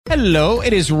Hello,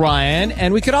 it is Ryan,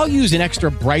 and we could all use an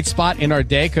extra bright spot in our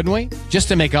day, couldn't we? Just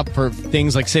to make up for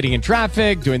things like sitting in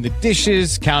traffic, doing the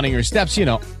dishes, counting your steps, you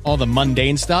know, all the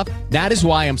mundane stuff. That is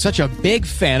why I'm such a big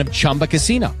fan of Chumba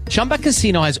Casino. Chumba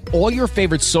Casino has all your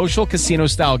favorite social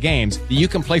casino-style games that you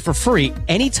can play for free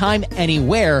anytime,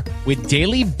 anywhere with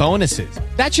daily bonuses.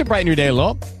 That should brighten your day a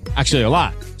little. Actually, a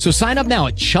lot. So sign up now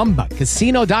at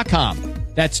ChumbaCasino.com.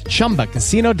 That's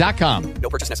ChumbaCasino.com. No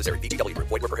purchase necessary. VGW Group.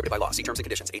 Void where prohibited by law. See terms and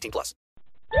conditions. 18+. Boom,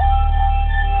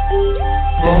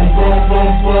 boom,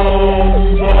 boom,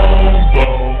 boom, boom,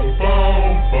 boom, boom,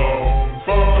 boom, boom.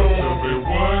 Tell me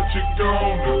what you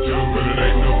gonna do, but it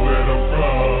ain't nowhere to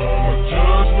run. When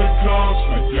judgment comes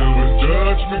for you, when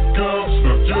judgment comes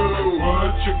for you,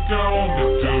 what you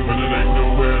gonna do, but it ain't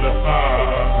nowhere to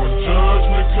hide. When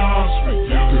judgment comes for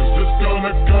you, 'cause it's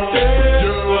gonna come for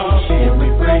you. And we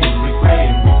pray, we pray,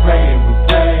 we pray, we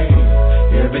pray.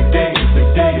 Every day, every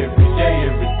day, every day,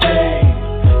 every day.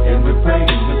 And we pray, we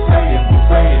pray, we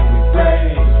pray, we pray.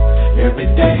 Every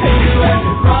day, every day,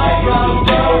 every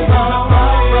day.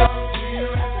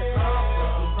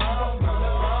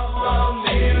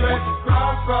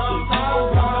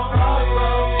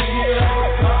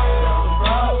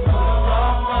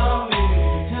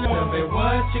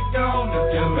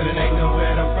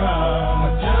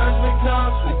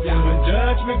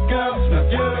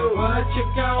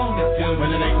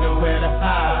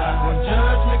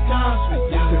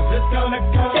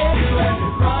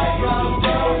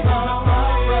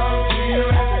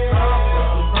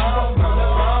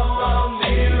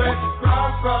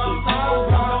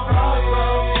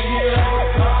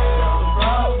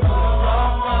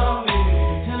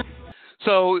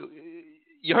 So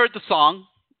you heard the song,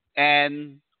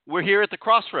 and we're here at the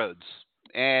crossroads,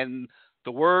 and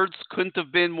the words couldn't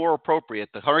have been more appropriate.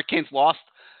 The Hurricanes lost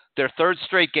their third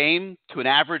straight game to an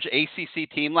average ACC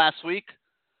team last week,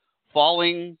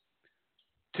 falling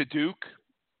to Duke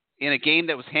in a game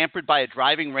that was hampered by a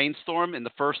driving rainstorm in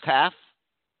the first half.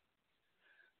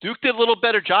 Duke did a little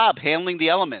better job handling the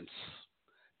elements.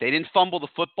 They didn't fumble the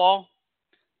football.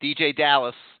 DJ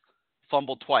Dallas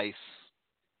fumbled twice.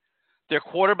 Their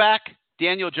quarterback,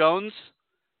 Daniel Jones,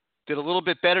 did a little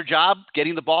bit better job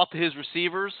getting the ball to his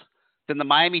receivers than the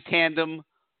Miami tandem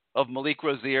of Malik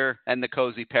Rozier and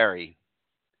N'Kosi Perry.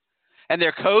 And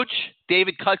their coach,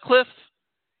 David Cutcliffe,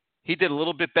 he did a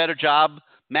little bit better job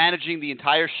managing the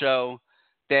entire show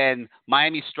than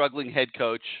Miami's struggling head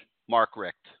coach, Mark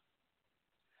Richt.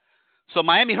 So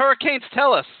Miami Hurricanes,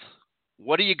 tell us,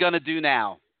 what are you going to do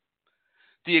now?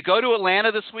 Do you go to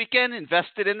Atlanta this weekend,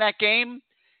 invested in that game,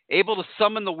 able to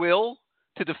summon the will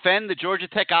to defend the Georgia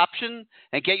Tech option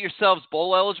and get yourselves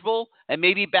bowl eligible and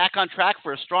maybe back on track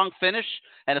for a strong finish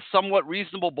and a somewhat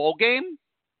reasonable bowl game?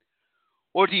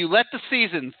 Or do you let the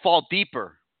season fall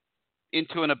deeper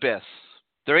into an abyss?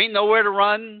 There ain't nowhere to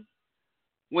run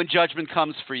when judgment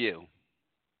comes for you.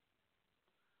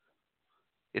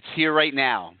 It's here right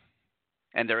now,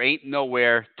 and there ain't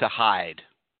nowhere to hide.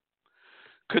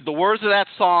 Could the words of that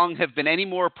song have been any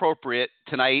more appropriate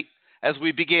tonight as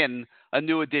we begin a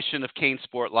new edition of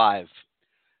CaneSport Live?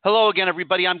 Hello again,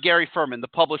 everybody. I'm Gary Ferman, the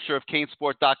publisher of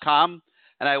CaneSport.com,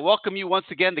 and I welcome you once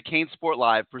again to CaneSport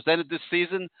Live, presented this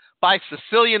season by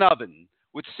Sicilian Oven,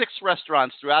 with 6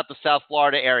 restaurants throughout the South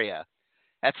Florida area.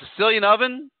 At Sicilian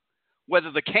Oven, whether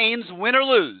the Canes win or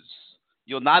lose,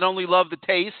 you'll not only love the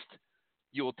taste,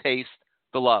 you will taste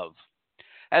the love.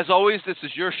 As always, this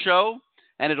is your show,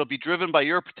 and it'll be driven by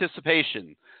your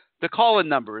participation. The call-in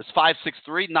number is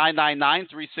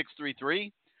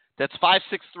 563-999-3633. That's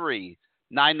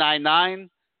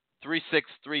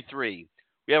 563-999-3633.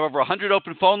 We have over 100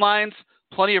 open phone lines,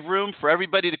 plenty of room for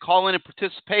everybody to call in and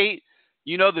participate.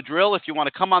 You know the drill. If you want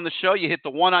to come on the show, you hit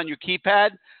the 1 on your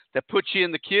keypad. That puts you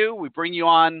in the queue. We bring you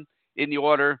on in the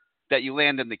order that you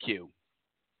land in the queue.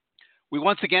 We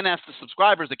once again ask the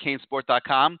subscribers at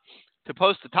CaneSport.com to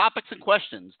post the topics and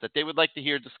questions that they would like to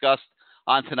hear discussed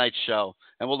on tonight's show,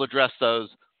 and we'll address those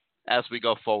as we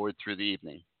go forward through the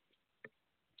evening.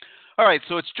 All right,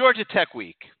 so it's Georgia Tech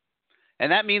week,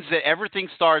 and that means that everything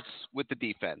starts with the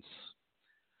defense.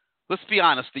 Let's be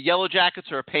honest, the Yellow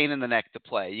Jackets are a pain in the neck to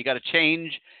play. You got to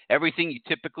change everything you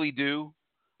typically do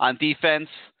on defense.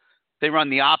 They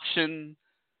run the option.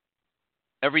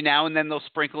 Every now and then they'll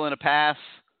sprinkle in a pass,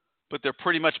 but they're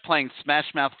pretty much playing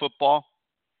smash mouth football.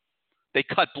 They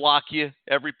cut block you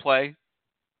every play.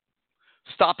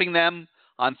 Stopping them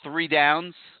on 3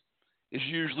 downs is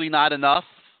usually not enough.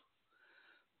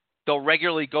 They'll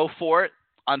regularly go for it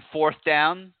on 4th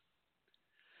down.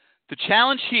 The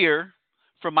challenge here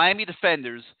for Miami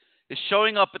defenders is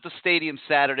showing up at the stadium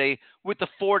Saturday with the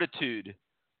fortitude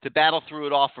to battle through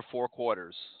it all for 4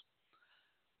 quarters.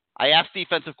 I asked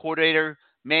defensive coordinator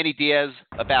Manny Diaz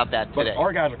about that today. But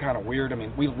our guys are kind of weird. I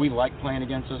mean, we like playing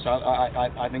against us.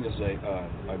 I think this is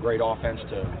a great offense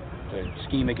to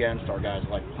scheme against. Our guys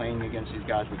like playing against these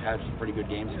guys. We've had some pretty good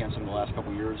games against them the last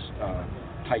couple of years,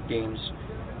 tight games.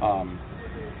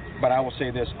 But I will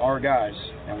say this, our guys,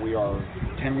 and we are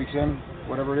 10 weeks in,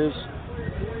 whatever it is,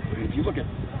 if you look at,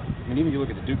 even you look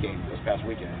at the Duke game this past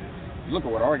weekend, you look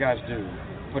at what our guys do,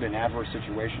 put in adverse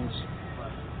situations,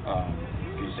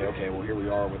 you say, okay, well, here we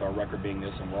are with our record being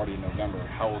this, and we're already in November.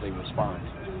 How will they respond?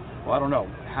 Well, I don't know.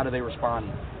 How do they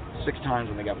respond 6 times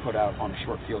when they got put out on a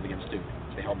short field against Duke?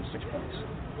 They held them 6 points.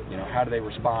 You know, how do they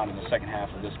respond in the second half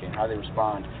of this game? How do they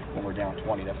respond when we're down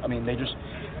 20? They just,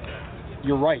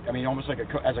 you're right. I mean, almost like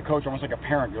as a coach, almost like a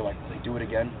parent, you're like, will they do it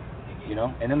again? You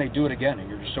know, and then they do it again, and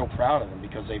you're just so proud of them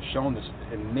because they've shown this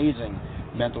amazing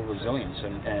mental resilience,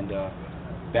 and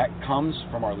that comes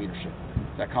from our leadership.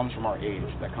 That comes from our age.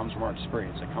 That comes from our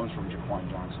experience. That comes from Jaquan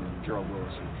Johnson and Gerald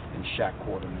Lewis and Shaq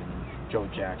Quarterman and Joe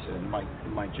Jackson and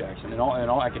Mike Jackson and all.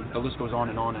 The list goes on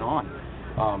and on and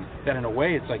on. That in a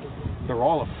way, it's like they're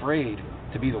all afraid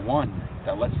to be the one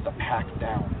that lets the pack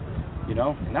down. You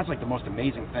know, and that's like the most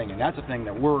amazing thing. And that's the thing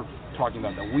that we're talking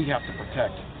about that we have to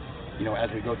protect. You know, as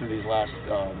we go through these last,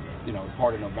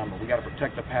 part of November, we got to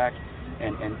protect the pack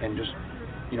and just.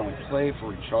 You know, and play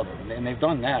for each other. And they've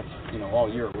done that,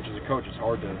 all year, which as a coach, it's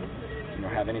hard to,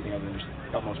 have anything other than just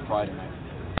utmost pride in that.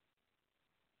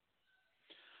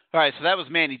 All right, so that was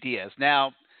Manny Diaz.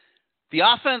 Now, the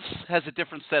offense has a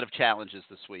different set of challenges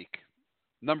this week.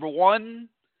 Number one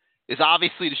is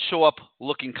obviously to show up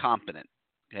looking competent,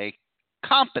 okay?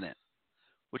 Competent,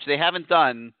 which they haven't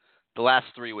done the last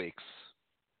 3 weeks.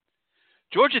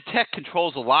 Georgia Tech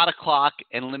controls a lot of clock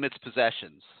and limits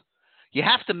possessions. You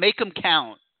have to make them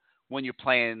count when you're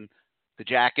playing the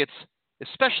Jackets,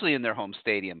 especially in their home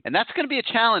stadium. And that's going to be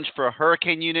a challenge for a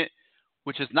Hurricane unit,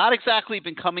 which has not exactly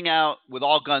been coming out with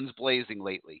all guns blazing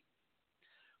lately.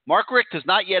 Mark Richt has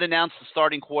not yet announced the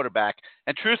starting quarterback,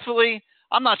 and truthfully,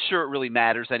 I'm not sure it really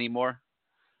matters anymore.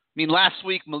 I mean, last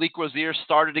week, Malik Rozier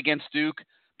started against Duke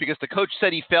because the coach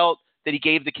said he felt that he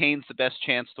gave the Canes the best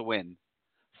chance to win.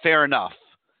 Fair enough.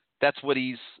 That's what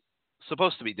he's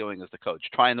supposed to be doing as the coach,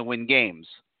 trying to win games.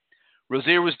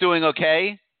 Rozier was doing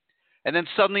okay, and then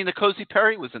suddenly N'Kosi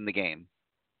Perry was in the game.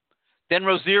 Then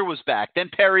Rozier was back, then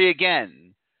Perry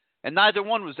again, and neither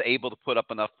one was able to put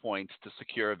up enough points to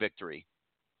secure a victory.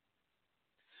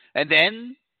 And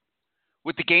then,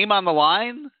 with the game on the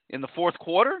line in the fourth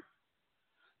quarter,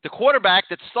 the quarterback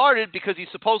that started because he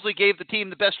supposedly gave the team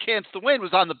the best chance to win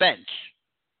was on the bench.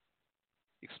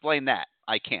 Explain that.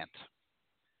 I can't.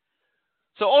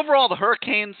 So overall, the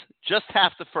Hurricanes just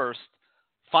have to first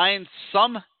find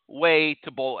some way to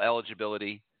bowl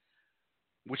eligibility,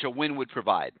 which a win would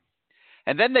provide.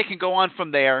 And then they can go on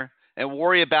from there and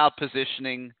worry about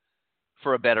positioning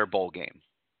for a better bowl game.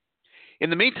 In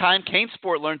the meantime,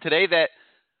 CaneSport learned today that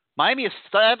Miami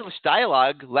established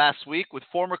dialogue last week with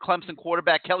former Clemson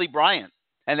quarterback Kelly Bryant,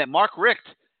 and that Mark Richt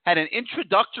had an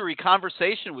introductory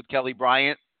conversation with Kelly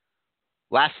Bryant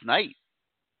last night.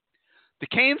 The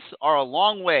Canes are a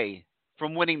long way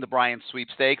from winning the Bryant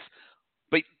sweepstakes,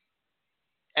 but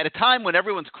at a time when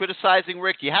everyone's criticizing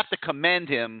Rick, you have to commend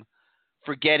him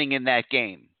for getting in that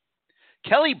game.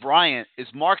 Kelly Bryant is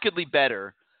markedly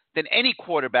better than any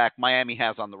quarterback Miami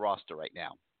has on the roster right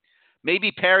now.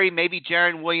 Maybe Perry, maybe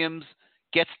Jaron Williams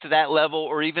gets to that level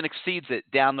or even exceeds it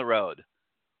down the road.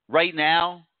 Right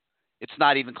now, it's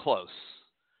not even close.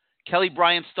 Kelly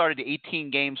Bryant started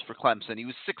 18 games for Clemson. He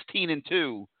was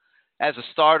 16-2 as a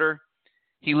starter.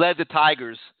 He led the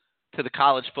Tigers to the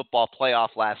college football playoff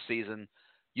last season.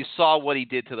 You saw what he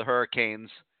did to the Hurricanes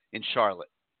in Charlotte.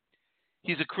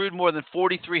 He's accrued more than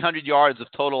 4,300 yards of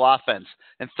total offense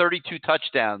and 32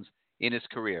 touchdowns in his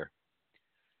career.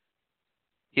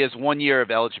 He has 1 year of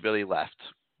eligibility left.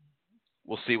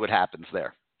 We'll see what happens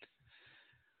there.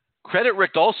 Credit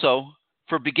Rick also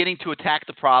for beginning to attack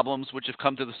the problems which have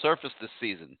come to the surface this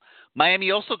season.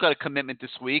 Miami also got a commitment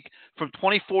this week from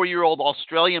 24-year-old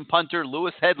Australian punter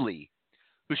Lewis Headley,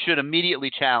 who should immediately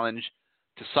challenge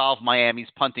to solve Miami's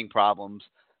punting problems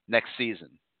next season.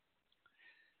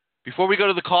 Before we go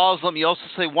to the calls, let me also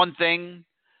say one thing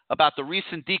about the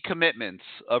recent decommitments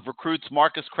of recruits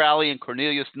Marcus Crowley and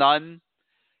Cornelius Nunn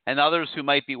and others who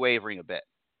might be wavering a bit.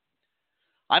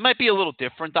 I might be a little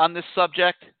different on this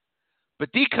subject,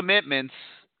 but decommitments,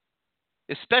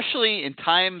 especially in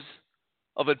times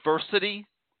of adversity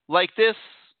like this,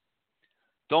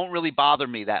 don't really bother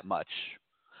me that much.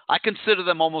 I consider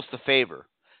them almost a favor.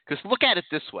 Because look at it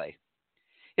this way.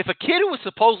 If a kid who was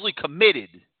supposedly committed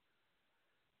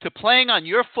to playing on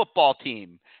your football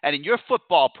team and in your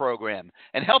football program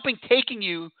and taking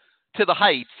you to the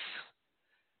heights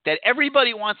that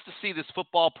everybody wants to see this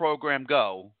football program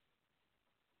go,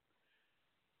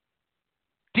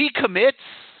 decommits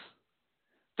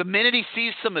the minute he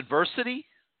sees some adversity?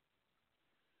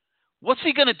 What's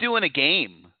he going to do in a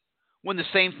game when the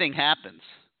same thing happens?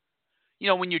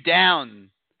 When you're down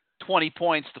 20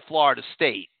 points to Florida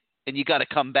State and you got to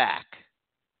come back.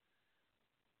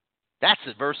 That's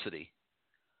adversity.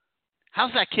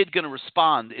 How's that kid going to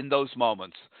respond in those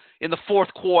moments? In the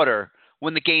fourth quarter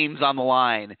when the game's on the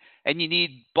line and you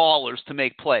need ballers to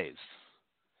make plays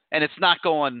and it's not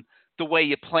going the way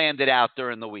you planned it out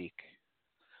during the week.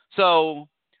 So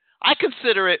I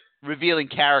consider it revealing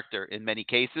character in many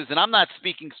cases, and I'm not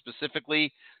speaking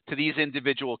specifically to these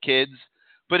individual kids,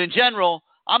 but in general,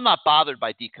 I'm not bothered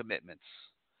by decommitments.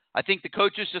 I think the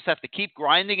coaches just have to keep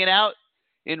grinding it out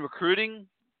in recruiting.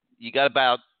 You got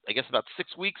about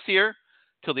 6 weeks here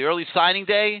till the early signing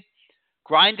day.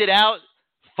 Grind it out.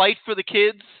 Fight for the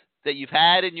kids that you've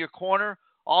had in your corner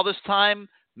all this time.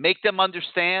 Make them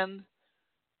understand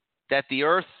that the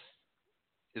earth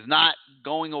is not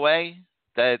going away,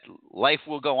 that life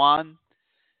will go on.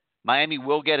 Miami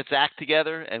will get its act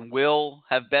together and will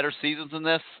have better seasons than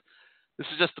this. This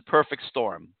is just the perfect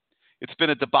storm. It's been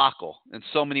a debacle in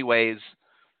so many ways.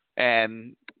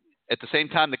 And at the same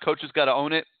time, the coaches got to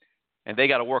own it, and they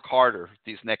got to work harder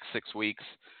these next 6 weeks.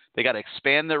 They got to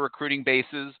expand their recruiting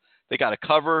bases. They got to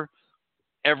cover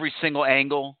every single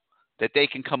angle that they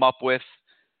can come up with.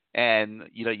 And,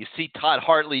 you see Todd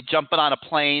Hartley jumping on a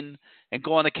plane and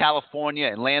going to California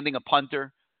and landing a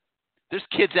punter. There's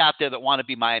kids out there that want to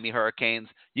be Miami Hurricanes.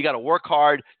 You got to work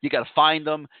hard. You got to find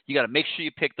them. You got to make sure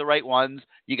you pick the right ones.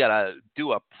 You got to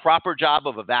do a proper job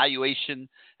of evaluation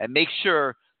and make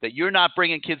sure that you're not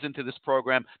bringing kids into this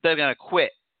program that are going to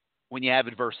quit when you have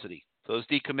adversity. Those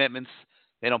decommitments,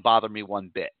 they don't bother me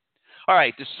one bit. All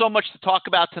right, there's so much to talk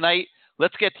about tonight.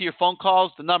 Let's get to your phone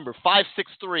calls. The number,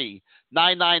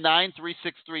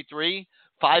 563-999-3633.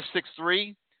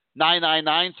 563-999-3633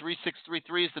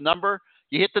 is the number.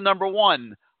 You hit the number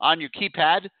 1 on your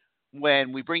keypad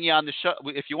when we bring you on the show,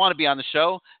 if you want to be on the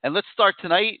show. And let's start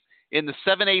tonight in the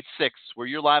 786, where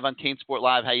you're live on CaneSport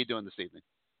Live. How you doing this evening?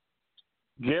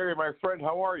 Gary, my friend,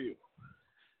 how are you?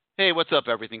 Hey, what's up,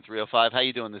 Everything 305? How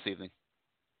you doing this evening?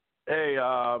 Hey,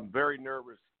 I'm very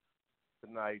nervous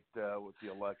tonight with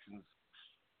the elections.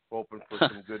 Hoping for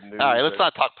some good news. All right, let's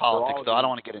not talk politics, though. I don't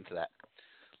want to get into that.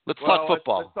 Let's talk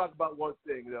football. Let's talk about one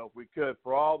thing, though, if we could.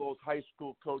 For all those high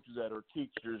school coaches that are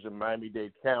teachers in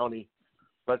Miami-Dade County,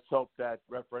 let's hope that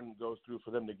referendum goes through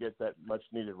for them to get that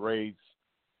much-needed raise.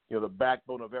 The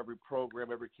backbone of every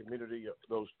program, every community,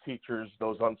 those teachers,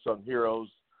 those unsung heroes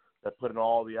that put in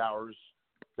all the hours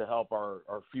to help our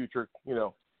future,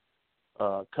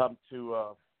 come to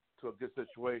a good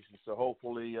situation. So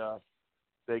hopefully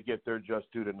they get their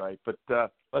just due tonight. But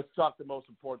let's talk the most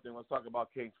important thing. Let's talk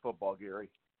about Canes football, Gary.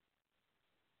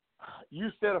 You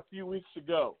said a few weeks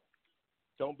ago,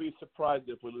 don't be surprised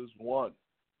if we lose 1,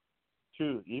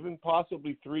 2, even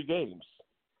possibly 3 games,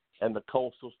 and the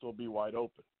Colts will still be wide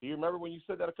open. Do you remember when you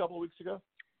said that a couple of weeks ago?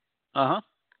 Uh-huh.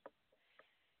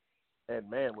 And,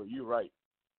 man, were you right.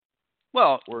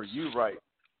 Well, were you right.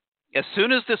 As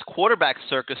soon as this quarterback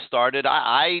circus started,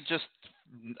 I just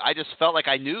felt like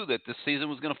I knew that this season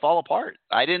was going to fall apart.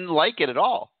 I didn't like it at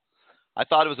all. I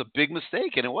thought it was a big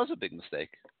mistake, and it was a big mistake.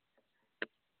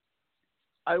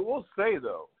 I will say,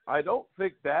 though, I don't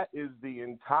think that is the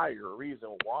entire reason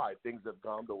why things have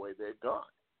gone the way they've gone.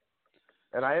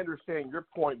 And I understand your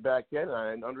point back then,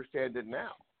 and I understand it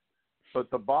now. But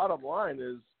the bottom line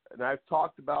is, and I've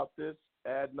talked about this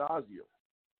ad nauseum,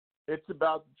 it's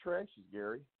about the trenches,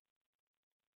 Gary.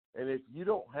 And if you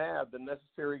don't have the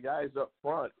necessary guys up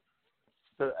front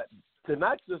to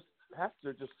not just have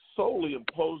to just solely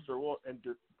impose their will and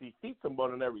defeat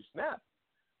someone on every snap,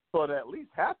 but at least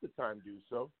half the time do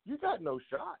so, you got no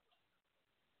shot.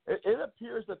 It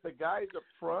appears that the guys up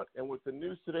front, and with the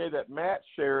news today that Matt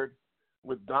shared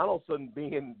with Donaldson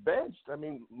being benched, I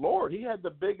mean, Lord, he had the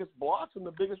biggest blocks and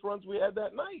the biggest runs we had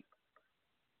that night.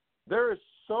 There is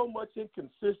so much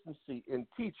inconsistency in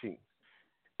teaching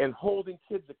and holding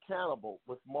kids accountable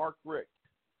with Mark Richt.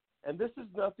 And this is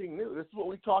nothing new. This is what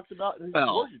we talked about in his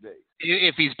Georgia days.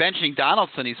 If he's benching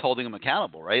Donaldson, he's holding him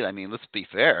accountable, right? I mean, let's be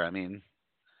fair. We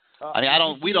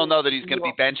don't know that he's going to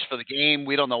be benched for the game.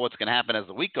 We don't know what's going to happen as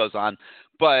the week goes on.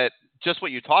 But just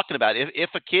what you're talking about, if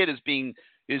a kid is being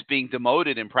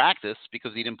demoted in practice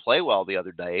because he didn't play well the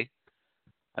other day,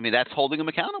 I mean, that's holding him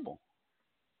accountable.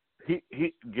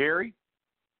 Gary,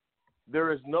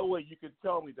 there is no way you could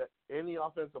tell me that any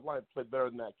offensive line played better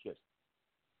than that kid.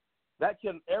 That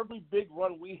kid, every big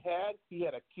run we had, he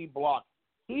had a key block.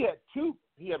 He had two.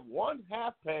 He had one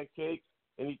half pancake,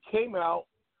 and he came out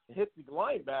and hit the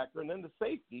linebacker and then the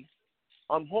safety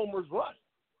on Homer's run.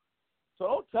 So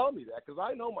don't tell me that, because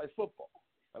I know my football.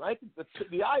 And I think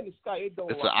the eye in the sky ain't don't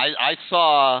lie. I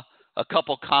saw a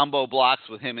couple combo blocks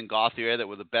with him and Gauthier that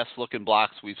were the best-looking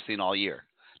blocks we've seen all year.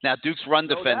 Now, Duke's run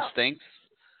defense stinks,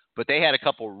 but they had a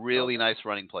couple really nice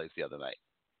running plays the other night.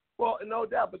 Well, no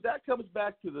doubt, but that comes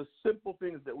back to the simple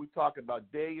things that we talk about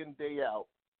day in, day out.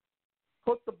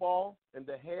 Put the ball in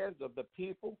the hands of the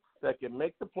people that can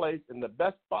make the plays in the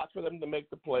best spots for them to make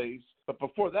the plays. But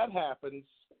before that happens,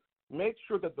 make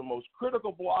sure that the most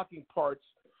critical blocking parts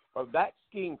of that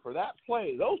scheme for that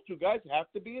play, those two guys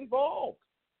have to be involved.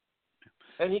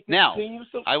 And he continues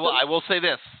to. I will say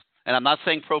this, and I'm not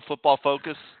saying Pro Football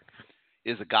Focus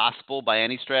is a gospel by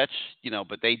any stretch,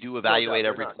 but they do evaluate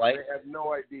every play. They have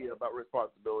no idea about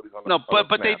responsibilities on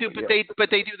but they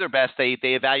do their best. They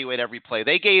evaluate every play.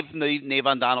 They gave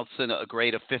Navon Donaldson a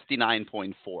grade of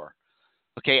 59.4.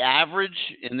 Okay,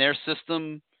 average in their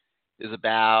system is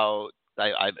about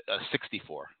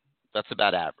 64. That's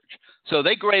about average. So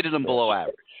they graded them below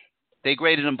average.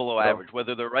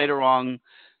 Whether they're right or wrong,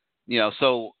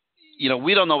 So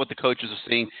we don't know what the coaches are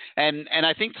seeing, and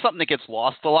I think something that gets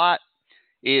lost a lot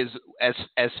is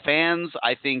as fans,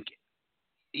 I think,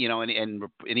 and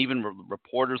even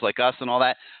reporters like us and all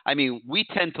that. I mean, we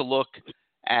tend to look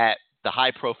at the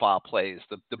high-profile plays,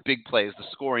 the big plays, the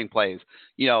scoring plays.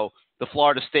 The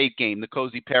Florida State game, the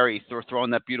Cozy Perry throwing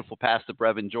that beautiful pass to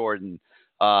Brevin Jordan.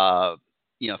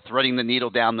 Threading the needle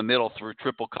down the middle through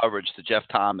triple coverage to Jeff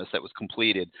Thomas that was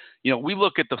completed. We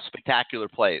look at the spectacular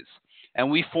plays, and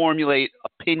we formulate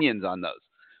opinions on those.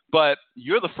 But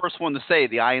you're the first one to say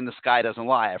the eye in the sky doesn't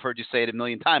lie. I've heard you say it a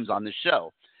million times on this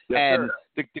show. Yes,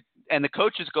 and the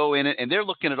coaches go in and they're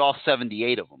looking at all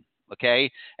 78 of them,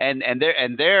 okay? And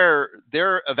they're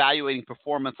evaluating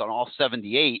performance on all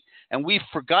 78, and we've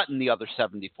forgotten the other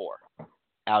 74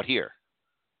 out here.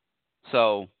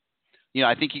 So,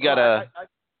 I think you got to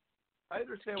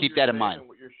keep that in mind.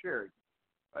 What you're sharing,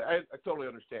 I totally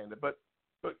understand it, but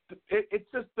it's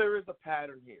just there is a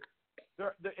pattern here.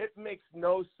 It makes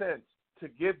no sense to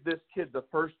give this kid the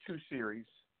first two series,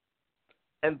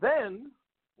 and then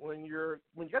when you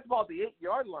get the ball at the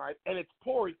 8-yard line and it's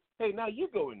pouring, hey, now you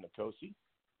go in, Nkosi.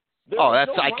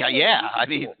 I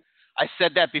mean, I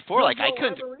said that before. I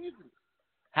couldn't.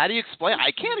 How do you explain?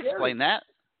 I can't explain that.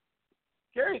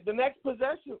 Gary, the next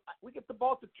possession, we get the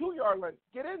ball at the 2-yard line.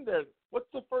 Get in there.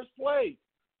 What's the first play?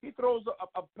 He throws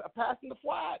a pass in the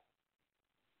flat.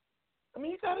 I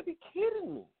mean, you got to be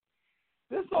kidding me.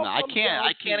 I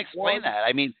can't explain that.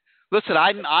 I mean, listen,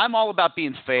 I'm all about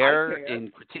being fair in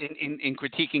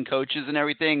critiquing coaches and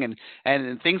everything,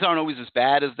 and things aren't always as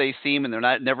bad as they seem, and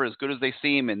they're never as good as they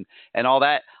seem, and all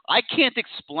that. I can't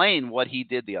explain what he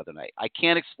did the other night. I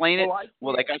can't explain it.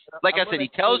 Well, like I said, he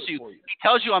tells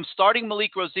you I'm starting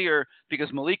Malik Rozier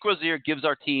because Malik Rozier gives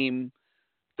our team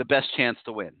the best chance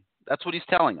to win. That's what he's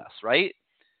telling us, right?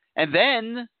 And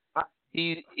then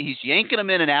he's yanking them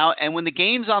in and out, and when the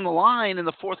game's on the line in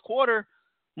the fourth quarter,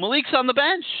 Malik's on the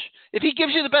bench. If he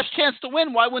gives you the best chance to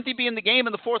win, why wouldn't he be in the game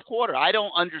in the fourth quarter? I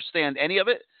don't understand any of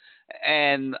it.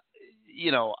 And,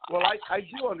 Well, I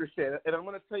do understand it, and I'm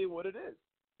going to tell you what it is,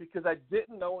 because I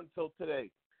didn't know until today,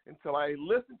 until I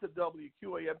listened to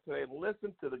WQAM today and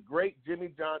listened to the great Jimmy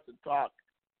Johnson talk,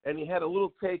 and he had a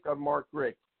little take on Mark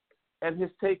Richt, and his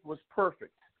take was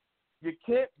perfect. You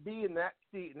can't be in that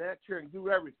seat, in that chair, and do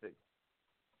everything.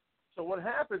 So what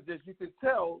happens is you can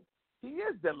tell he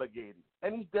is delegating,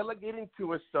 and he's delegating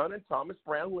to his son and Thomas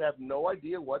Brown, who have no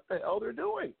idea what the hell they're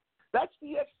doing. That's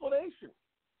the explanation.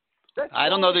 I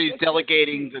don't know that he's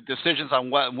delegating the decisions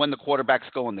on when the quarterbacks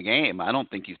go in the game. I don't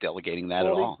think he's delegating that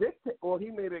at all.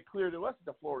 He made it clear to us at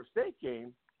the Florida State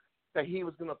game that he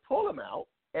was going to pull him out,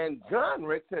 and John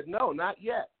Rick said, no, not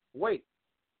yet. Wait.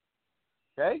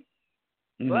 Okay?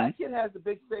 Mm-hmm. So that kid has a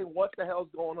big say, what the hell's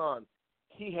going on?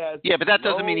 He has but that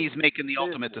doesn't mean he's making the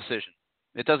ultimate decision.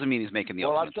 It doesn't mean he's making the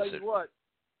ultimate decision. Well,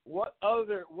 I'll tell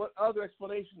you what other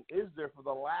explanation is there for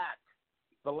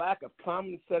the lack of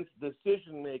common sense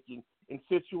decision making in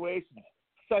situations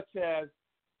such as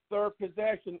third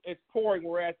possession, it's pouring,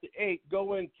 we're at the 8,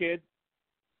 go in, kid.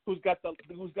 Who's got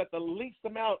the least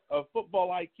amount of football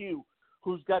IQ,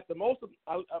 who's got the most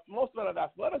amount of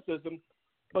athleticism,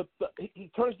 but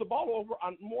he turns the ball over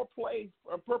on more plays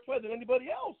per play than anybody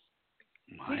else.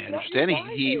 I understand.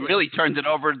 He really turned it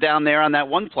over down there on that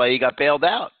one play. He got bailed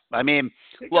out. I mean,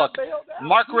 look,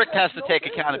 Mark Richt has to take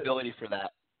accountability for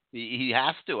that. He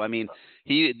has to. I mean,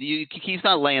 he's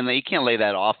not laying that. He can't lay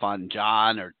that off on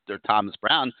John or Thomas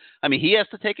Brown. I mean, he has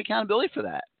to take accountability for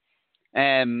that.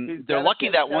 And they're lucky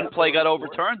that one play got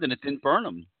overturned and it didn't burn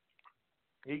him.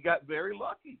 He got very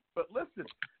lucky. But listen,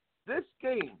 this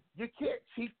game, you can't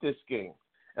cheat this game.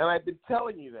 And I've been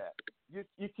telling you that.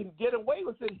 You can get away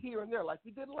with it here and there like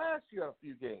we did last year on a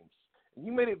few games. And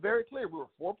you made it very clear we were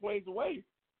 4 plays away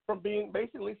from being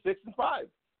basically 6-5,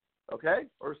 okay,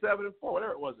 or 7-4,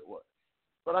 whatever it was.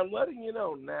 But I'm letting you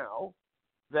know now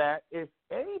that if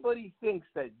anybody thinks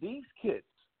that these kids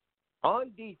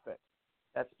on defense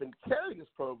that's been carrying this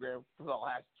program for the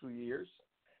last 2 years,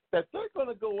 that they're going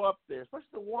to go up there, especially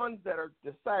the ones that are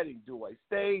deciding, do I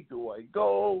stay, do I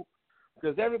go,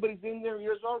 because everybody's in their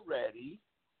ears already.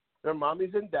 Their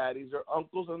mommies and daddies, their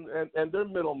uncles and their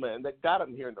middlemen that got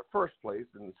them here in the first place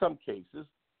in some cases.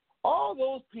 All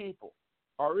those people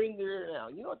are in there now.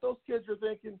 You know what those kids are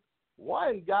thinking? Why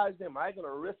in God's name am I going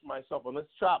to risk myself on this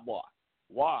chop block?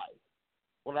 Why?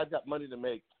 When I've got money to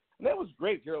make. And that was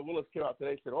great. Gerald Willis came out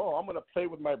today and said, I'm going to play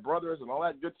with my brothers and all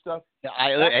that good stuff. Yeah,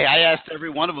 I asked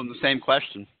every one of them the same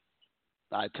question.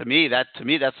 To me, that's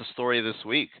the story of this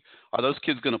week. Are those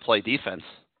kids going to play defense?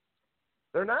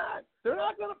 They're not. They're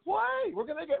not going to play. We're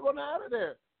going to get run out of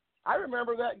there. I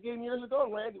remember that game years ago,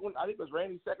 and I think it was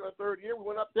Randy's second or third year. We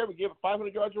went up there, we gave it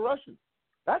 500 yards of rushing.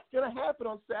 That's going to happen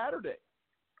on Saturday.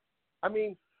 I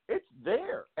mean, it's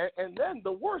there. And then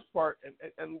the worst part,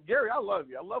 and Gary, I love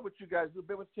you. I love what you guys do. I've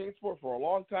been with CaneSport for a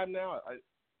long time now.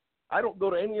 I don't go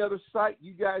to any other site.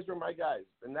 You guys are my guys,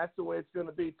 and that's the way it's going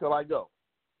to be till I go.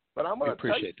 But I'm going to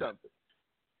tell you something.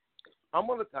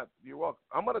 You're welcome.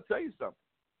 I'm going to tell you something.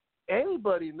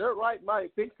 Anybody in their right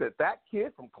mind thinks that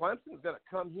kid from Clemson is going to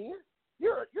come here,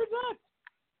 you're nuts.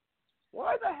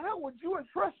 Why the hell would you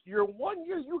entrust your 1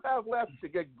 year you have left to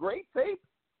get great tape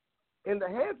in the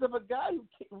hands of a guy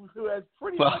who has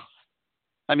pretty much?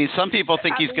 I mean, some people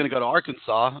think he's going to go to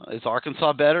Arkansas. Is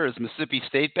Arkansas better? Is Mississippi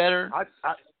State better?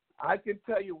 I can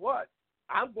tell you what.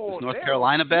 I'm going Is North there.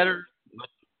 Carolina better?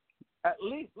 At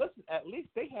least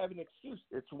they have an excuse.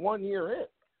 It's 1 year in.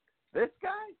 This guy,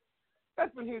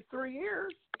 that's been here 3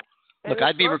 years. Look,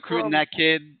 I'd be recruiting that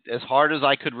kid as hard as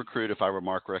I could recruit if I were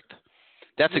Mark Richt.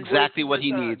 That's exactly what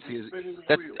he needs.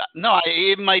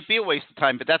 It might be a waste of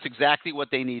time, but that's exactly what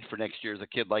they need for next year is a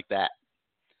kid like that.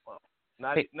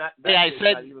 Not I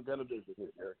even going to visit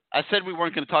here. I said we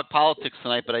weren't going to talk politics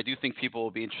tonight, but I do think people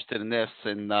will be interested in this.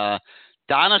 And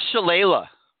Donna Shalala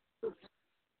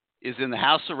is in the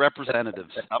House of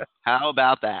Representatives. How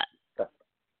about that?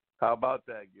 How about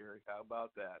that, Gary? How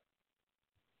about that?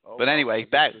 Oh, but anyway,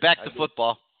 back to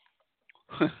football.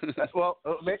 Well,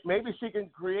 maybe she can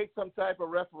create some type of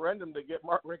referendum to get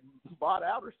Mark Richt bought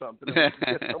out or something. Or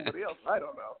get somebody else. I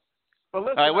don't know. But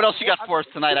listen, all right, what else you got for us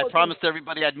tonight? I promised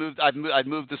everybody I'd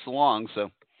move this along.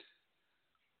 So,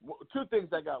 two things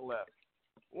I got left.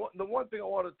 The one thing I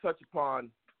want to touch upon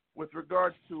with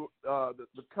regards to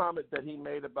the comment that he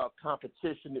made about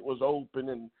competition, it was open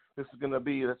and this is going to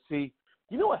be, let's see.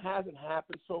 You know what hasn't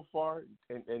happened so far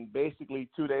in basically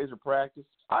 2 days of practice?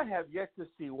 I have yet to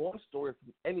see one story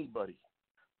from anybody,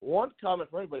 one comment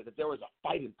from anybody that there was a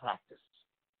fight in practice,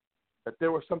 that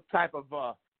there was some type of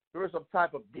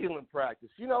deal in practice.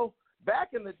 You know,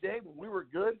 back in the day when we were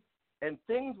good and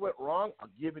things went wrong, I'll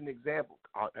give an example.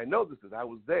 I know this because I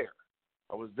was there.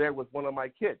 I was there with one of my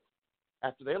kids.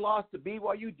 After they lost to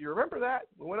BYU, do you remember that?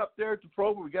 We went up there to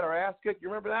Provo, we got our ass kicked. You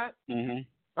remember that? Mm-hmm.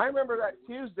 I remember that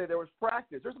Tuesday there was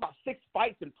practice. There's about 6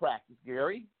 fights in practice,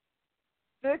 Gary.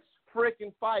 6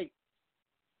 freaking fights.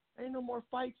 Ain't no more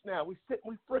fights now. We sit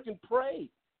and we freaking pray.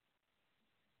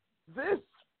 This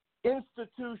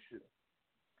institution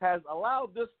has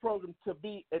allowed this program to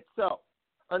be itself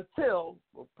until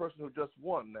the person who just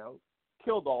won now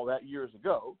killed all that years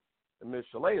ago, Ms.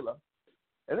 Shalala.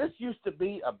 And this used to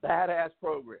be a badass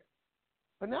program.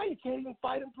 But now you can't even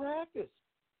fight in practice.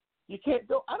 You can't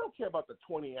go. I don't care about the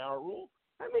 20-hour rule.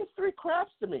 That means 3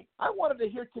 craps to me. I wanted to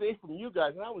hear today from you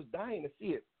guys, and I was dying to see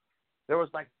it. There was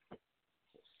like,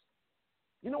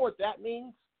 you know what that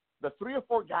means? The 3 or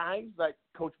 4 guys like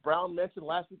Coach Brown mentioned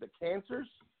last week, the cancers,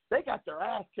 they got their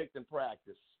ass kicked in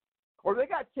practice. Or they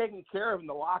got taken care of in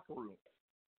the locker room.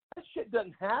 That shit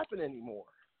doesn't happen anymore.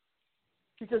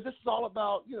 Because this is all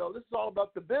about,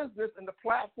 the business and the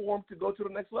platform to go to the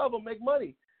next level and make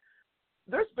money.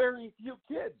 There's very few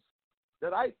kids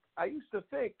that I used to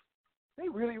think they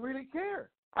really, really care.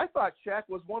 I thought Shaq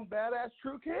was one badass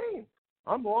true Cane.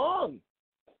 I'm wrong.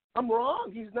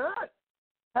 He's not.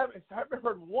 I haven't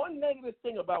heard one negative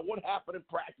thing about what happened in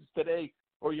practice today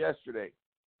or yesterday.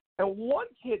 And one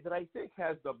kid that I think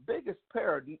has the biggest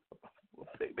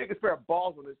biggest pair of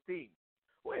balls on his team,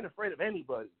 who ain't afraid of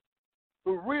anybody,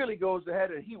 who really goes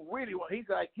ahead and he's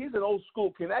an old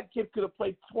school kid. That kid could have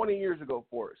played 20 years ago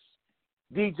for us.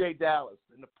 DJ Dallas,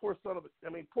 and the poor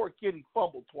kid, he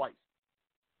fumbled twice.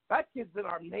 That kid's been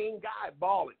our main guy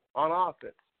balling on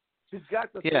offense. He's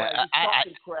got the swag. He's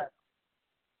talking crap.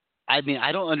 I mean,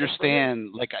 I don't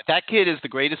understand. Like, that kid is the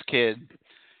greatest kid,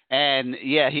 and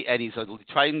he's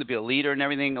trying to be a leader and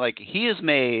everything. Like, he has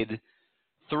made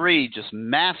 3 just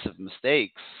massive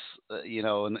mistakes,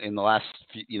 in the last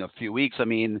few weeks. I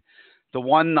mean, the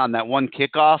one on that one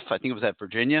kickoff, I think it was at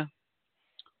Virginia,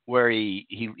 where he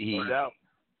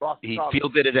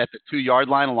fielded it at the 2-yard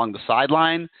line along the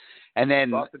sideline. And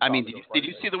then, I mean, did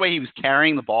you see the way he was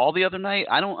carrying the ball the other night?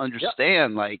 I don't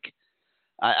understand. Yep. Like,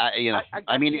 I got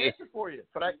the answer for you,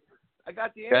 but I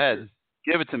got the answer. Go ahead.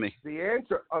 Give it to me. The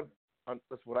answer,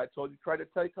 that's what I told you, tried to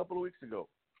tell you a couple of weeks ago.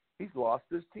 He's lost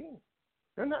his team.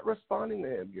 They're not responding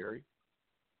to him, Gary.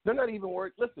 They're not even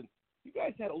worried. Listen, you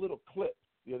guys had a little clip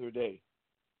the other day.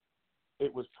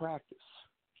 It was practice,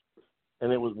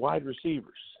 and it was wide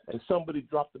receivers, and somebody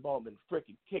dropped the ball and then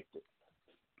freaking kicked it.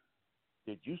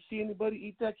 Did you see anybody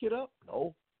eat that kid up?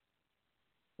 No.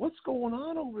 What's going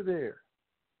on over there?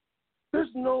 There's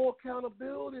no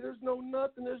accountability. There's no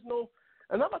nothing. And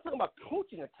I'm not talking about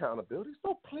coaching accountability. There's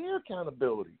no player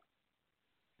accountability.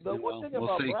 The one thing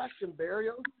about Braxton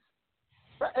Berrios,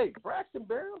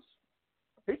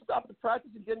 he stopped the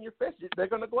practice and get in your face. They're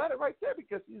going to go at it right there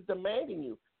because he's demanding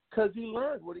you because he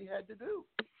learned what he had to do.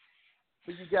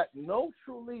 But you got no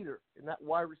true leader in that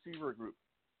wide receiver group.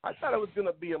 I thought it was going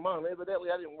to be Amon. Evidently,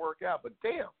 that didn't work out. But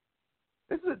damn,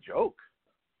 this is a joke.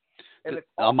 And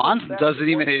Amon's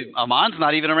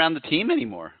not even around the team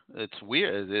anymore. It's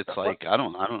weird. It's like I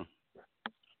don't.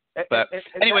 But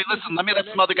anyway, listen. Let me let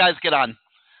some other guys get on.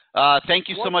 Thank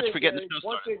you so much for getting the show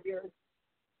started. One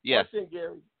thing,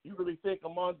 Gary. You really think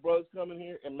Amon's brothers coming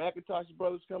here and McIntosh's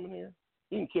brothers coming here?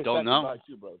 You can kick Don't know.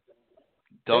 Too, brother.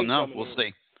 Don't know. We'll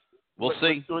see. We'll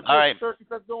see. All right. Circus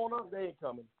that's going on, they ain't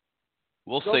coming.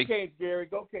 We'll see. Go Canes, Gary.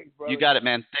 Go Canes, brother. You got it,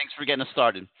 man. Thanks for getting us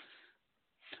started.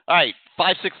 All right,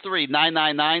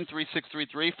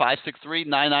 563-999-3633,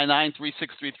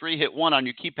 563-999-3633. Hit 1 on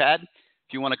your keypad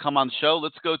if you want to come on the show.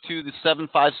 Let's go to the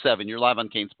 757. You're live on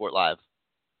CaneSport Live.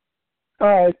 All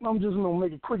right, I'm just going to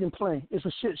make it quick and plain. It's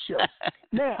a shit show.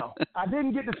 Now, I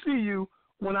didn't get to see you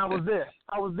when I was there.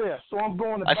 So I'm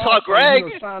going to. I saw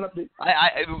Greg. Sign up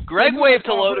Greg waved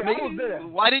hello to me.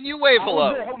 Why didn't you wave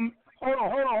hello? Hold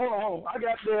on. I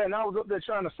got there, and I was up there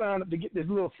trying to sign up to get this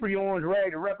little free orange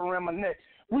rag to wrap around my neck.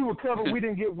 We were covered. We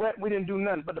didn't get wet. We didn't do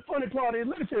nothing. But the funny part is,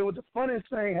 let me tell you what the funniest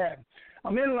thing happened.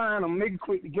 I'm in line. I'm making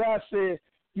quick. The guy said,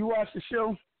 "You watch the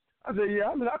show?" I said,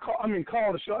 "Yeah."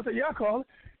 Call the show. I said, "Yeah, I call it."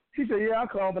 He said, "Yeah, I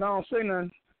call, but I don't say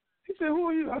nothing." He said, "Who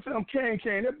are you?" I said, "I'm Kane.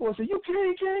 That boy said, "You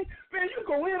Kane? Man, you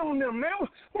go in on them, man.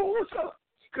 What's up?"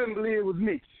 Couldn't believe it was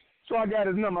me. So I got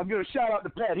his number. I give a shout out to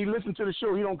Pat. He listened to the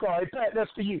show. He don't call. Hey, Pat,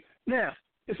 that's for you. Now,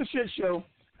 it's a shit show.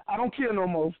 I don't care no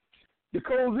more. The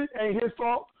COVID ain't his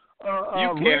fault.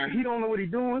 You care. He don't know what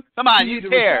he's doing. Come on, you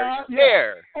care. You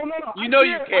care. Oh, no. You know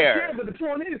you care. I care. But the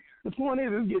point is, it's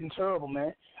getting terrible,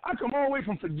 man. I come all the way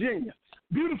from Virginia.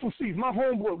 Beautiful seats. My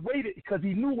homeboy waited because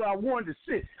he knew where I wanted to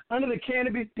sit. Under the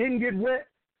canopy, didn't get wet.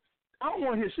 I don't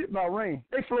want to hear shit about rain.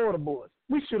 They Florida boys.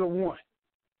 We should have won.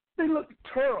 They look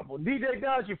terrible. DJ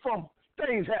Dodge, you fumble.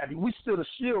 Things happen. We still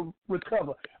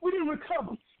recover. We didn't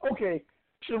recover. Okay,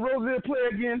 should Rozier play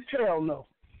again? Hell no.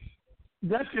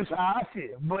 That's just how I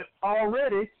feel. But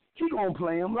already, he going to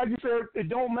play him. Like you said, it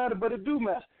don't matter, but it do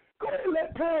matter. Go ahead and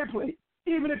let Perry play.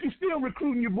 Even if you're still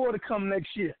recruiting your boy to come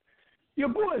next year. Your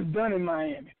boy is done in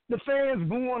Miami. The fans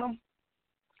booing him.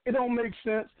 It don't make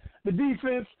sense. The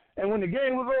defense, and when the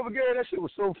game was over, Gary, that shit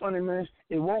was so funny, man.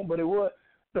 It won't, but it was.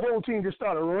 The whole team just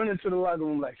started running to the locker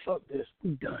room like, fuck this.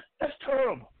 We done. That's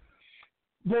terrible.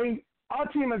 Our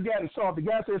team has gotten soft. The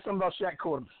guy said something about Shaq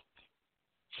Quarterman.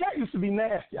 Shaq used to be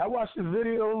nasty. I watched his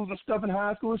videos and stuff in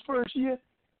high school his first year.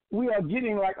 We are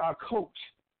getting like our coach.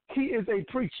 He is a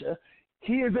preacher.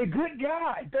 He is a good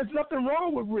guy. There's nothing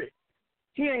wrong with Rick.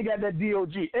 He ain't got that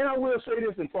DOG. And I will say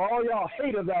this, and for all y'all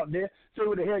haters out there, say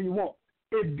what the hell you want.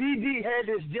 If DD had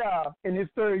this job in his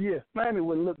third year, Miami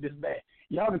wouldn't look this bad.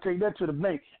 Y'all can take that to the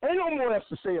bank. Ain't no more else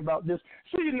to say about this.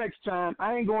 See you next time.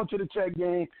 I ain't going to the Tech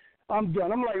game. I'm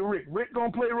done. I'm like Rick. Rick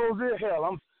going to play Rozier? Hell,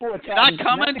 I'm 4 times. You're not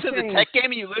coming to the Tech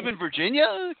game and you live in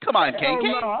Virginia? Come on, Kane.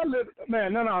 No, I live.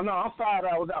 Man, no. I'm 5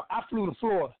 hours out. I flew to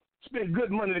Florida. Spent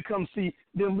good money to come see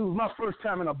them lose. My first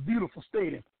time in a beautiful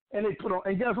stadium. And they put on,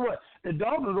 and guess what? The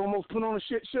Dolphins almost put on a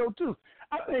shit show, too.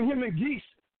 I think him and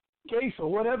Gase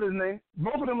or whatever his name,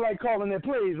 both of them like calling their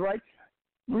plays, right?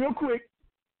 Real quick,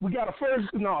 We got it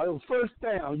was first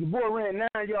down. Your boy ran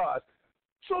 9 yards.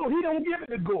 So he don't give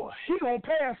it to Gore. He going to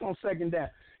pass on second down.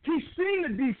 He seen the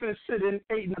defense sitting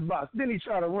 8 in the box. Then he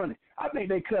tried to run it. I think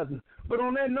they cousins. But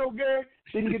on that note, Gary,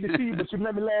 didn't get to see you, but you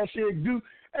remember last year,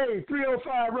 hey,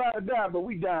 305 ride or die, but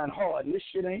we dying hard, and this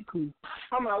shit ain't cool.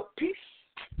 I'm out. Peace.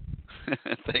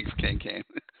 Thanks, Kane.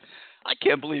 I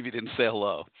can't believe you didn't say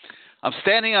hello. I'm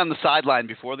standing on the sideline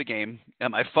before the game,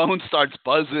 and my phone starts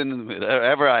buzzing.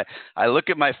 Whenever I look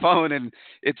at my phone, and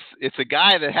it's a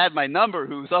guy that had my number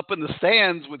who's up in the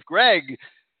stands with Greg.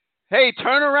 Hey,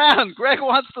 turn around. Greg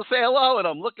wants to say hello, and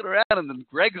I'm looking around, and then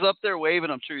Greg's up there waving.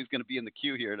 I'm sure he's going to be in the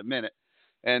queue here in a minute.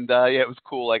 And, it was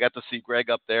cool. I got to see Greg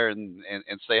up there and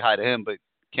say hi to him. But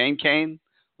Kane,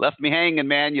 left me hanging,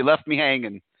 man. You left me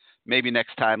hanging. Maybe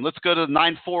next time. Let's go to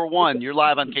 941. You're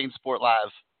live on CaneSport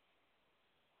Live.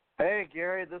 Hey,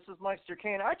 Gary, this is Meister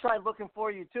Kane. I tried looking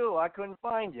for you, too. I couldn't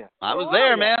find you. I was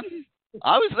there, man.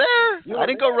 I was there. I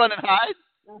didn't go run and hide.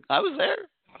 I was there.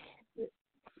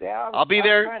 Yeah, I'll be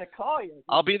there. Trying to call you.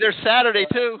 I'll be there Saturday,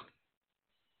 too.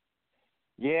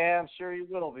 Yeah, I'm sure you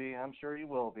will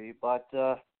be. But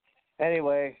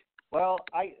anyway, well,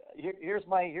 here's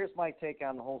my take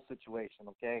on the whole situation,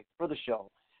 okay, for the show.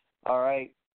 All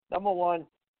right. Number one,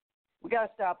 we got to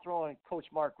stop throwing Coach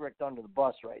Mark Richt under the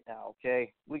bus right now,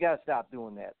 okay? We got to stop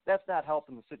doing that. That's not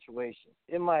helping the situation,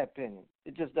 in my opinion.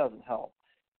 It just doesn't help.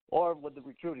 Or with the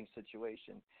recruiting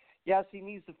situation. Yes, he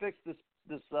needs to fix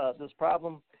this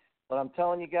problem, but I'm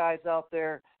telling you guys out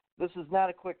there, this is not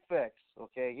a quick fix,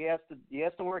 okay? He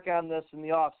has to work on this in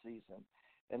the off season.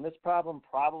 And this problem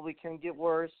probably can get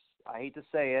worse. I hate to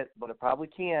say it, but it probably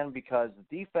can because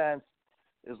the defense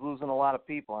is losing a lot of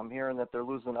people. I'm hearing that they're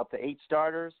losing up to 8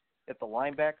 starters if the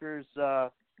linebackers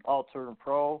all turn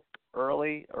pro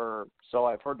early, or so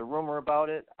I've heard the rumor about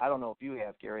it. I don't know if you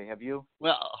have, Gary. Have you?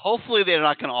 Well, hopefully they're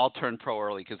not going to all turn pro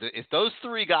early because if those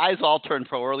 3 guys all turn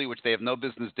pro early, which they have no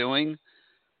business doing,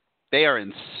 they are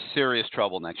in serious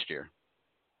trouble next year.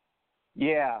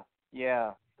 Yeah,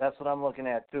 that's what I'm looking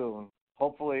at too.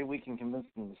 Hopefully we can convince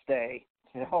them to stay,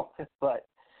 But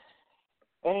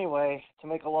anyway, to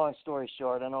make a long story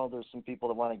short, I know there's some people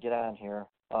that want to get on here.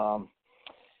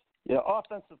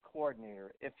 Offensive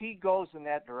coordinator, if he goes in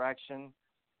that direction,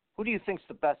 who do you think's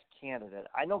the best candidate?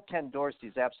 I know Ken Dorsey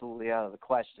is absolutely out of the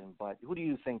question, but who do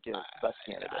you think is the best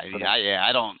candidate?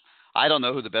 I don't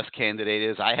know who the best candidate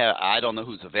is. I don't know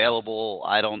who's available.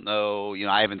 I don't know.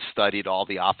 I haven't studied all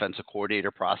the offensive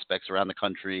coordinator prospects around the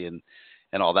country and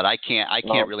all that. I can't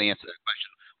really answer that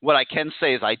question. What I can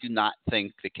say is I do not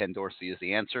think that Ken Dorsey is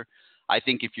the answer. I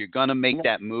think if you're going to make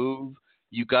that move,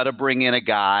 you got to bring in a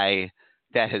guy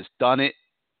that has done it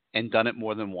and done it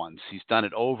more than once. He's done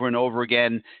it over and over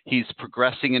again. He's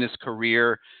progressing in his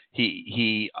career.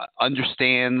 He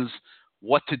understands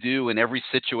what to do in every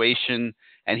situation,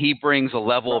 and he brings a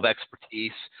level of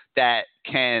expertise that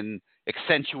can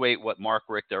accentuate what Mark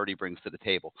Richt already brings to the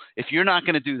table. If you're not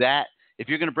going to do that, if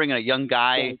you're going to bring in a young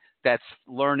guy that's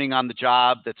learning on the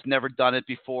job, that's never done it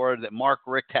before, that Mark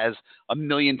Richt has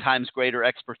 1,000,000 times greater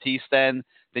expertise then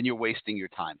you're wasting your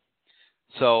time.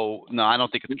 So, no, I don't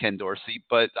think it's Ken Dorsey,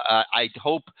 but I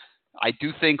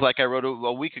do think, like I wrote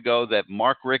a week ago, that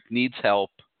Mark Richt needs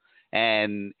help,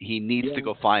 and he needs to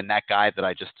go find that guy that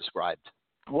I just described.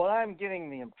 What I'm getting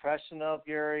the impression of,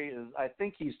 Gary, is I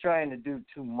think he's trying to do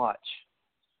too much.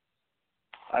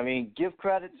 I mean, give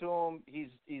credit to him.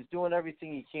 He's doing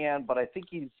everything he can, but I think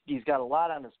he's got a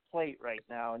lot on his plate right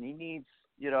now, and he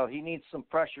needs some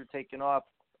pressure taken off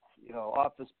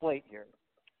his plate here.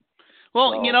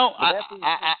 Well,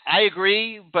 I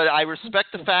agree, but I respect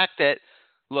the fact that,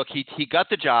 look, he got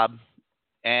the job,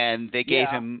 and they gave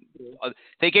him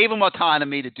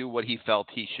autonomy to do what he felt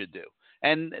he should do,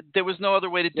 and there was no other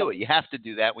way to do it. You have to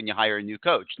do that when you hire a new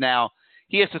coach. Now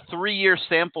he has a 3-year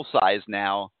sample size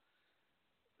now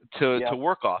to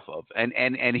work off of,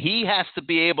 and he has to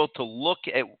be able to look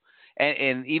at,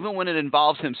 and even when it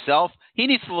involves himself, he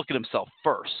needs to look at himself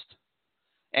first.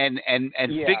 And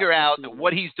figure out that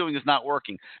what he's doing is not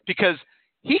working, because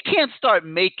he can't start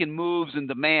making moves and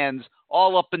demands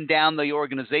all up and down the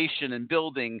organization and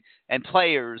building and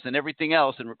players and everything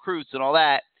else and recruits and all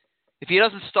that if he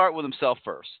doesn't start with himself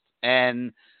first.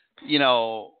 And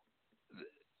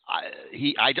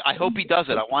I hope he does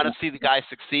it. I want to see the guy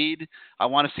succeed. I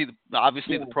want to see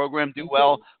the program do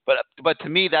well. But to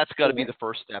me, that's got to be the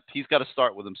first step. He's got to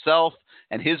start with himself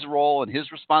and his role and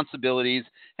his responsibilities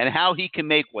and how he can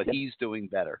make what he's doing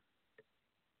better.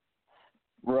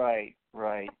 Right.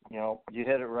 You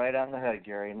hit it right on the head,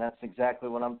 Gary, and that's exactly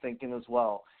what I'm thinking as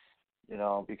well.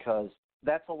 Because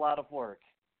that's a lot of work.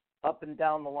 Up and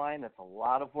down the line, that's a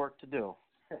lot of work to do.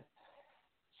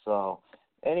 So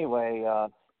anyway,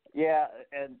 yeah,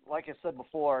 and like I said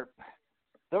before,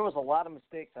 there was a lot of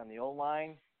mistakes on the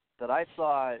O-line that I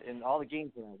saw in all the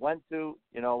games that I went to,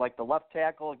 like the left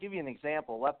tackle. I'll give you an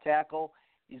example. Left tackle,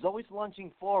 he's always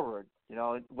lunging forward,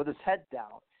 with his head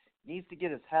down. He needs to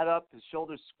get his head up, his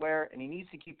shoulders square, and he needs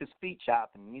to keep his feet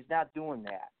chopping, and he's not doing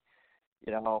that,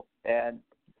 And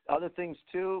other things,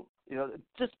 too,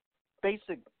 just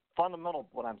basic fundamental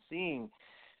what I'm seeing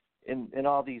in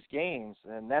all these games,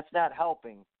 and that's not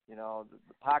helping. The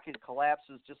pocket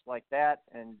collapses just like that,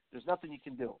 and there's nothing you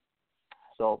can do.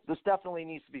 So this definitely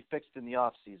needs to be fixed in the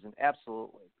off season,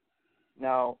 absolutely.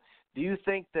 Now, do you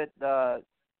think that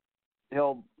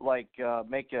he'll make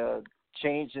a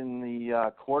change in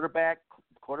the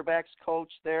quarterback's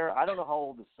coach there? I don't know how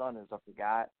old his son is. I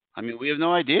forgot. I mean, we have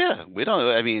no idea. We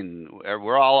don't. I mean,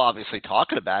 we're all obviously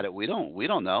talking about it. We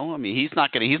don't know. I mean, he's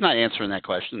not answering that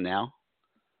question now.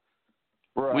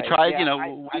 Right. We tried,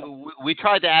 Yeah, we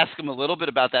tried to ask him a little bit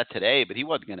about that today, but he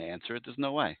wasn't going to answer it. There's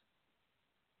no way.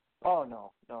 Oh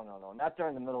no, not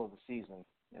during the middle of the season.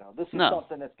 This is No.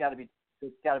 something that's got to be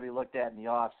looked at in the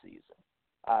off season,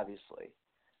 obviously.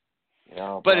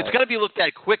 But it's got to be looked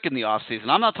at quick in the off season.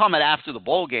 I'm not talking about after the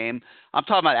bowl game. I'm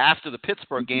talking about after the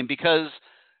Pittsburgh game because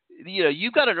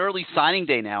you've got an early signing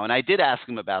day now, and I did ask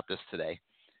him about this today.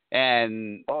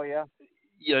 And oh yeah,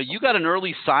 you got an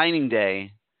early signing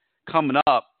day coming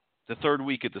up the third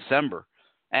week of December,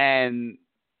 and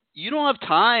you don't have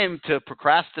time to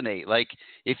procrastinate. Like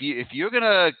if you're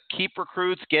gonna keep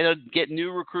recruits, get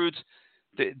new recruits,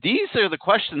 these are the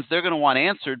questions they're gonna want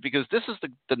answered because this is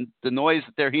the noise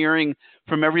that they're hearing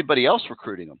from everybody else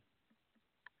recruiting them.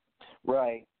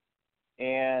 Right,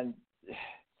 and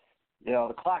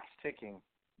the clock's ticking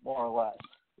more or less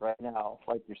right now,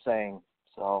 like you're saying.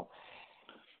 So.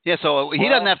 Yeah, so he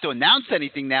doesn't have to announce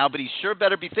anything now, but he sure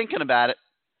better be thinking about it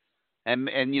and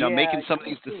making some of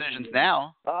these decisions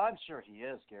now. I'm sure he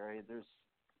is, Gary. There's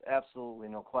absolutely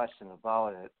no question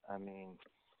about it. I mean,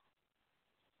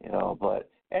 but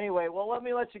anyway, well, let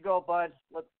me let you go, bud.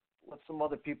 Let some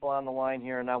other people on the line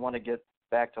here, and I want to get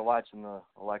back to watching the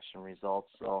election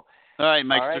results. So, all right,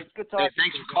 Mike. All right, good talking.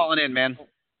 Thanks for calling in, man.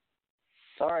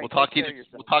 All right, we'll talk to you.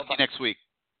 We'll talk to you next week.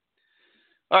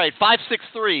 All right,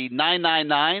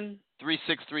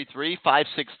 563-999-3633,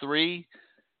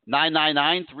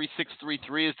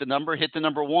 563-999-3633 is the number. Hit the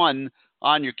number 1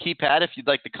 on your keypad if you'd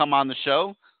like to come on the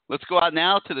show. Let's go out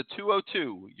now to the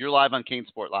 202. You're live on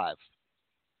CaneSport Live.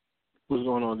 What's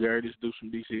going on, Gary? This is Deuce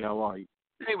from DC. How are you?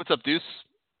 Hey, what's up, Deuce?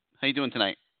 How you doing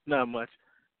tonight? Not much.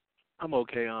 I'm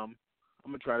okay. I'm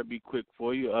gonna try to be quick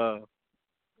for you.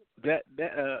 We're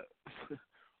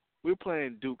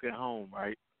playing Duke at home,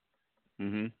 right?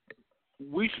 Mm-hmm.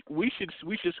 We should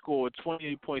score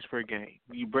 28 points per game.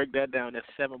 You break that down, that's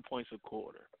 7 points a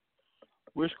quarter.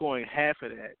 We're scoring half of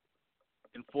that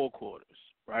in 4 quarters,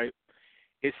 right?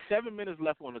 It's 7 minutes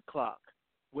left on the clock.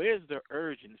 Where's the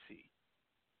urgency?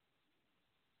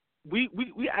 We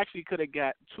actually could have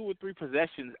got 2 or 3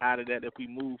 possessions out of that if we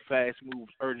move fast, move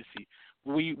urgency.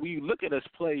 We look at us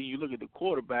play, you look at the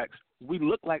quarterbacks, we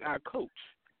look like our coach.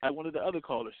 Like one of the other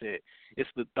callers said, it's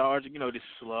lethargic, just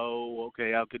slow.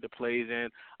 Okay, I'll get the plays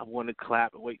in. I'm going to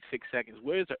clap and wait 6 seconds.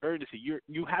 Where's the urgency?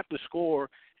 You have to score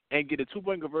and get a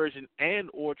 2-point conversion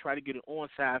and or try to get an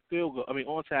onside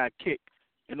onside kick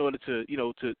in order to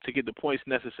get the points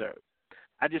necessary.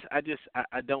 I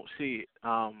don't see it.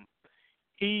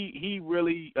 He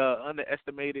really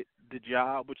underestimated the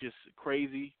job, which is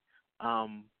crazy.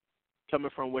 Coming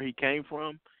from where he came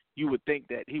from, you would think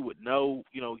that he would know,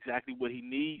 exactly what he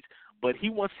needs. But he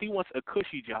wants a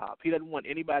cushy job. He doesn't want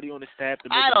anybody on the staff to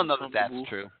make I don't know him that that's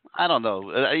true. I don't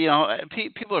know.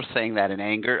 People are saying that in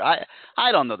anger. I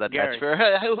don't know that Gary, that's fair.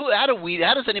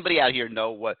 How does anybody out here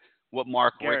know what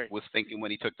Mark Gary, Richt was thinking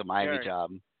when he took the Miami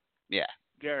job? Yeah.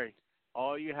 Gary,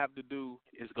 all you have to do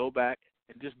is go back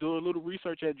and just do a little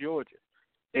research at Georgia.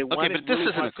 Okay, but this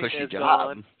isn't a cushy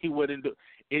job. He wouldn't do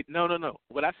it. No.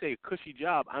 When I say a cushy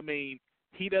job, I mean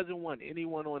he doesn't want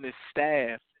anyone on his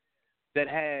staff that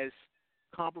has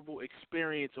comparable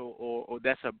experience or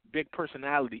that's a big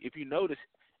personality. If you notice,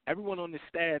 everyone on his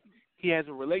staff he has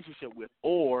a relationship with,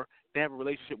 or they have a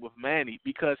relationship with Manny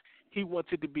because he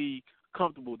wants it to be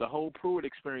comfortable. The whole Pruitt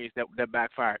experience that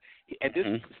backfired. At this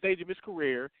stage of his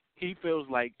career, he feels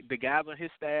like the guys on his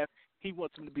staff, he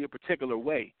wants them to be a particular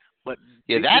way. But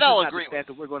that I'll agree with.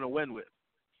 That we're going to win with.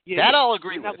 That I'll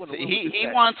agree with. He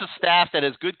wants a staff that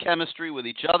has good chemistry with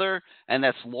each other and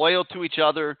that's loyal to each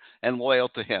other and loyal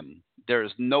to him. There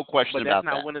is no question about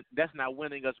that. That's not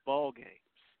winning us ball games.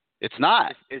 It's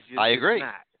not. It's just, I agree. It's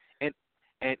not.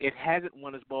 and it hasn't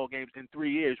won us ball games in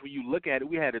 3 years. When you look at it,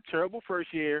 we had a terrible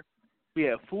first year, we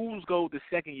had fool's gold the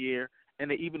second year,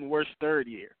 and an even worse third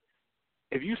year.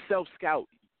 If you self-scout,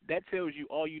 that tells you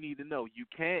all you need to know. You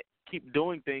can't keep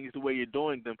doing things the way you're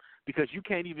doing them because you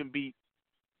can't even beat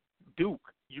Duke.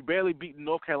 You barely beat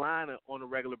North Carolina on a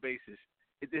regular basis.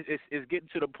 It's getting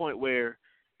to the point where,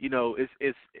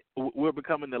 we're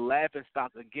becoming the laughing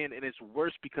stock again, and it's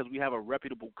worse because we have a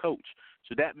reputable coach.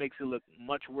 So that makes it look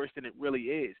much worse than it really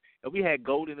is. If we had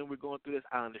Golden and we're going through this,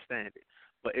 I understand it.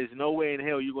 But there's no way in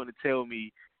hell you're going to tell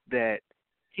me that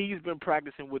he's been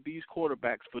practicing with these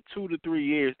quarterbacks for 2 to 3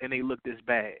 years and they look this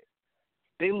bad.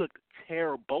 They look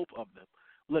terrible. Both of them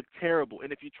look terrible.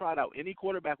 And if you tried out any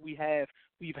quarterback we've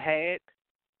had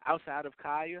outside of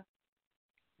Kaya,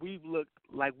 we've looked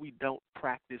like we don't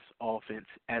practice offense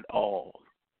at all.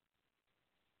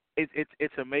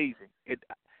 It's amazing.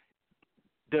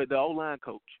 The O-line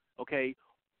coach, okay,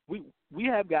 we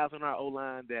have guys on our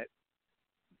O-line that,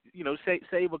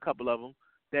 save a couple of them,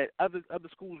 that other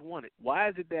schools wanted. Why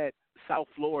is it that South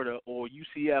Florida or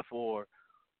UCF or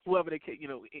whoever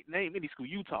name any school,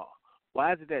 Utah,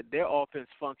 why is it that their offense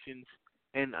functions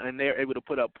and they're able to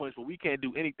put up points, but we can't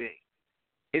do anything?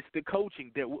 It's the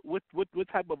coaching. That what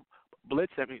type of what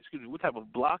type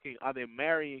of blocking are they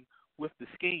marrying with the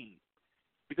scheme?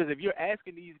 Because if you're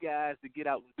asking these guys to get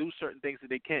out and do certain things that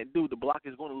they can't do, the block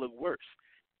is going to look worse.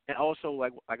 And also,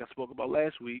 like I spoke about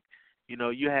last week,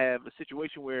 you have a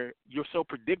situation where you're so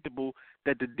predictable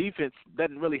that the defense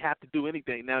doesn't really have to do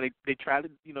anything. Now, they try to,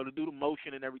 to do the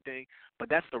motion and everything, but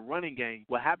that's the running game.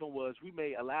 What happened was we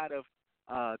made a lot of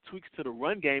tweaks to the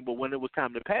run game, but when it was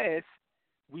time to pass,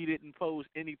 we didn't pose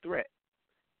any threat.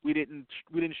 We didn't.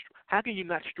 How can you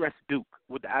not stress Duke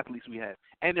with the athletes we have?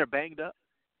 And they're banged up.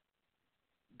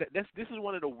 This is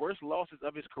one of the worst losses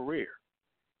of his career.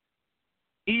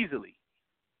 Easily.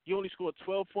 He only scored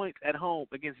 12 points at home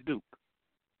against Duke.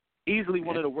 Easily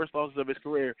one of the worst losses of his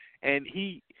career. And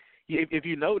if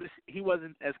you notice, he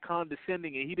wasn't as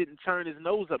condescending and he didn't turn his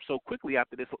nose up so quickly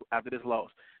after this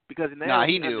loss. Because now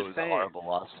he knew it was a horrible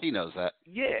loss. He knows that.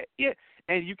 Yeah.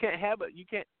 And you can't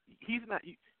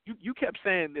you kept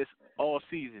saying this all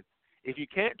season. If you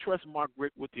can't trust Mark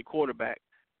Richt with your quarterback,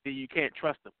 then you can't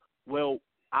trust him. Well,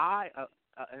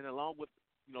 and along with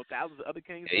thousands of other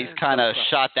Canes. He's kind of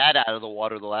shot that out of the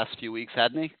water the last few weeks,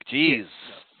 hasn't he? Jeez.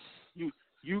 Yeah.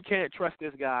 You can't trust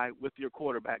this guy with your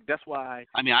quarterback. That's why.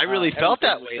 I mean, I really felt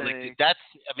that way.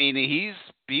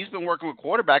 He's been working with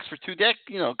quarterbacks for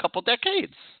a couple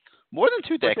decades, more than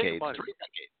 2 decades, 3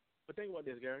 decades. But think about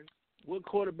this, Gary. What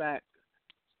quarterback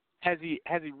has he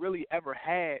really ever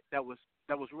had that was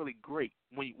really great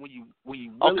when you really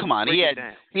come on, he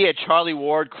had Charlie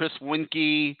Ward, Chris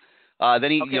Winkie.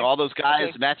 Then all those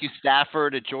guys, Matthew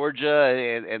Stafford at Georgia,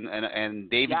 and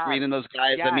David Green and those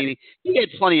guys. He had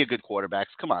plenty of good quarterbacks.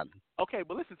 Come on. Okay,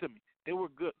 but listen to me. They were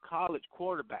good college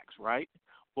quarterbacks, right?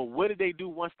 But what did they do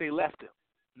once they left him?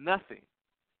 Nothing.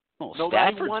 Well,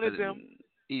 Nobody wanted them.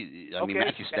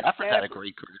 Matthew Stafford had a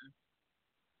great career.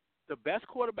 The best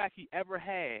quarterback he ever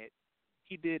had,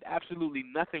 he did absolutely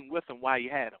nothing with him while he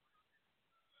had him.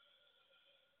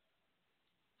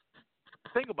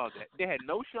 Think about that. They had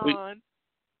no Sean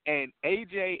and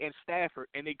AJ and Stafford,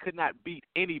 and they could not beat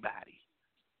anybody.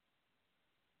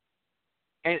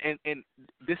 And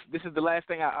this is the last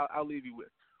thing I'll leave you with.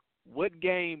 What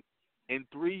game in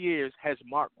 3 years has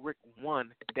Mark Richt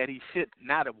won that he should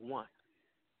not have won?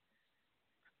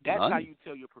 That's None. how you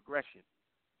tell your progression.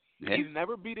 Yeah. He's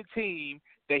never beat a team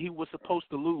that he was supposed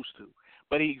to lose to,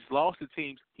 but he's lost to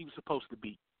teams he was supposed to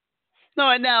beat. No,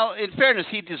 and now, in fairness,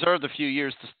 he deserved a few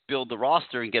years to build the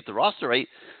roster and get the roster right.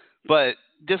 But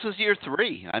this is year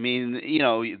 3. I mean,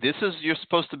 you're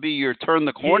supposed to be your turn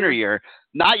the corner year,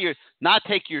 not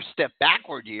take your step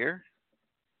backward year.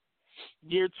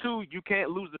 Year 2, you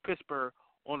can't lose to Pittsburgh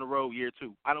on the road. Year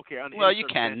 2, I don't care. Well, you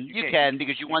can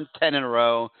because you won 10 in a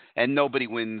row, and nobody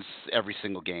wins every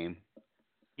single game.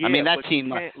 Yeah, that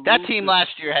team last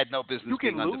year had no business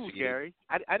being undefeated. You can lose, Gary.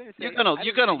 I didn't say you're gonna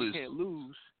lose. You can't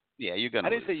lose. Yeah, you're gonna.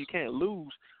 I didn't say you can't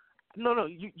lose. No,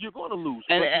 you're going to lose.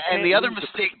 And the other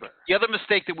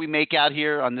mistake that we make out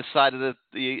here on this side of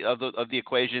the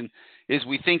equation is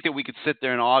we think that we could sit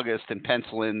there in August and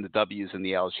pencil in the W's and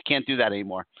the L's. You can't do that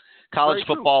anymore. College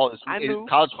football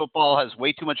has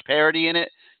way too much parity in it.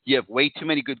 You have way too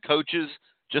many good coaches.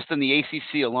 Just in the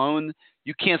ACC alone,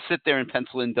 you can't sit there and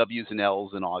pencil in W's and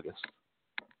L's in August.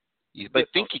 You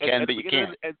think you can, but you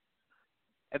can't.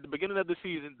 At the beginning of the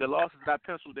season, the losses that I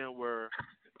penciled in were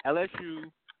LSU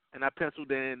and I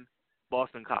penciled in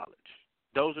Boston College.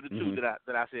 Those are the two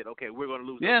that I said, okay, we're going to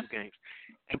lose those 2 games.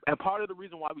 And part of the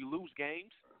reason why we lose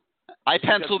games I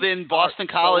penciled in Boston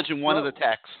College and one of the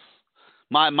Techs.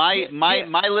 My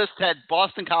list had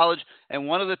Boston College and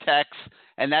one of the Techs,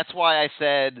 and that's why I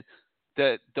said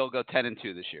that they'll go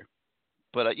 10-2 this year.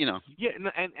 But Yeah,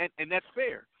 and that's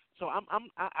fair. So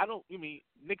I don't. I mean,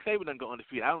 Nick Saban doesn't go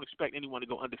undefeated. I don't expect anyone to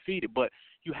go undefeated, but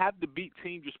you have to beat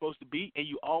teams you're supposed to beat, and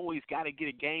you always got to get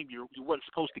a game you weren't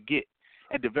supposed to get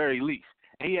at the very least.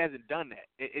 And he hasn't done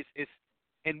that.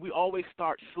 And we always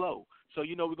start slow. So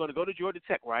we're going to go to Georgia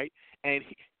Tech, right? And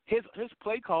his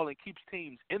play calling keeps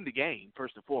teams in the game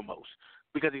first and foremost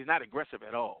because he's not aggressive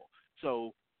at all.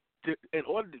 So this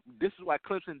is why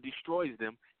Clemson destroys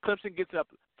them. Clemson gets up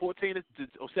 14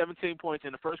 or 17 points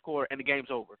in the first quarter, and the game's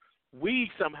over.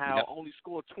 We somehow only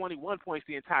score 21 points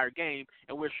the entire game,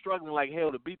 and we're struggling like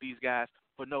hell to beat these guys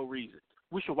for no reason.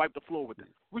 We should wipe the floor with them.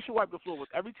 We should wipe the floor with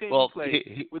every team we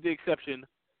play, with the exception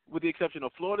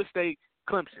of Florida State,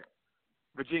 Clemson,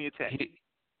 Virginia Tech.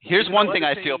 Here's one thing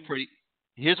I feel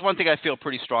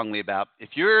pretty strongly about. If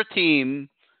you're a team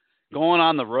going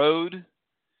on the road,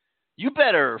 you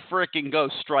better frickin' go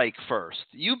strike first.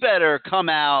 You better come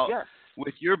out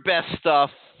with your best stuff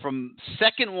from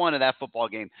second one of that football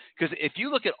game. Because if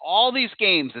you look at all these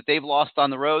games that they've lost on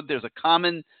the road, there's a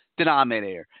common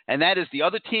denominator, and that is the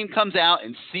other team comes out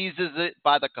and seizes it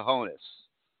by the cojones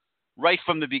right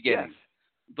from the beginning. Yes.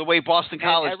 The way Boston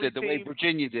College did, the way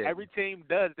Virginia did. Every team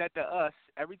does that to us.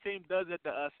 Every team does that to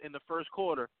us in the first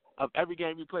quarter of every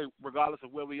game we play, regardless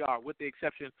of where we are, with the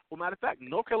exception. Well, matter of fact,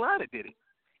 North Carolina did it.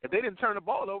 If they didn't turn the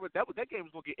ball over, that game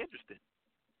was going to get interesting.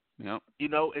 Yep.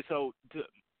 And so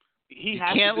he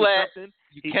has can't to do let something.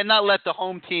 You cannot let the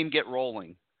home team get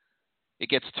rolling. It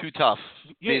gets too tough.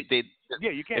 Yeah,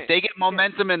 you can't. If they get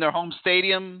momentum in their home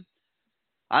stadium,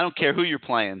 I don't care who you're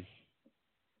playing.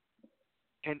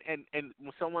 And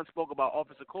when someone spoke about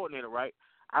offensive coordinator, right?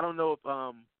 I don't know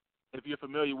if you're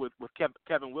familiar with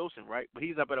Kevin Wilson, right? But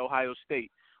he's up at Ohio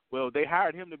State. Well, they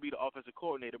hired him to be the offensive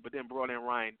coordinator, but then brought in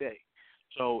Ryan Day.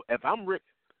 So if I'm Rick,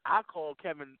 I call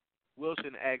Kevin Wilson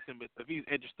and ask him if he's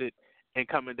interested in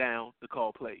coming down to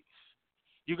call plays.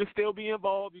 You can still be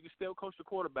involved. You can still coach the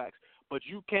quarterbacks, but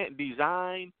you can't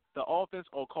design the offense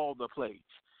or call the plays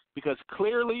because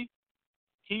clearly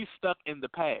he's stuck in the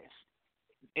past.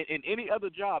 In any other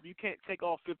job, you can't take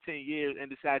off 15 years and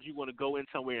decide you want to go in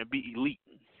somewhere and be elite,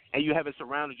 and you haven't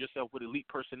surrounded yourself with elite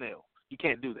personnel. You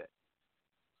can't do that.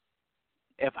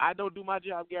 If I don't do my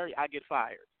job, Gary, I get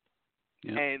fired.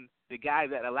 Yep. And the guy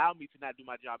that allowed me to not do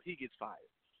my job, he gets fired.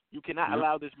 You cannot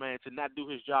allow this man to not do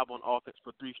his job on offense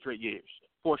for 4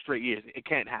 straight years. It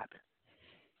can't happen.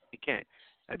 It can't.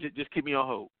 Just keep me on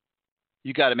hold.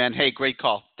 You got it, man. Hey, great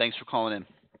call. Thanks for calling in.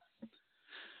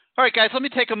 All right, guys, let me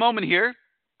take a moment here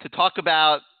to talk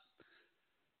about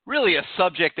really a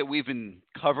subject that we've been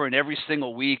covering every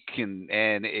single week, and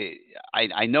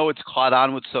I know it's caught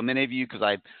on with so many of you because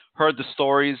I've heard the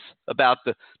stories about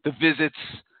the visits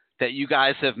that you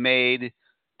guys have made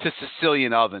to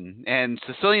Sicilian Oven. And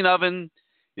Sicilian Oven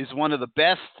is one of the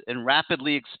best and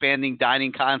rapidly expanding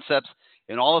dining concepts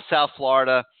in all of South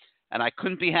Florida, and I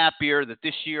couldn't be happier that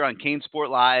this year on CaneSport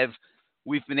Live,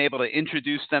 we've been able to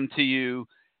introduce them to you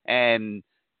and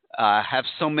have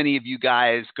so many of you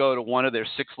guys go to one of their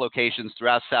 6 locations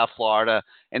throughout South Florida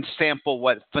and sample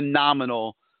what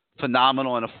phenomenal and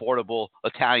affordable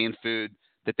Italian food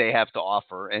that they have to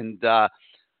offer. And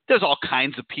there's all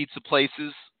kinds of pizza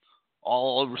places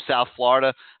all over South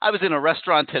Florida. I was in a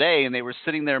restaurant today, and they were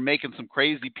sitting there making some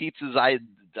crazy pizzas. I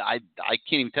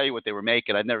can't even tell you what they were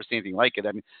making. I've never seen anything like it.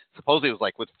 I mean, supposedly it was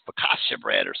like with focaccia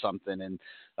bread or something. And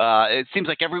it seems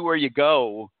like everywhere you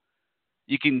go,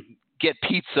 you can get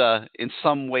pizza in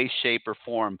some way, shape, or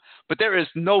form. But there is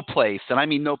no place, and I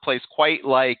mean no place, quite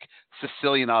like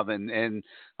Sicilian Oven. And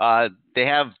they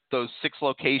have those 6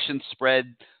 locations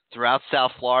spread throughout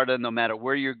South Florida. No matter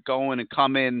where you're going and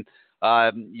coming,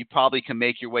 you probably can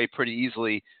make your way pretty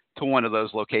easily to one of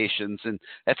those locations. And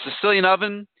at Sicilian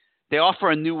Oven, they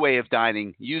offer a new way of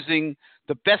dining using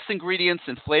the best ingredients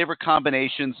and flavor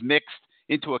combinations mixed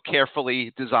into a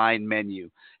carefully designed menu.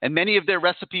 And many of their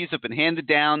recipes have been handed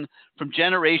down from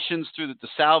generations through the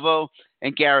DeSalvo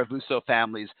and Garavuso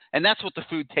families. And that's what the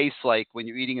food tastes like when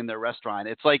you're eating in their restaurant.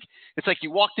 It's like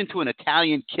you walked into an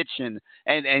Italian kitchen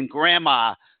and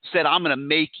grandma said, I'm going to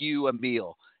make you a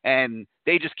meal. And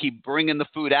they just keep bringing the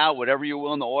food out, whatever you're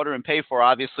willing to order and pay for,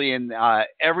 obviously. And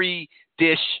every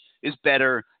dish is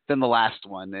better than the last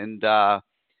one. And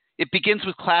it begins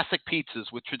with classic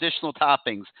pizzas with traditional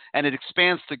toppings, and it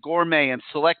expands to gourmet and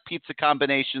select pizza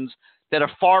combinations that are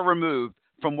far removed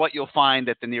from what you'll find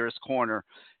at the nearest corner.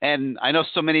 And I know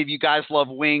so many of you guys love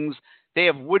wings. They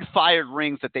have wood-fired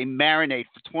rings that they marinate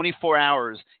for 24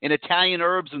 hours in Italian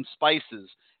herbs and spices,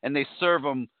 and they serve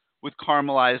them with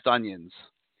caramelized onions.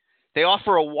 They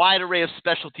offer a wide array of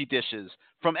specialty dishes,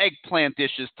 from eggplant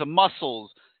dishes to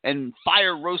mussels and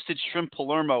fire-roasted shrimp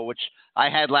Palermo, which I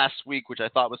had last week, which I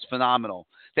thought was phenomenal.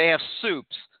 They have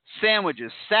soups,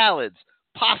 sandwiches, salads,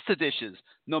 pasta dishes.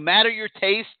 No matter your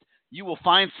taste, you will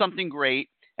find something great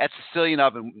at Sicilian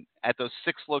Oven at those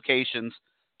 6 locations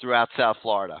throughout South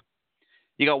Florida.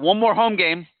 You got one more home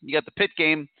game. You got the Pitt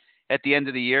game at the end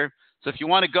of the year. So if you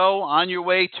want to go on your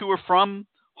way to or from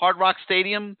Hard Rock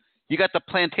Stadium, you got the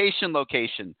Plantation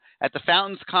location at the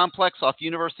Fountains Complex off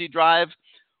University Drive,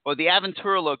 or the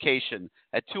Aventura location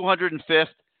at 205th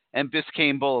and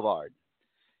Biscayne Boulevard.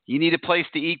 You need a place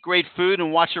to eat great food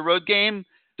and watch a road game?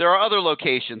 There are other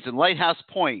locations in Lighthouse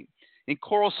Point, in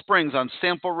Coral Springs on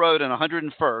Sample Road and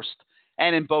 101st,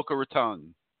 and in Boca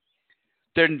Raton.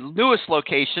 Their newest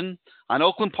location on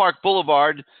Oakland Park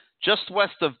Boulevard, just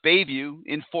west of Bayview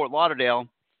in Fort Lauderdale,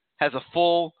 has a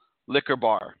full liquor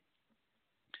bar.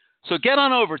 So get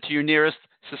on over to your nearest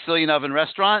Sicilian Oven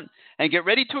restaurant and get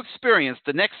ready to experience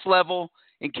the next level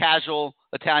in casual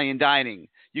Italian dining.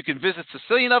 You can visit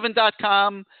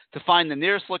SicilianOven.com to find the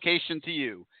nearest location to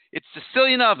you. It's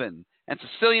Sicilian Oven and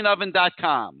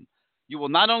SicilianOven.com. You will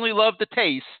not only love the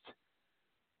taste,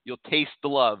 you'll taste the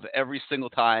love every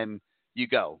single time you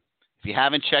go. If you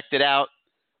haven't checked it out,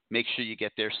 make sure you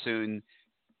get there soon.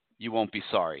 You won't be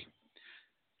sorry.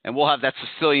 And we'll have that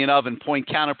Sicilian Oven Point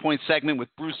Counterpoint segment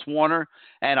with Bruce Warner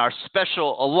and our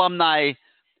special alumni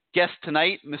guest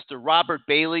tonight, Mr. Robert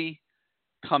Bailey,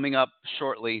 coming up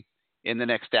shortly in the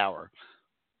next hour.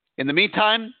 In the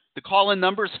meantime, the call-in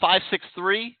number is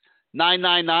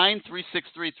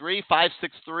 563-999-3633,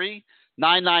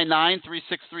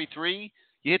 563-999-3633.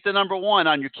 You hit the number 1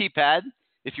 on your keypad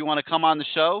if you want to come on the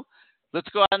show. Let's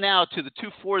go out now to the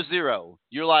 240.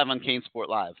 You're live on CaneSport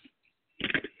Live.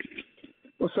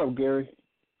 What's up, Gary?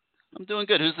 I'm doing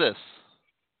good. Who's this?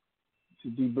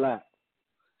 It's D Black.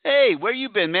 Hey, where you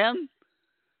been, man?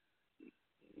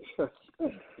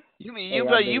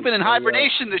 You've been in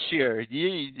hibernation this year. Is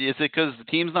it because the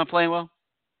team's not playing well?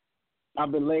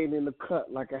 I've been laying in the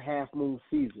cut like a half-moon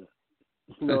Caesar.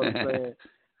 You know what I'm saying?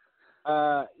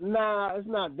 Nah, it's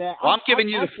not that. Well, I'm giving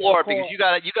you the floor because you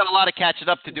got a lot of catching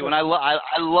up to do, and I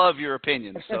love your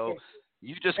opinion. So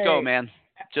you just go, man.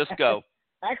 Just go.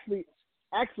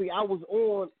 Actually,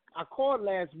 I called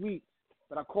last week,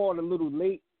 but I called a little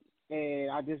late, and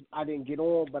I didn't get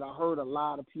on, but I heard a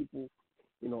lot of people,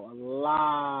 a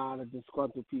lot of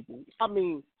disgruntled people. I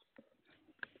mean,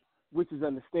 which is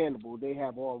understandable. They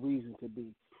have all reason to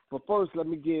be. But first, let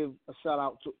me give a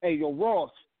shout-out to,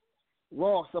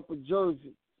 Ross up in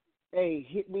Jersey. Hey,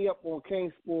 hit me up on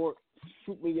CaneSport.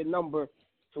 Shoot me your number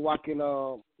so I can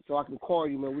call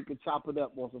you, man. We can chop it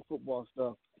up on some football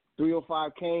stuff.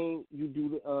 305 Kane, you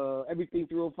do everything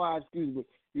 305. You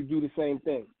do the same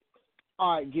thing.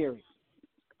 All right, Gary.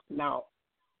 Now,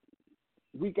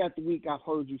 week after week, I've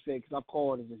heard you say, because I've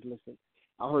called and just listened.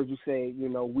 I heard you say,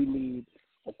 we need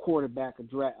a quarterback, a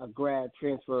grad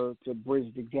transfer to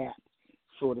bridge the gap,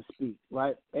 so to speak,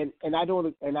 right? And I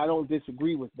don't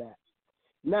disagree with that.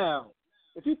 Now,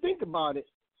 if you think about it,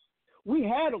 we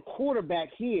had a quarterback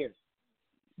here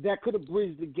that could have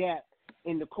bridged the gap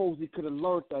and the coach he could have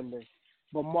learned under,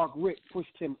 but Mark Richt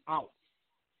pushed him out,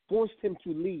 forced him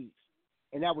to leave,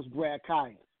 and that was Brad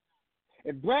Kaya.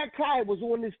 If Brad Kaya was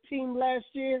on this team last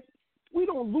year, we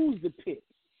don't lose the Pitt.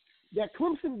 That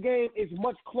Clemson game is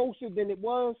much closer than it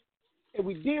was, and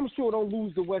we damn sure don't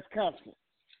lose the Wisconsin.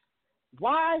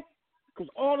 Why? Because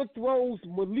all the throws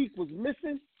Malik was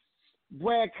missing,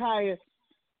 Brad Kaya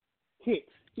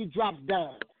hits. He drops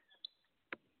down.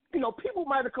 People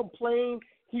might have complained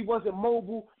he wasn't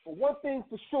mobile, but one thing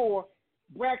for sure,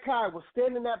 Brad Kaya was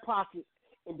stand in that pocket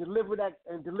and deliver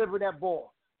that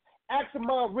ball. Ask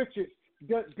Amon Richards,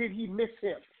 did he miss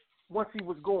him once he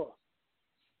was gone?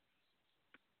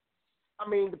 I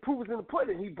mean, the proof is in the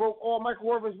pudding. He broke all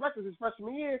Michael Irvin's records his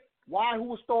freshman year. Why? Who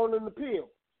was throwing in the field?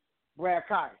 Brad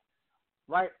Kaya,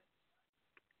 right?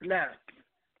 Now,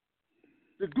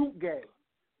 the Duke game.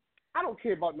 I don't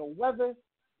care about no weather.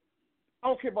 I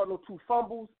don't care about no 2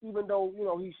 fumbles, even though,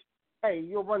 you're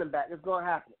a running back. It's going to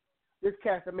happen. This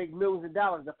cat that make millions of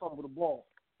dollars that fumble the ball.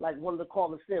 Like one of the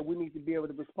callers said, we need to be able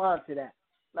to respond to that.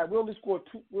 Like we only scored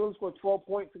 12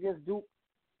 points against Duke.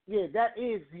 Yeah, that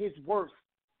is his worst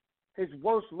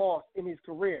loss in his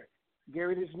career.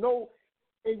 Gary, there's no,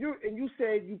 and you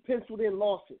said you penciled in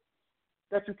losses,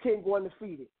 that you can't go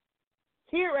undefeated.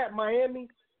 Here at Miami,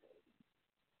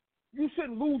 you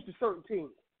shouldn't lose to certain teams.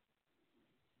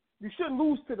 You shouldn't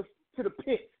lose to the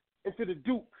Pitt. into the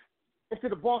Dukes, into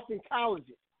the Boston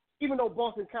Colleges, even though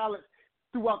Boston College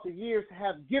throughout the years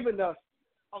have given us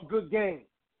a good game.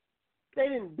 They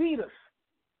didn't beat us.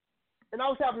 And I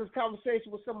was having this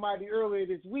conversation with somebody earlier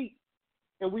this week,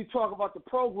 and we talk about the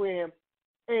program,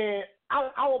 and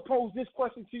I will pose this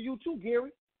question to you too,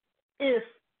 Gary. If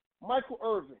Michael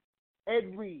Irvin,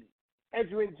 Ed Reed,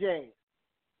 Edgerrin James,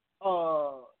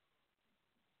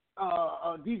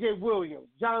 DJ Williams,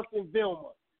 Jonathan Vilma,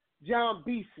 John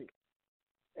Beeson,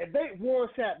 and Warren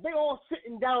Sapp, they all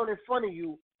sitting down in front of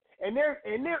you, and they're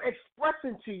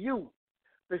expressing to you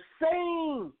the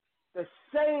same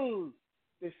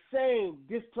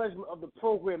displeasure of the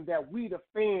program that we, the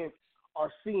fans,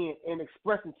 are seeing and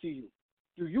expressing to you.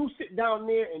 Do you sit down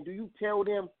there and do you tell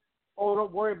them, oh,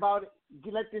 don't worry about it,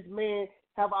 let this man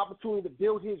have an opportunity to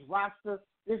build his roster,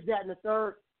 this, that, and the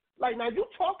third? Like, now you're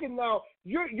talking now,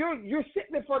 you're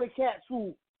sitting in front of cats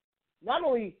who not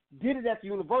only did it at the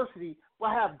university,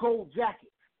 but have gold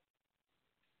jackets.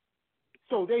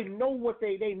 So they know what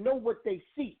they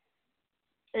see.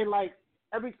 And like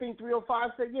everything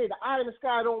 305 said, yeah, the eye in the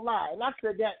sky don't lie. And I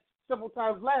said that several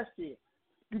times last year.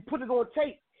 You put it on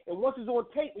tape, and once it's on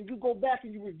tape, and you go back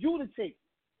and you review the tape,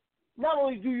 not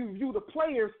only do you review the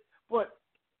players, but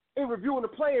in reviewing the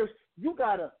players, you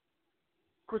got to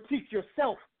critique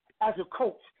yourself as a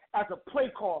coach, as a play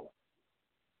caller.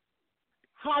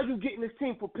 How you getting this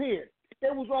team prepared? They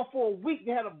was off for a week.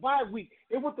 They had a bye week.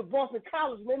 They went to Boston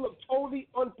College, and they looked totally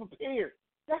unprepared.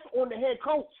 That's on the head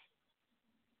coach.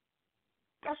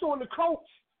 That's on the coach.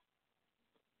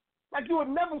 Like, you would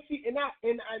never see, and I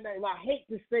hate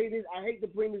to say this, I hate to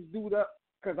bring this dude up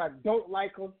because I don't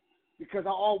like him, because I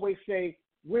always say,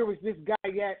 where was this guy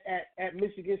at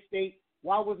Michigan State?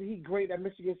 Why wasn't he great at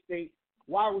Michigan State?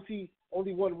 Why was he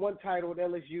only won one title at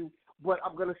LSU? But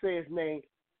I'm going to say his name.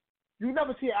 You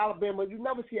never see Alabama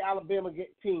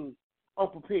get team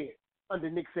unprepared under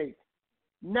Nick Saban.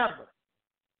 Never.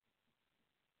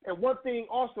 And one thing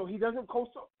also, he doesn't coach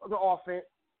the offense.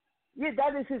 Yeah,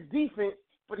 that is his defense,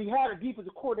 but he had a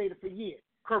defensive coordinator for years,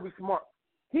 Kirby Smart.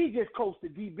 He just coached the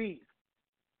DBs.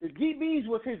 The DBs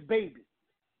was his baby.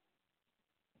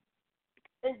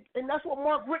 And that's what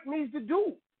Mark Richt needs to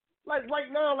do. Like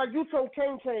right now, like you told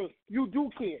Kane, you do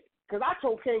care. Because I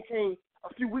told Kane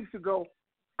a few weeks ago,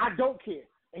 I don't care.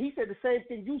 And he said the same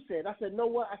thing you said. I said, know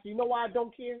what? I said, you know why I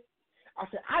don't care? I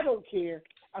said, I don't care.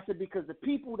 I said, because the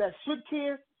people that should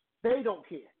care, they don't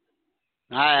care.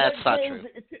 That's not true.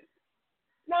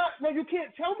 No, you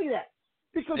can't tell me that.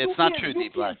 Because it's not true, D.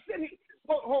 Black.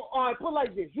 All right, put it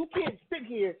like this. You can't sit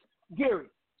here, Gary.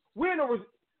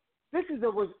 This is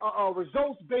a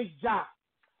results-based job.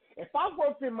 If I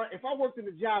worked in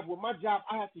the job where my job,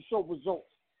 I have to show results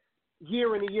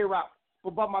year in and year out.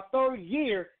 But by my third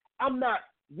year, I'm not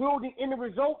wielding any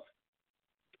results.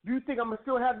 Do you think I'm gonna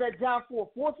still have that job for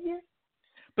a fourth year?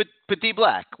 But D.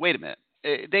 Black, wait a minute.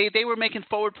 They were making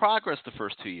forward progress the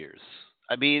first 2 years.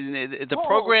 I mean, the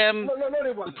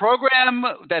program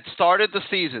that started the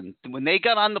season, when they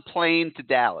got on the plane to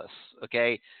Dallas,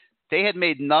 okay, they had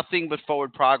made nothing but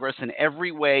forward progress in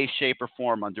every way, shape, or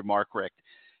form under Mark Richt.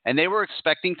 And they were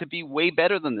expecting to be way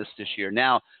better than this year.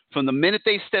 Now, from the minute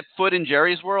they stepped foot in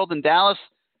Jerry's world in Dallas,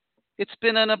 it's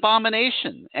been an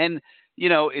abomination. And, you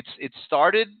know, it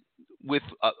started with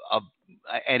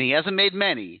and he hasn't made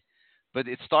many, but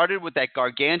it started with that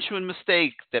gargantuan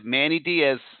mistake that Manny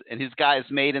Diaz and his guys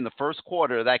made in the first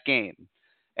quarter of that game.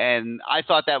 And I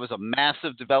thought that was a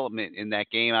massive development in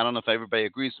that game. I don't know if everybody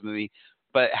agrees with me,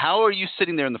 but how are you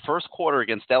sitting there in the first quarter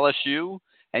against LSU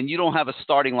and you don't have a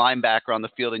starting linebacker on the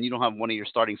field and you don't have one of your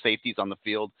starting safeties on the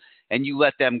field and you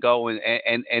let them go and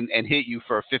hit you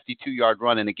for a 52-yard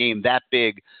run in a game that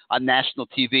big on national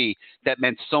TV that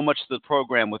meant so much to the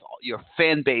program with your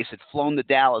fan base had flown to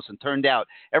Dallas and turned out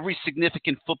every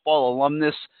significant football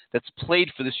alumnus that's played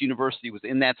for this university was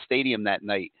in that stadium that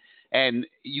night. And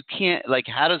you can't, like,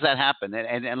 how does that happen?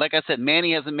 And like I said,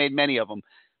 Manny hasn't made many of them,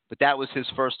 but that was his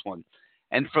first one.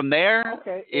 And from there,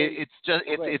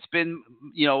 it's been,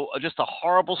 you know, just a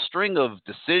horrible string of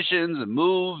decisions and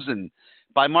moves and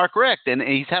by Mark Richt, and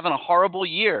he's having a horrible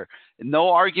year. No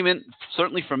argument,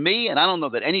 certainly from me, and I don't know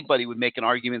that anybody would make an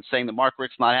argument saying that Mark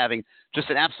Richt's not having just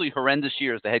an absolutely horrendous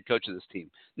year as the head coach of this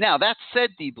team. Now, that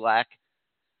said, D. Black,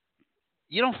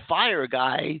 you don't fire a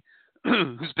guy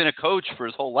who's been a coach for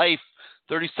his whole life,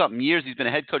 30-something years. He's been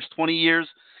a head coach 20 years.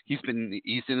 He's in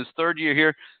his third year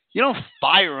here. You don't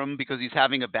fire him because he's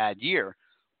having a bad year,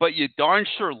 but you darn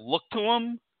sure look to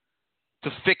him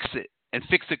to fix it and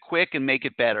fix it quick and make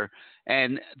it better.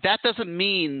 And that doesn't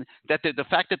mean that the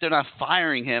fact that they're not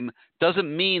firing him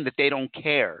doesn't mean that they don't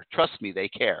care. Trust me, they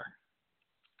care.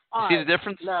 All See right, the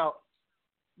difference? Now,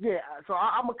 yeah. So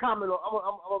I'm gonna comment on.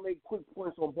 I'm gonna make quick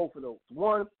points on both of those.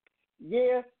 One,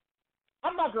 yeah,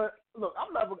 I'm not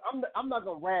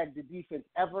gonna rag the defense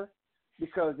ever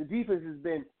because the defense has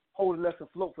been holding us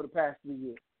afloat for the past 3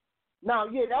 years. Now,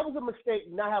 yeah, that was a mistake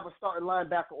to not have a starting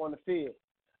linebacker on the field.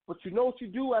 But you know what you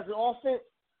do as an offense?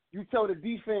 You tell the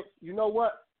defense, you know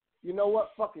what,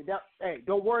 fuck it. Hey,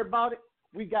 don't worry about it.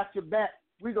 We got your back.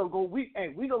 We gonna go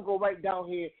right down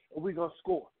here and we gonna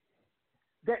score.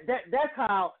 That's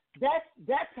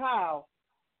how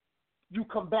you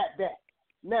combat that.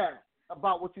 Now,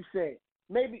 about what you said.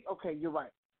 Maybe, okay, you're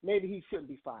right. Maybe he shouldn't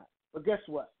be fired. But guess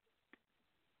what?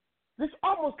 This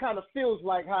almost kind of feels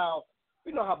like how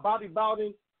Bobby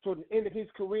Bowden, toward the end of his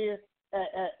career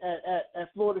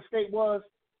at Florida State was,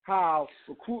 how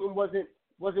recruiting wasn't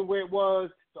where it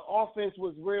was, the offense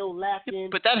was real lacking.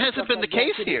 But that hasn't been the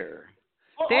case here.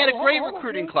 They had a great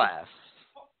recruiting class.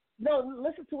 No,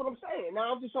 listen to what I'm saying.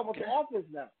 Now I'm just talking about the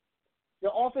offense now.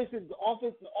 The offense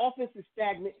is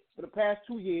stagnant for the past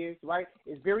 2 years, right?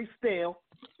 It's very stale.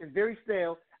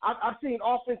 I've seen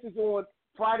offenses on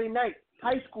Friday night,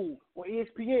 high school, or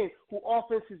ESPN, who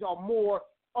offenses are more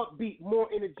upbeat, more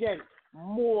energetic,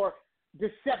 more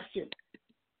deception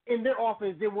in their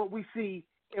offense than what we see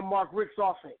in Mark Richt's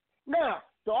offense. Now,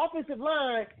 the offensive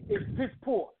line is piss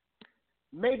poor,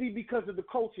 maybe because of the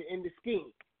culture and the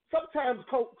scheme.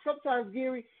 Sometimes,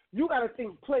 Gary, you got to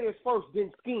think players first,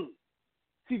 then scheme.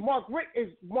 See, Mark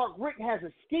Richt has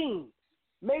a scheme.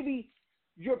 Maybe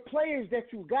your players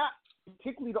that you got,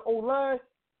 particularly the O-line,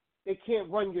 they can't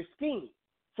run your scheme.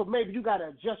 So maybe you got to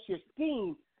adjust your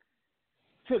scheme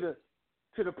to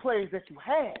the players that you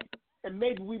have, and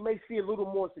maybe we may see a little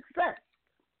more success.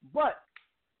 But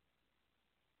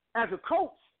as a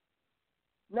coach,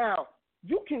 now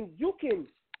you can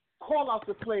call out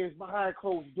the players behind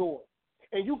closed doors,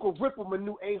 and you can rip them a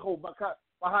new a-hole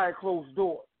behind closed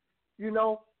doors,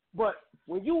 But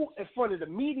when you in front of the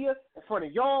media, in front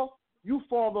of y'all, you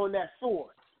fall on that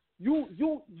sword. You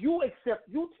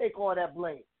take all that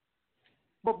blame.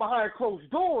 But behind closed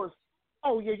doors,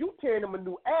 oh yeah, you tearing them a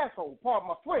new asshole, pardon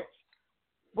my French.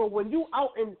 But when you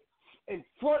out in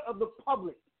front of the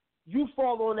public, you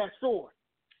fall on that sword.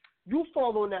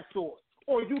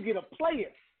 Or you get a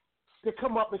player to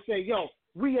come up and say, yo,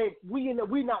 we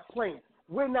not playing.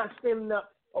 We're not standing up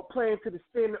or playing to the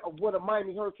standard of what a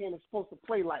Miami Hurricane is supposed to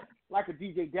play like a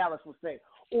DJ Dallas would say,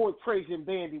 or a Trajan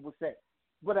Bandy would say.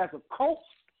 But as a coach,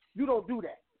 you don't do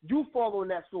that. You fall on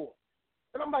that sword.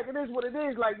 And I'm like, it is what it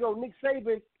is. Like, yo, Nick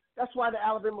Saban, that's why the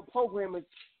Alabama program is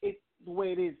the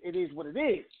way it is. It is what it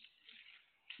is.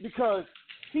 Because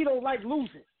he don't like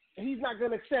losing. And he's not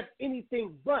going to accept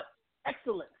anything but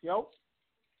excellence, yo.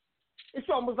 It's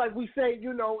almost like we say,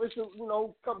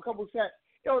 couple say,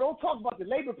 yo, don't talk about the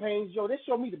labor pains, yo, just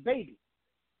show me the baby.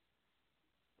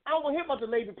 I don't want to hear about the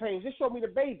labor pains, just show me the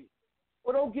baby.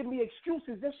 Or don't give me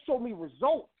excuses, just show me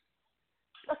results.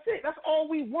 That's it. That's all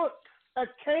we want as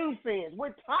Cane fans.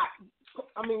 We're tired.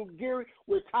 I mean, Gary,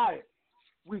 we're tired.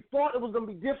 We thought it was going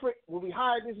to be different when we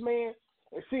hired this man.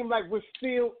 It seemed like we're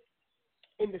still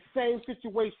in the same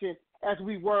situation as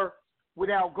we were with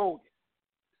Al Golden.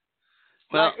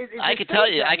 Well, I could tell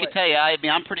you. I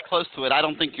mean, I'm pretty close to it. I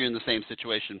don't think you're in the same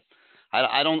situation.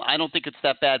 I don't think it's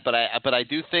that bad. But I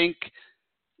do think.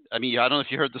 I mean, I don't know if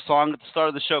you heard the song at the start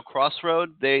of the show,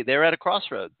 Crossroad. They're at a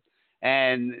crossroad,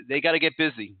 and they got to get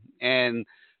busy. And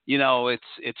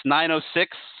it's 9:06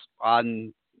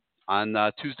 on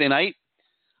Tuesday night.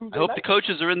 I hope the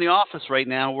coaches are in the office right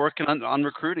now working on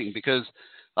recruiting because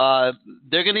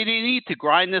they're going to need to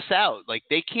grind this out. Like,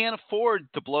 they can't afford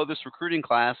to blow this recruiting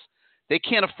class. They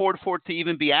can't afford for it to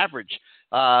even be average.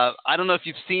 I don't know if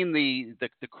you've seen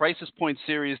the Crisis Point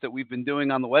series that we've been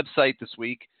doing on the website this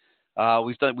week.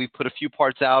 We've put a few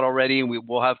parts out already, and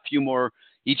we'll have a few more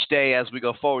each day as we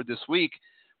go forward this week.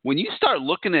 When you start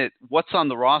looking at what's on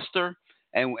the roster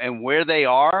and where they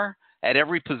are at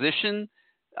every position,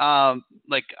 I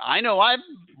know I'm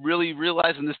really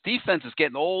realizing this defense is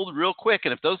getting old real quick,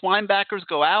 and if those linebackers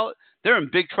go out, they're in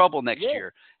big trouble next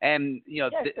year. And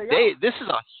this is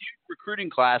a huge recruiting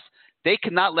class. They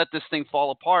cannot let this thing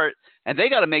fall apart, and they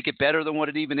got to make it better than what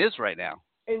it even is right now.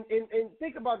 And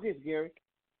think about this, Gary.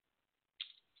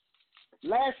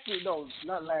 Last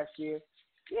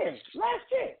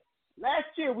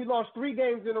year we lost 3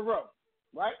 games in a row,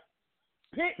 right?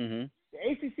 Pitt, the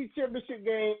ACC championship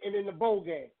game, and then the bowl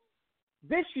game.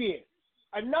 This year,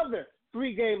 another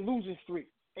 3-game losing streak,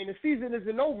 and the season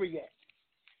isn't over yet.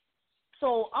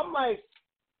 So I'm like,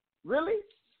 really?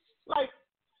 Like,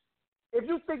 if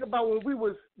you think about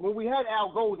when we had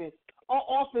Al Golden, our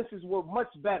offenses were much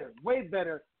better, way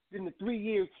better than the 3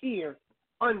 years here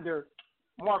under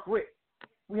Mark Richt.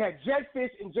 We had Jed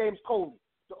Fish and James Coley.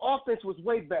 The offense was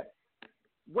way better.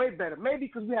 Way better. Maybe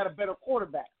because we had a better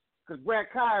quarterback. Because Brad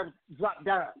Kyle dropped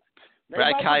down.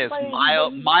 Brad Kyle is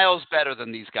miles better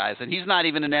than these guys, and he's not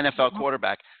even an NFL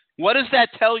quarterback. What does that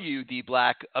tell you, D.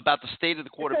 Black, about the state of the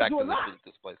quarterback position at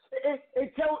this place?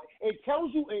 It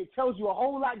tells you a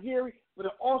whole lot, Gary, but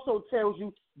it also tells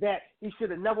you that he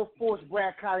should have never forced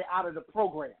Brad Kyle out of the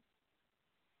program.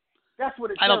 That's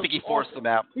what it tells you. I don't think he forced him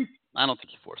out. I don't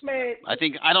think he forced him out.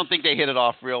 I don't think they hit it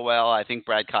off real well. I think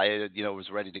Brad Kyle, was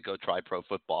ready to go try pro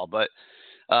football, but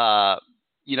the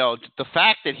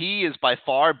fact that he is by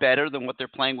far better than what they're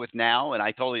playing with now, and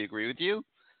I totally agree with you,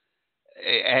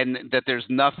 and that there's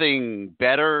nothing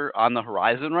better on the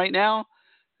horizon right now,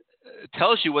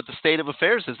 tells you what the state of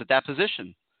affairs is at that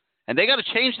position. And they got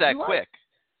to change that quick.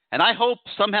 And I hope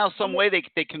somehow, some way they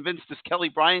convince this Kelly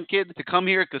Bryant kid to come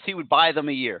here because he would buy them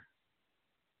a year.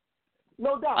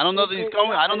 No doubt. I don't know that he's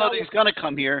going. I don't know that he's going to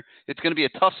come here. It's going to be a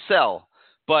tough sell,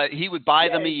 but he would buy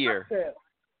them a year.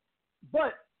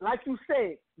 But like you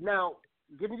said, now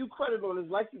giving you credit on this,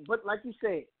 like you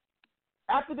said,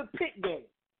 after the Pitt game,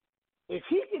 if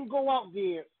he can go out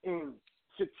there and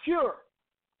secure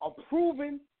a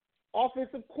proven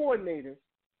offensive coordinator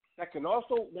that can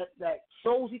also that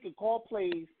shows he can call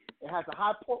plays and has a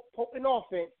high potent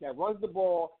offense that runs the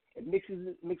ball and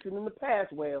mixes in the pass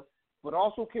well, but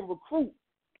also can recruit,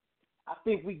 I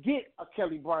think we get a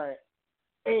Kelly Bryant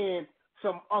and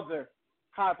some other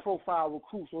high-profile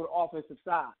recruits on the offensive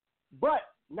side.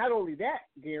 But not only that,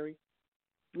 Gary,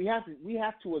 we have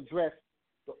to address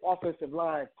the offensive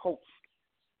line coach.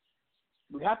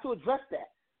 We have to address that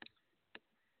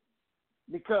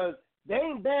because they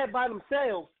ain't bad by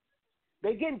themselves.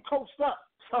 They getting coached up,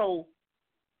 so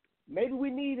maybe we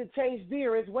need to change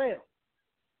gear as well.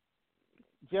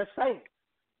 Just saying.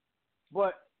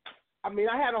 But I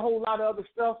had a whole lot of other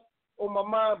stuff on my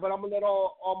mind, but I'm gonna let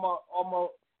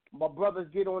all my brothers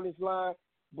get on this line.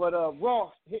 But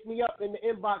Ross, hit me up in the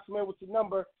inbox, man, with your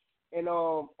number and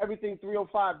everything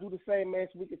 305. Do the same, man,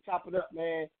 so we can chop it up,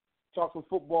 man. Talk some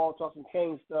football, talk some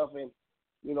Cane stuff, and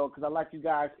because I like you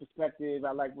guys' perspective.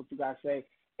 I like what you guys say.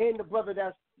 And the brother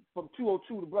that's from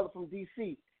 202, the brother from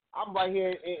DC. I'm right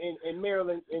here in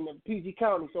Maryland in PG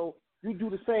County, so you do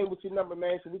the same with your number,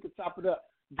 man, so we can chop it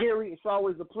up. Gary, it's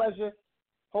always a pleasure.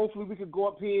 Hopefully we could go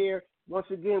up here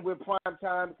once again with prime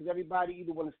time because everybody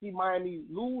either want to see Miami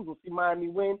lose or see Miami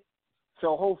win.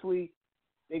 So hopefully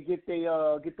they get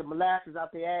the molasses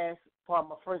out their ass, pardon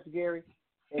my French, Gary,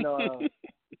 and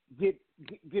get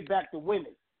back to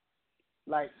winning.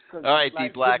 All right, D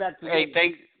Black. Hey,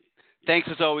 thanks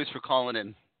as always for calling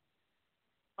in.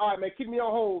 All right, man. Keep me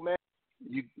on hold, man.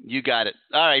 You got it.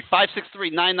 All right,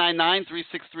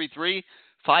 563-999-3633.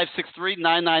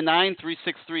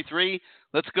 563-999-3633.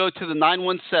 Let's go to the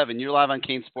 917. You're live on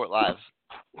CaneSport Live.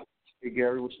 Hey,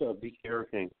 Gary. What's up? BK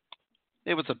Hurricane.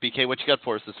 Hey, what's up, BK? What you got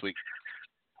for us this week?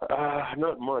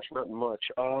 Not much.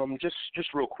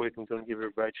 Just real quick. I'm going to give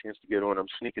everybody a chance to get on. I'm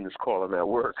sneaking this call. I'm at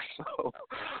work. So,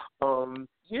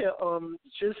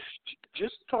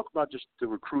 just talk about just the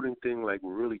recruiting thing, like,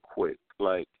 really quick.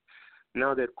 Like,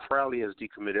 now that Crowley has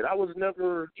decommitted, I was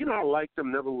never, I liked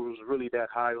him, never was really that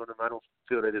high on him. I don't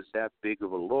feel that it's that big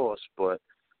of a loss, but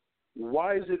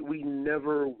why is it we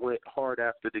never went hard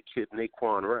after the kid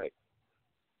Naquan Wright?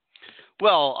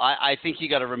 Well, I think you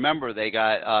got to remember they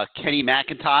got Kenny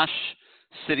McIntosh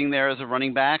sitting there as a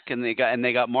running back, and they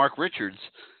got Mark Richards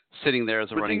sitting there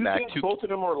as a running back. Do you think both of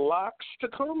them are locks to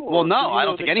come? Well, no, I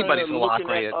don't think anybody's a lock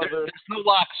right now. There's no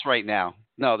locks right now.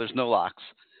 No, there's no locks.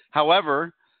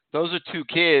 However, those are two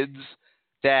kids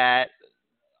that,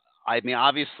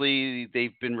 obviously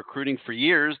they've been recruiting for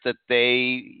years that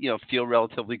they, feel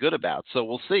relatively good about. So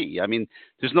we'll see.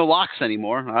 There's no locks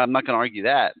anymore. I'm not going to argue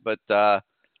that, but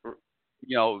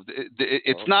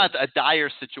it's not a dire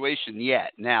situation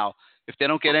yet. Now, if they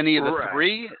don't get any of the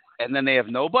three and then they have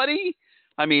nobody,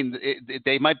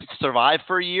 they might survive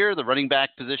for a year. The running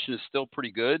back position is still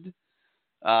pretty good.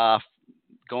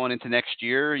 Going into next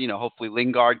year, hopefully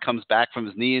Lingard comes back from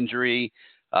his knee injury.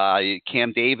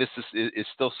 Cam Davis is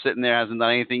still sitting there, hasn't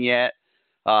done anything yet.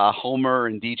 Homer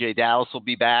and DJ Dallas will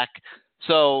be back.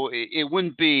 So it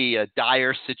wouldn't be a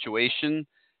dire situation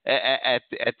at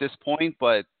this point,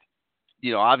 but,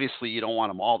 obviously you don't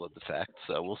want them all to defect,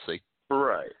 so we'll see.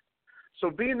 Right. So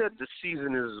being that the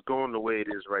season is going the way it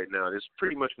is right now, there's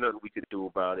pretty much nothing we can do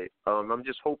about it. I'm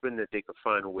just hoping that they can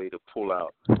find a way to pull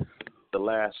out the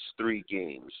last 3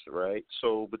 games, right?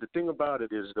 So, but the thing about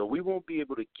it is, though, we won't be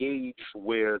able to gauge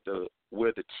where the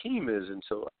team is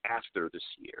until after this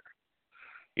year.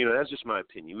 That's just my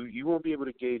opinion. You won't be able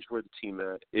to gauge where the team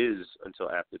is until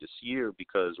after this year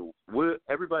because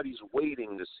everybody's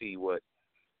waiting to see what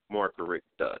Mark Richt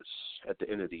does at the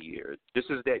end of the year. This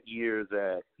is that year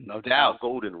that no doubt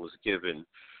Golden was given.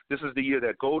 This is the year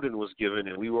that Golden was given,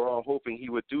 and we were all hoping he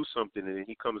would do something, and then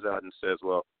he comes out and says,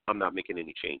 well, I'm not making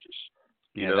any changes.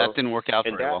 That didn't work out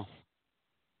very well.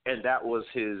 And that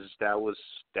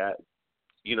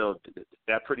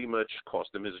pretty much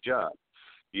cost him his job.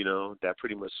 That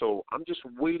pretty much. So I'm just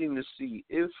waiting to see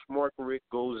if Mark Richt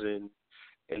goes in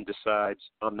and decides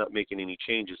I'm not making any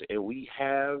changes, and we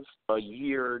have a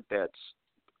year that's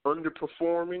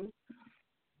underperforming.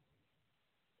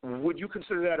 Would you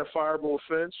consider that a fireable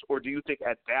offense, or do you think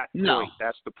at that point,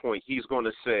 that's the point he's going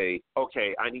to say,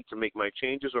 okay, I need to make my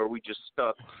changes, or are we just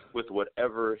stuck with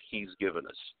whatever he's given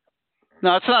us?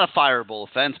 No, it's not a fireable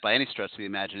offense by any stretch of the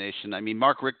imagination. I mean,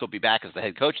 Mark Richt will be back as the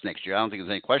head coach next year. I don't think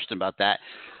there's any question about that.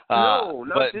 No,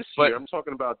 not this year. I'm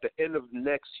talking about the end of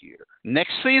next year.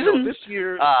 Next season? No, this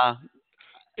year. I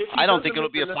don't think it'll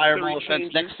be a fireable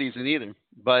offense next season either.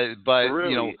 But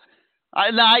really?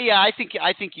 I think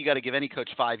you got to give any coach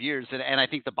 5 years, and I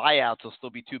think the buyouts will still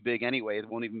be too big anyway. It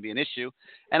won't even be an issue.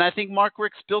 And I think Mark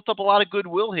Richt's built up a lot of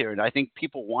goodwill here, and I think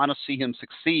people want to see him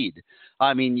succeed.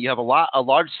 I mean, you have a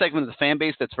large segment of the fan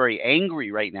base that's very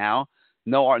angry right now.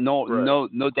 No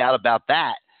doubt about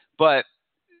that. But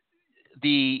the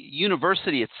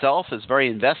university itself is very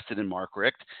invested in Mark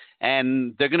Richt,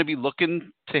 and they're going to be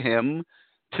looking to him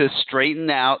to straighten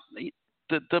out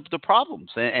the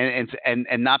problems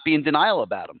and not be in denial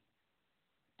about them.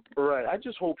 Right. I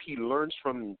just hope he learns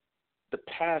from the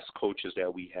past coaches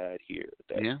that we had here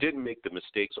that didn't make the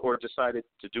mistakes or decided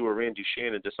to do a Randy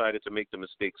Shannon, decided to make the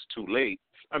mistakes too late.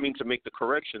 I mean, to make the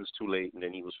corrections too late, and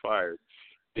then he was fired.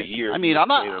 I mean, I'm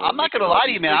not going to lie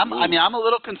to you, man. I'm a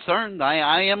little concerned.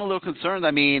 I am a little concerned.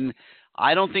 I mean,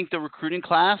 I don't think the recruiting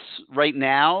class right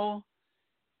now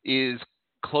is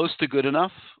close to good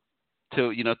enough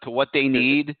to what they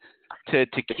need to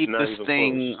keep this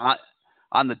thing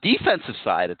on the defensive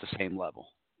side at the same level.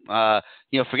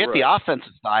 Forget the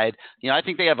offensive side. I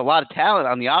think they have a lot of talent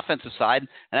on the offensive side,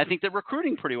 and I think they're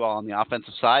recruiting pretty well on the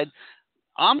offensive side.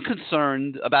 I'm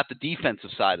concerned about the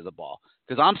defensive side of the ball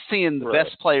because I'm seeing the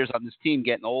best players on this team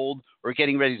getting old or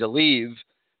getting ready to leave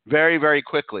very, very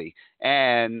quickly.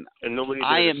 And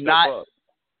I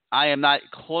am not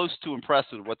close to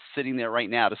impressed with what's sitting there right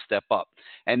now to step up.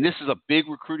 And this is a big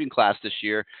recruiting class this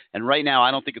year. And right now,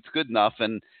 I don't think it's good enough.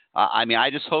 And I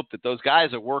just hope that those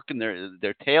guys are working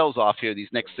their tails off here these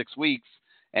next 6 weeks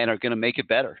and are going to make it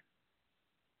better.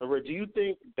 Do you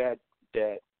think that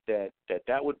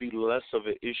would be less of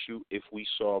an issue if we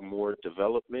saw more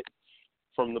development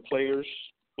from the players?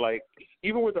 Like,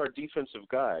 even with our defensive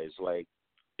guys, like,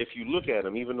 if you look at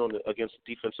them, even against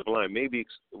the defensive line, maybe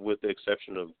with the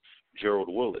exception of Gerald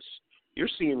Willis, you're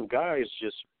seeing guys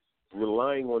just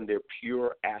relying on their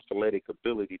pure athletic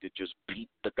ability to just beat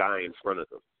the guy in front of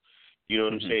them. You know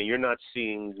what I'm saying? You're not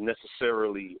seeing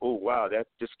necessarily, oh, wow,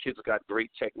 this kid's got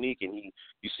great technique, and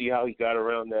you see how he got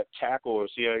around that tackle or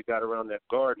see how he got around that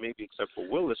guard, maybe except for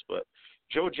Willis. But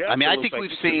Joe Jackson I think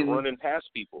we've seen running past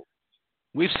people.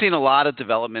 We've seen a lot of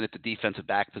development at the defensive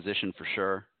back position for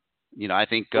sure. I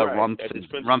think Rumpf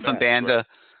and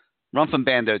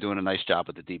Banda are doing a nice job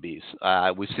with the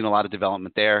DBs. We've seen a lot of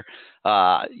development there.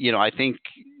 I think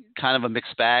kind of a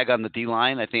mixed bag on the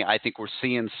D-line. I think we're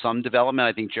seeing some development.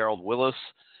 I think Gerald Willis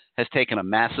has taken a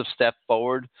massive step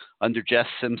forward under Jess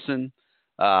Simpson.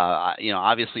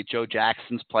 Obviously Joe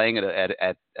Jackson's playing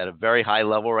at a very high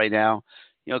level right now.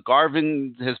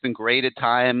 Garvin has been great at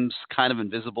times, kind of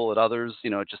invisible at others.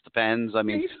 It just depends. I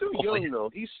mean, he's still young, though.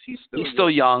 He's still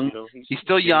young. He's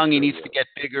still young. He needs to get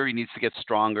bigger. He needs to get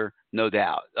stronger, no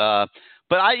doubt.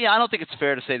 But I don't think it's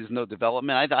fair to say there's no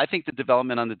development. I think the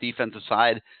development on the defensive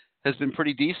side has been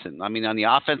pretty decent. I mean, on the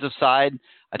offensive side,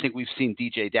 I think we've seen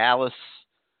DJ Dallas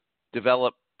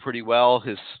develop pretty well.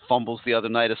 His fumbles the other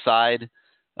night aside.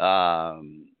 I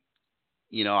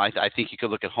think you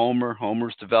could look at Homer.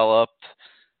 Homer's developed.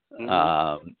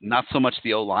 Not so much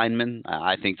the O-lineman.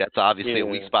 I think that's obviously a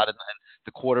weak spot. And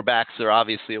the quarterbacks are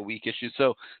obviously a weak issue.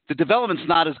 So the development's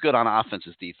not as good on offense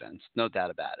as defense. No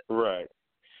doubt about it. Right.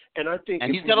 And I think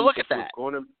he's got to look at that.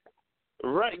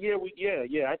 Right.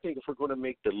 Yeah. I think if we're going to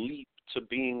make the leap to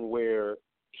being where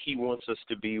he wants us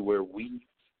to be, where we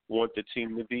want the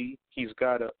team to be, he's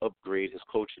got to upgrade his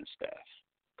coaching staff.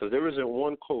 Because there isn't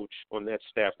one coach on that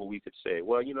staff where we could say,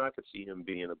 well, I could see him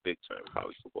being a big-time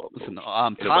college football coach. Listen,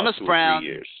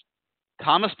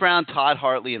 Thomas Brown, Todd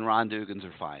Hartley, and Ron Dugans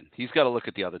are fine. He's got to look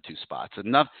at the other two spots.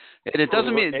 And it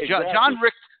doesn't mean John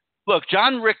Richt. Look,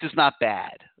 John Richt is not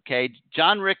bad. Okay,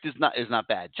 John Richt is not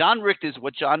bad. John Richt is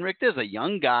what John Richt is, a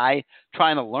young guy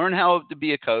trying to learn how to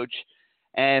be a coach,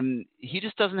 and he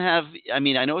just doesn't have. I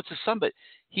mean, I know it's his son, but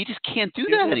he just can't do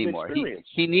that anymore.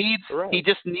 He needs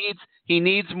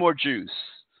more juice.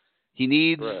 He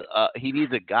needs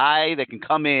a guy that can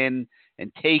come in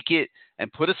and take it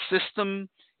and put a system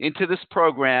into this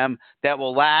program that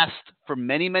will last for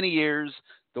many, many years,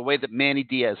 the way that Manny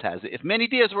Diaz has it. If Manny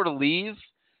Diaz were to leave,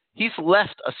 he's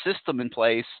left a system in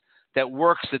place that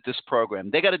works at this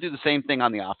program. They got to do the same thing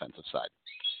on the offensive side.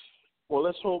 Well,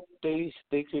 let's hope they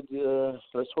could.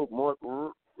 Let's hope Mark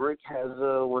Rick has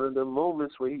one of the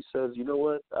moments where he says, you know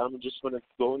what, I'm just going to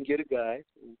go and get a guy.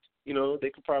 You know, they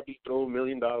could probably throw $1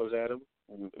 million at him,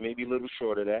 maybe a little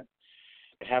short of that,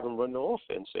 and have him run the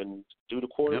offense and do the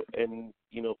and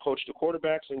coach the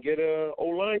quarterbacks and get a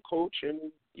O-line coach, and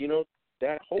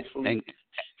that hopefully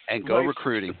and go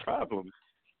recruiting. The problem.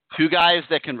 2 guys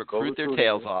that can recruit their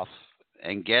tails off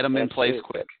and get them in place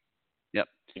quick. Yep.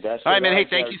 All right, man. Hey,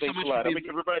 thank you so much for being. Give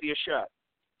everybody a shot.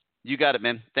 You got it,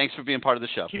 man. Thanks for being part of the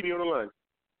show. Keep me on the line.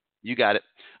 You got it.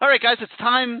 All right, guys, it's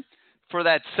time for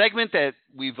that segment that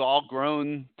we've all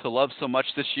grown to love so much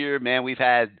this year. Man, we've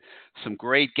had some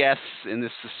great guests in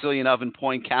this Sicilian Oven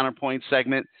Point Counterpoint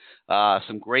segment,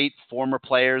 some great former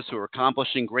players who are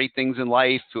accomplishing great things in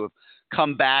life, who have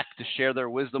come back to share their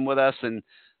wisdom with us. And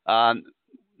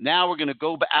now we're going to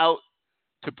go out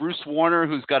to Bruce Warner,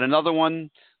 who's got another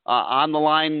one on the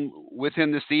line with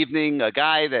him this evening, a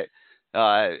guy that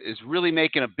is really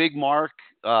making a big mark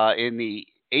in the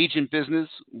agent business,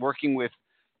 working with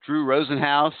Drew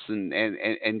Rosenhaus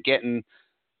and getting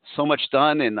so much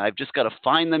done. And I've just got to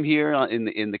find them here in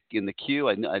the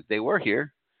queue. They were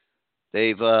here.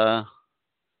 They've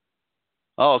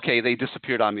okay, they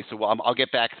disappeared on me. So I'll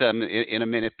get back to them in a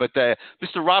minute. But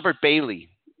Mr. Robert Bailey,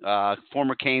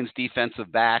 former Canes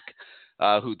defensive back,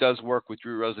 who does work with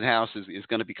Drew Rosenhaus, is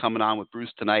going to be coming on with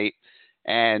Bruce tonight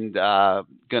and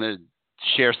going to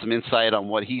share some insight on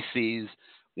what he sees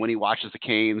when he watches the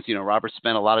Canes. Robert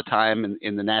spent a lot of time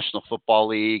in the National Football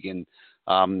League and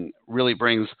really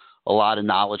brings a lot of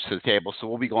knowledge to the table. So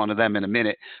we'll be going to them in a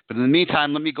minute. But in the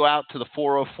meantime, let me go out to the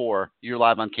 404. You're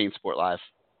live on CaneSport Live.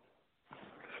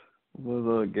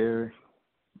 What's up, Gary?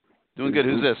 Doing good.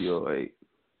 Who's this?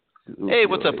 Hey,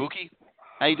 what's up, 08. Buki?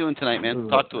 How you doing tonight, man?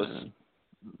 Talk to us.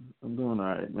 I'm doing all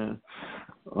right, man.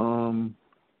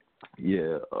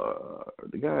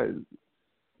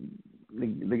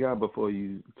 The guy before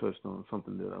you touched on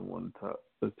something that I wanted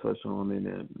to touch on,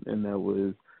 and that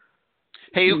was.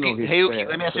 Hey, Uki,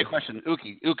 let me ask you a question.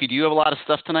 Uki, do you have a lot of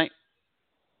stuff tonight?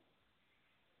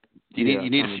 You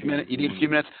need a few minutes. You need a few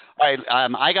minutes. All right.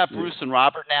 I got Bruce and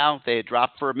Robert now. They had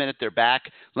dropped for a minute. They're back.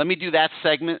 Let me do that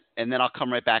segment, and then I'll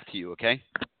come right back to you. Okay.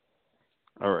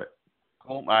 All right.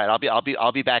 Cool. All right.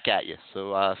 I'll be back at you.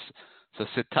 So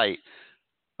sit tight.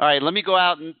 All right. Let me go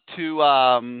out into.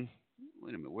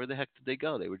 Wait a minute. Where the heck did they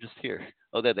go? They were just here.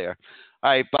 Oh, there they are.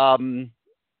 All right.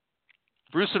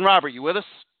 Bruce and Robert, you with us?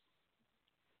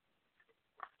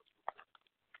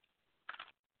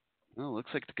 Oh,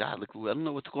 looks like I don't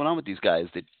know what's going on with these guys.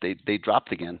 They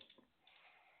dropped again.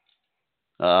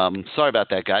 Sorry about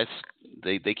that, guys.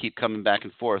 They keep coming back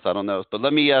and forth. I don't know. But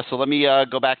let me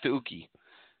go back to Uki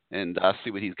and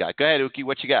see what he's got. Go ahead, Uki.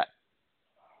 What you got?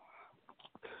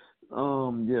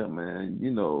 Yeah, man.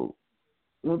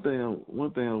 One thing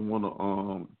I want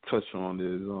to touch on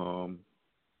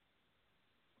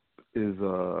is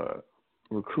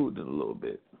recruiting a little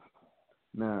bit.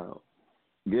 Now,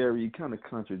 Gary, you kind of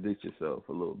contradict yourself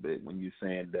a little bit when you're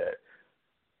saying that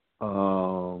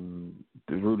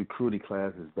the recruiting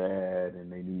class is bad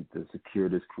and they need to secure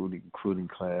this recruiting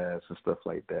class and stuff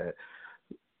like that.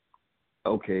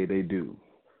 Okay, they do.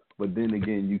 But then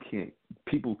again,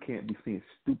 people can't be saying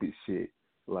stupid shit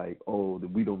like,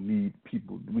 we don't need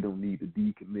people, we don't need the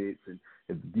decommits, and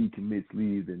if the decommits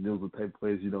leave, then those are the type of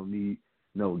players you don't need.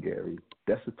 No, Gary,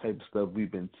 that's the type of stuff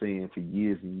we've been saying for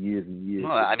years and years and years.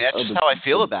 Well, I mean, that's just how I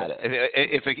feel about it.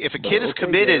 If a kid is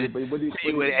committed to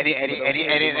you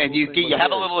and you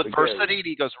have a little adversity and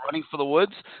he goes running for the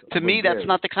woods, to me, that's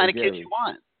not the kind of kid you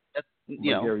want.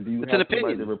 Gary, do you it's have an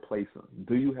opinion. somebody to replace him?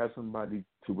 Do you have somebody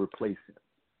to replace him?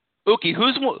 Uki,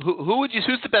 who's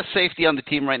the best safety on the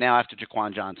team right now after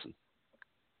Jaquan Johnson?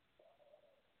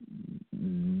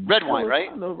 Redwine, right?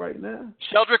 I know right now.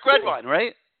 Sheldrick Redwine,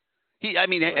 right?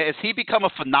 Has he become a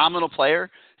phenomenal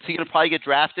player? Is he going to probably get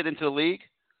drafted into the league?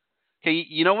 Okay,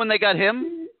 you know when they got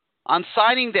him? On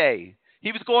signing day.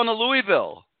 He was going to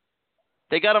Louisville.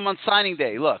 They got him on signing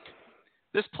day. Look,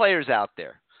 this player's out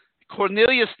there.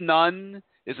 Cornelius Nunn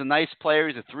is a nice player.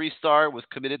 He's a 3-star, was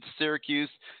committed to Syracuse.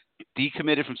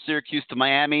 decommitted from Syracuse to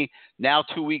Miami. Now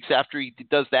 2 weeks after he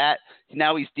does that,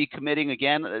 now he's decommitting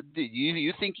again. Do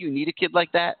you think you need a kid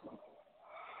like that?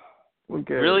 Well,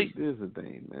 Gary, really? Here's the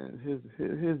thing, man. Here's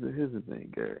the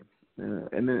thing, Gary.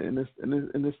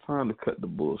 And it's time to cut the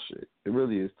bullshit. It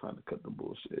really is time to cut the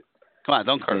bullshit. Come on,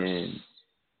 don't curse. And,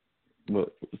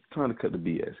 look, it's time to cut the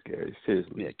BS, Gary.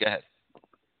 Seriously. Yeah, go ahead.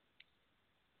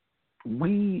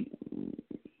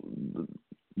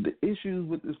 The issues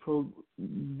with this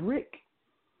Rick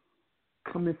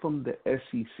coming from the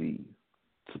SEC,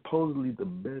 supposedly the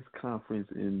best conference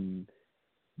in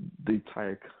the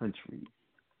entire country,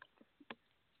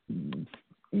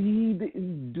 he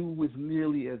didn't do as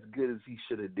nearly as good as he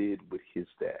should have did with his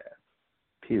staff,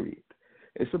 period.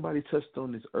 And somebody touched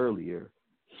on this earlier.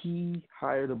 He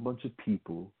hired a bunch of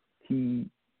people. He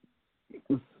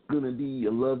was going to be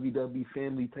a lovey-dovey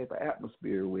family type of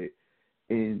atmosphere with,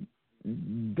 and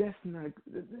that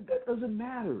doesn't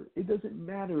matter. It doesn't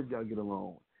matter if y'all get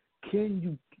along.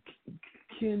 Can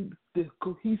the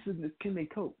cohesiveness, can they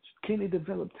coach? Can they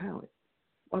develop talent?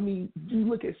 I mean, you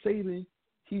look at Saban,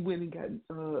 he went and got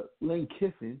Lane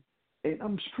Kiffin, and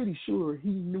I'm pretty sure he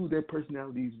knew their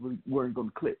personalities really weren't going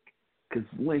to click because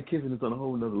Lane Kiffin is on a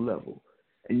whole nother level.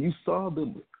 And you saw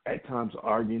them at times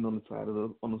arguing on the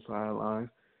sidelines,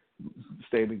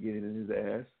 Saban getting in his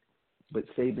ass. But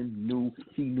Saban knew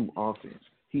offense.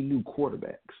 He knew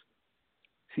quarterbacks.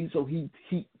 See, so he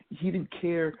didn't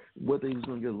care whether he was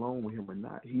going to get along with him or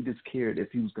not. He just cared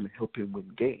if he was going to help him win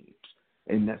games,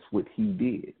 and that's what he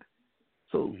did.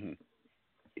 So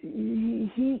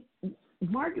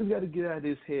Mark has got to get out of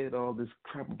his head all this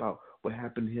crap about what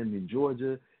happened to him in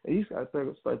Georgia, and he's got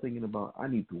to start thinking about, I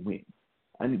need to win.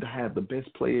 I need to have the best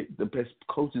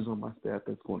coaches on my staff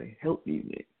that's going to help me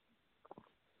win.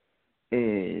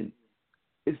 And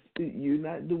you're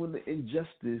not doing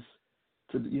justice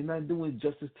to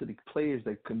the players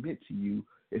that commit to you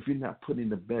if you're not putting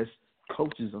the best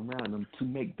coaches around them to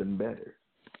make them better.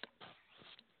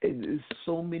 And there's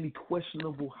so many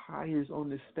questionable hires on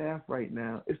this staff right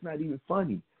now. It's not even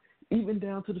funny, even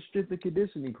down to the strength and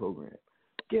conditioning program.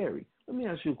 Gary, let me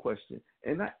ask you a question.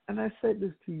 And I said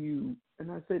this to you,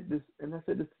 and I said this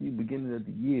to you beginning of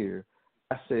the year.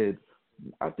 I said,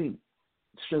 I think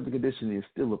strength and conditioning is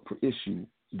still an issue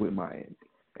with Miami.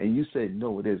 And you said,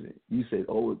 no, it isn't. You said,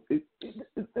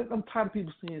 I'm tired of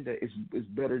people saying that it's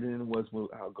better than it was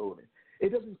with Al Golden.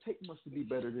 It doesn't take much to be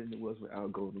better than it was with Al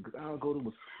Golden because Al Golden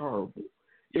was horrible.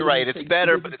 You're right. It's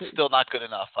better, but it's still not good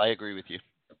enough. I agree with you.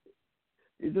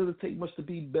 It doesn't take much to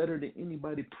be better than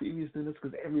anybody previous than us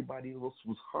because everybody else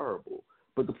was horrible.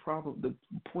 But the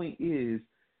point is,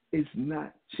 it's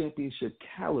not championship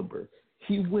caliber.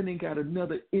 He went and got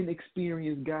another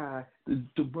inexperienced guy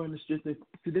to run the strength and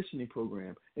conditioning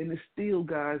program. And there's still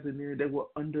guys in there that were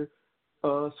under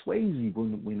Swayze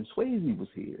when Swayze was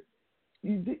here.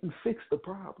 You didn't fix the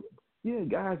problem. Yeah,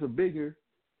 guys are bigger,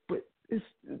 but it's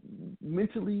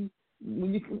mentally,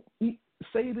 when you can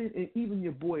say that, and even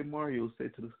your boy Mario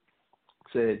said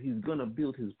he's going to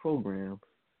build his program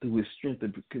through his strength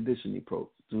and conditioning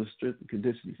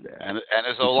staff. And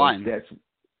his O-line.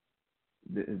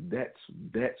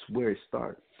 That's where it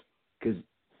starts. Because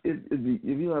if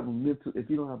you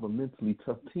don't have a mentally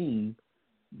tough team,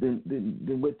 then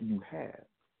what do you have?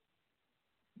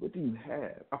 What do you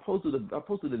have? I posted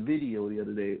a video the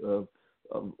other day of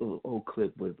an old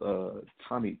clip with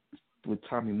Tommy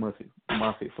Moffitt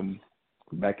from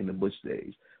back in the Bush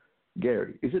days.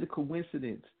 Gary, is it a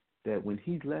coincidence that when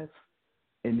he left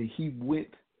and then he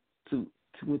went to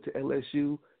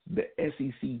LSU, the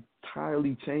SEC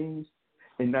entirely changed,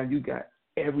 and now you got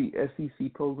every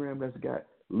SEC program that's got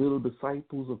little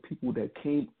disciples of people that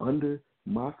came under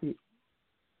Moffitt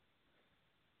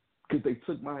because they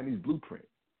took Miami's blueprint.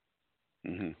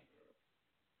 Mm-hmm.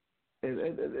 And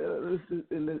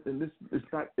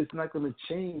it's not going to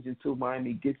change until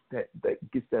Miami gets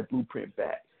that blueprint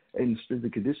back and the strength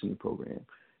and conditioning program.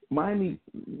 Miami's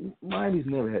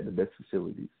never had the best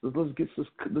facilities. Let's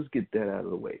get that out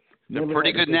of the way. They're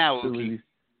pretty good now, Uki.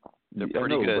 They're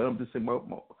pretty good. But I'm just saying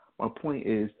my point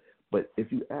is, but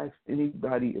if you ask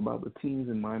anybody about the teams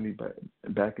in Miami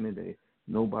back in the day,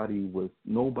 nobody was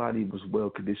well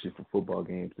conditioned for football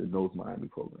games in those Miami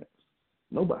programs.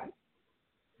 Nobody.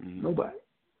 Mm-hmm. Nobody.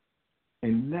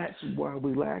 And that's why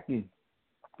we're lacking.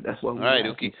 That's why we're lacking.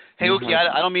 All right, Uki. Hey, Uki,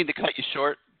 I don't mean to cut you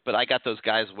short, but I got those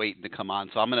guys waiting to come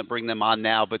on, so I'm going to bring them on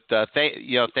now. But thank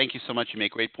you so much. You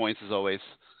make great points as always,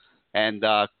 and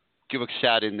give a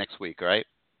shout in next week. All right.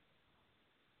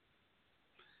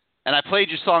 And I played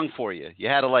your song for you. You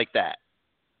had to like that.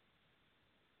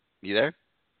 You there?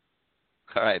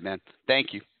 All right, man.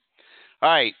 Thank you. All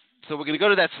right. So we're going to go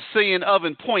to that Sicilian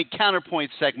oven point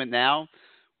counterpoint segment now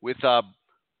with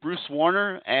Bruce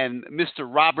Warner and Mr.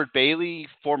 Robert Bailey,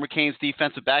 former Canes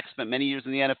defensive back, spent many years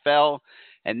in the NFL,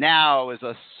 and now is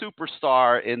a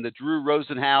superstar in the Drew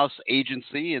Rosenhaus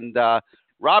agency. And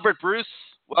Robert, Bruce,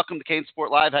 welcome to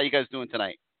CaneSport Live. How you guys doing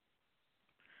tonight?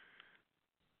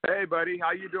 Hey, buddy.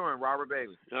 How you doing, Robert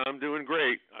Bailey? I'm doing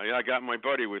great. I got my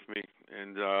buddy with me,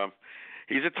 and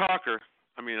he's a talker.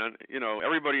 I mean,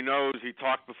 everybody knows he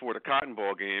talked before the Cotton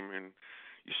Bowl game, and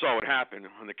you saw what happened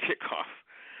on the kickoff.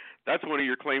 That's one of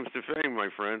your claims to fame, my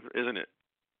friend, isn't it?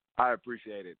 I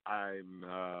appreciate it. I'm,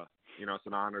 it's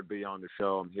an honor to be on the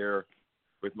show. I'm here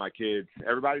with my kids.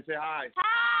 Everybody say hi.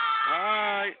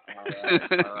 Hi.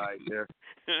 All right.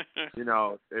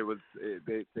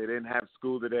 They didn't have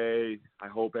school today. I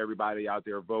hope everybody out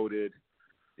there voted.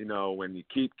 When you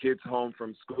keep kids home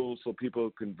from school so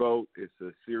people can vote, it's a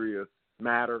serious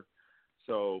matter.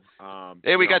 So,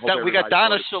 hey, we got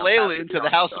Donna Shalala into the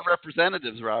House of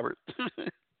Representatives, Robert.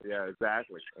 Yeah,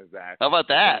 exactly. How about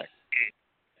that?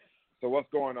 So what's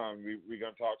going on? We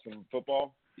gonna talk some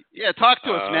football? Yeah, talk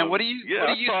to us, man. What do you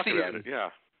see? Yeah.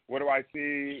 What do I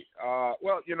see?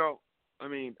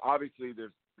 Obviously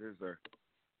there's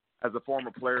as a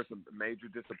former player, some major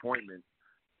disappointment.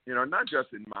 Not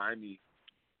just in Miami,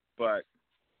 but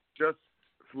just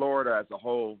Florida as a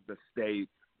whole, the state,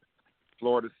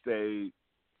 Florida State,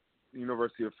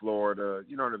 University of Florida,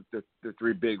 the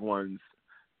three big ones.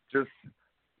 Just,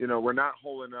 we're not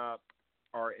holding up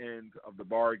our end of the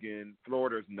bargain.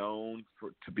 Florida is known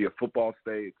to be a football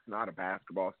state. It's not a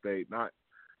basketball state. Not,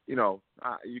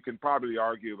 you can probably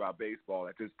argue about baseball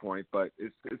at this point, but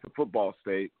it's a football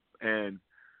state. And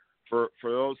for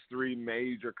those three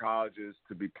major colleges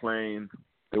to be playing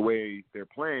the way they're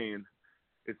playing,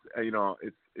 it's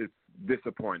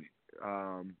disappointing.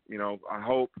 I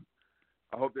hope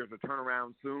there's a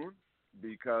turnaround soon,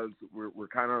 because we're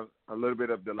kind of a little bit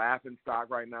of the laughing stock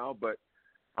right now. But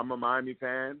I'm a Miami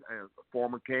fan and a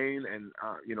former Cane, and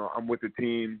I'm with the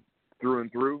team through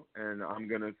and through, and I'm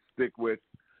gonna stick with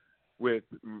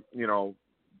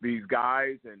these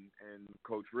guys and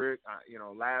Coach Rick.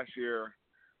 Last year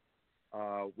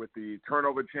with the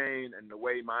turnover chain and the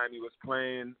way Miami was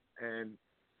playing, and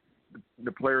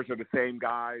the players are the same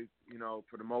guys,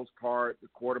 for the most part. The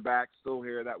quarterback's still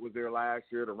here that was there last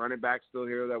year. The running back's still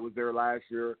here that was there last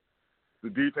year. The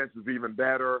defense is even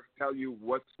better. Tell you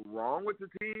what's wrong with the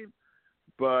team,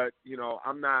 but,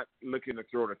 I'm not looking to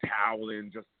throw the towel in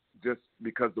just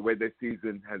because the way this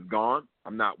season has gone.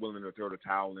 I'm not willing to throw the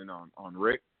towel in on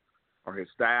Rick or his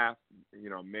staff.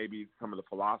 Maybe some of the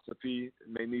philosophy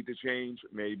may need to change.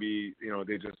 Maybe,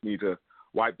 they just need to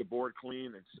wipe the board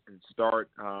clean and start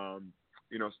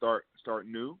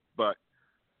new. But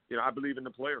I believe in the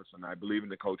players, and I believe in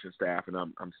the coaching staff, and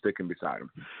I'm sticking beside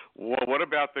them. Well, what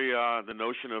about the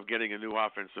notion of getting a new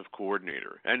offensive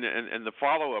coordinator? And the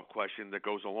follow-up question that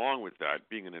goes along with that,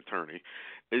 being an attorney,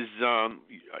 is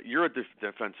you're a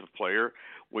defensive player.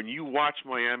 When you watch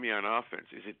Miami on offense,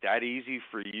 is it that easy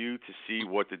for you to see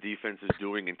what the defense is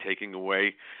doing and taking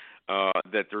away?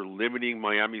 That they're limiting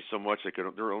Miami so much that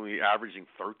they're only averaging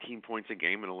 13 points a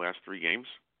game in the last 3 games?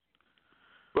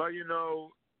 Well,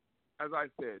 as I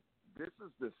said, this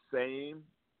is the same,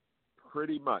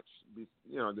 pretty much, the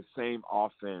same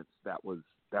offense that was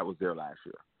there last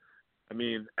year. I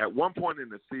mean, at one point in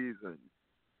the season,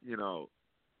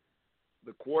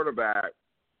 the quarterback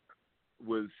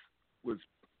was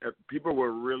people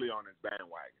were really on his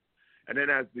bandwagon, and then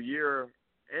as the year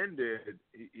ended,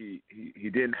 he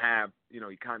didn't have, he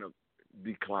kind of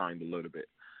declined a little bit.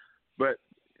 But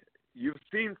you've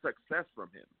seen success from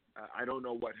him. I don't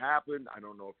know what happened. I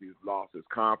don't know if he's lost his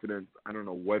confidence. I don't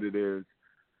know what it is.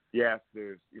 Yes,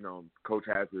 there's, coach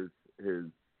has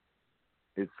his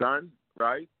son,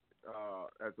 right,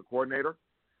 as a coordinator.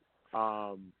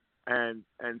 And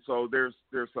so there's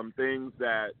some things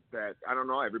that I don't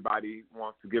know, everybody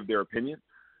wants to give their opinion.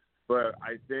 But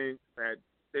I think that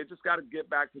they just got to get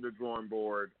back to the drawing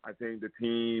board. I think the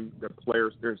team, the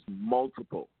players, there's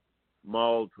multiple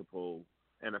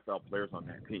NFL players on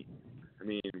that team. I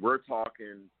mean, we're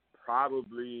talking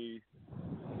probably,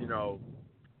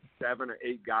 7 or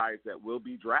 8 guys that will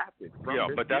be drafted.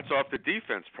 But that's off the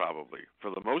defense probably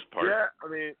for the most part. Yeah,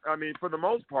 I mean, for the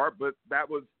most part, but that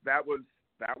was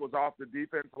off the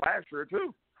defense last year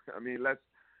too. I mean,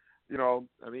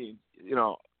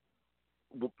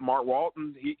 Mark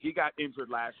Walton, he got injured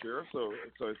last year, so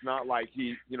it's not like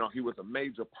he was a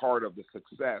major part of the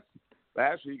success.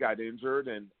 Last year he got injured,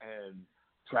 and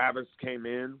Travis came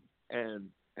in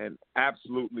and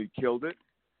absolutely killed it.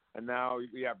 And now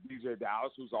we have DJ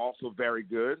Dallas, who's also very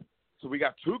good. So we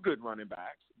got 2 good running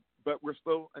backs. but we're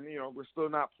still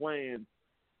not playing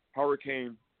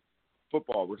Hurricane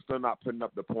football. We're still not putting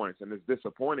up the points, and it's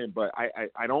disappointing. But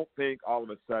I don't think all of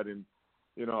a sudden,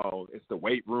 it's the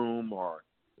weight room or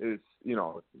it's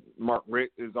Mark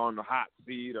Richt is on the hot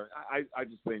seat. Or I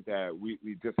just think that we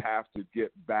just have to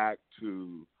get back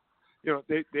to.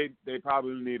 They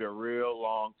probably need a real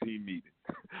long team meeting.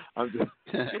 I'm just,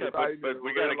 but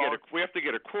we have to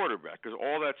get a quarterback because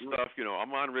all that stuff.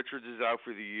 Amon Richards is out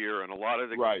for the year, and a lot of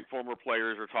the former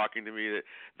players are talking to me that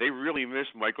they really miss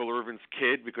Michael Irvin's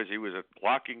kid because he was a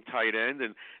blocking tight end,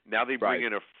 and now they bring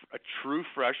in a true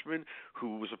freshman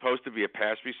who was supposed to be a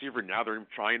pass receiver. Now they're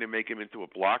trying to make him into a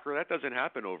blocker. That doesn't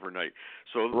happen overnight.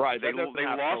 So they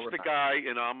lost the guy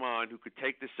in Amon who could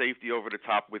take the safety over the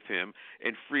top with him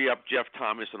and free up Jeff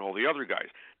Thomas and all the other guys.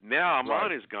 Now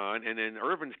Amon is gone, and then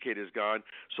Irvin's kid is gone.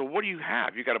 So what do you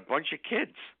have? You got a bunch of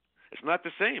kids. It's not the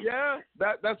same. Yeah,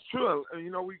 that's true.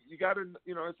 You got to.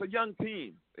 It's a young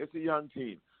team. It's a young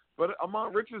team. But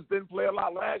Amon Richards didn't play a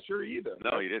lot last year either.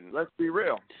 No, he didn't. Let's be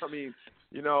real. I mean,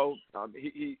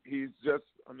 he's just.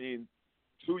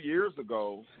 2 years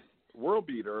ago, world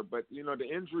beater. But the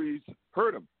injuries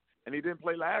hurt him, and he didn't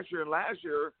play last year. And last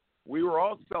year, we were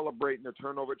all celebrating the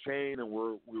turnover chain, and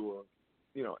we were,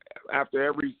 after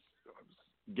every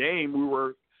game,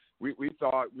 we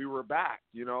thought we were back.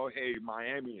 Hey,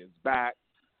 Miami is back.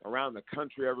 Around the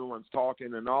country, everyone's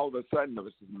talking, and all of a sudden,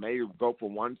 this may go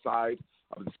from one side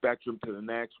of the spectrum to the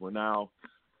next. We're now,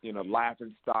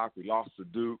 laughing stock. We lost to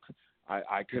Duke.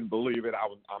 I couldn't believe it.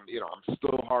 I'm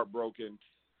still heartbroken,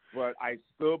 but I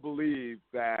still believe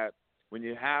that when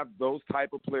you have those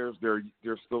type of players, there are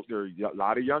a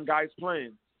lot of young guys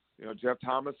playing. Jeff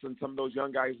Thomas and some of those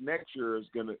young guys next year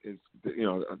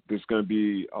there's gonna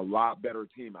be a lot better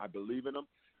team. I believe in them.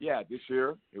 Yeah, this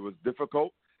year it was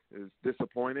difficult. It was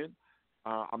disappointing.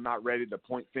 I'm not ready to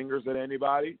point fingers at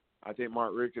anybody. I think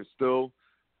Mark Richt is still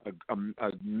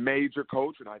a major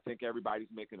coach, and I think everybody's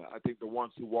I think the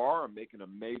ones who are making a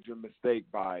major mistake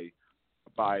by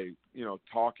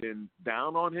talking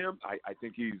down on him. I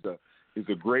think he's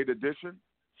a great addition.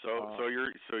 So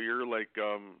you're like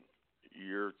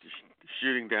you're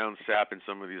shooting down Sapp and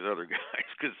some of these other guys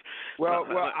because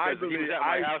I believe he was at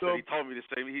my house and he told me the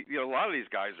same. A lot of these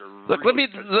guys are. Look, really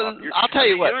I'll tell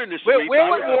you what. We're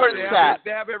more than Sapp.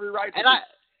 They have every right.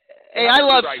 I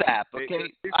love Sapp.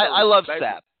 Okay, I love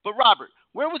Sapp. But Robert,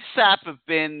 where would Sapp have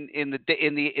been in the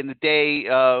day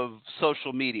of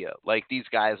social media, like these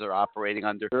guys are operating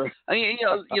under? I mean,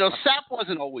 Sapp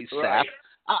wasn't always Sapp.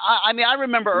 I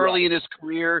remember early in his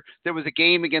career, there was a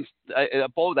game against that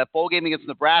bowl game against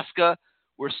Nebraska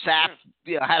where Sapp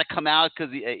had to come out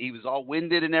because he was all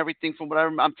winded and everything. From what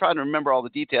I'm trying to remember all the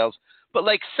details, but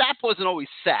like Sapp wasn't always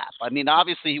Sapp. I mean,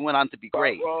 obviously he went on to be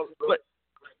great.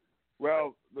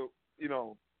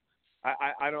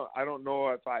 I don't know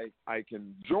if I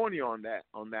can join you on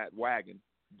that wagon.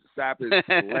 Sapp is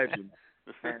a legend.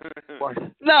 I'm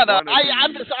not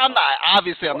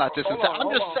dissing.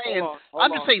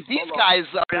 I'm just saying these guys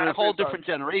are in a whole different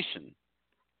generation.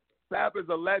 Sapp is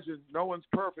a legend. No one's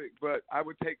perfect, but I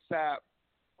would take Sapp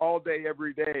all day,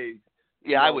 every day.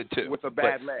 Yeah, I would too. With a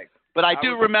bad leg. But I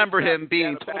do remember him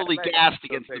being totally gassed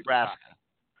against Nebraska.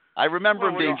 I remember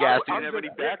him being gassed.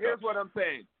 Here's what I'm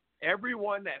saying.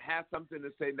 Everyone that has something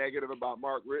to say negative about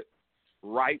Mark Richt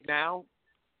right now,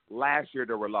 last year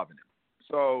they were loving him.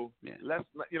 So let's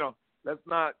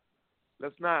not.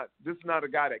 This is not a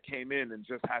guy that came in and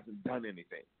just hasn't done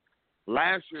anything.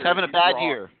 Last year, he's having a bad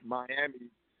year.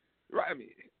 Miami, right?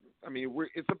 I mean,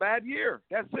 it's a bad year.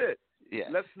 That's it. Yeah.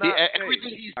 Let's not.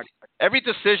 Every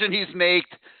decision he's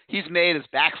made has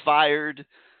backfired.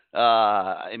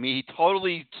 He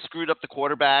totally screwed up the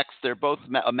quarterbacks. They're both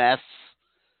a mess.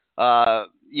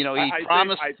 He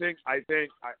promised.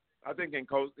 I think in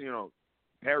coach,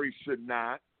 Perry should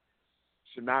not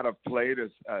have played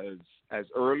as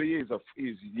early.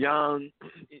 He's young.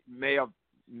 He may have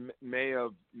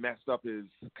messed up his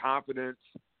confidence.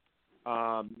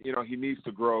 He needs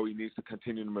to grow. He needs to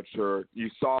continue to mature. You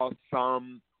saw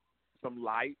some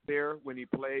light there when he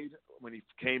played, when he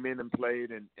came in and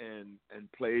played and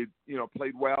played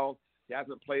well. He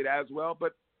hasn't played as well,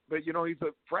 but he's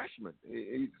a freshman.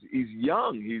 He's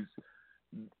young. He's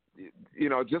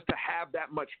just to have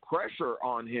that much pressure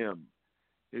on him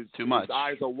is too much. His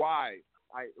eyes are wide.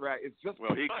 It's just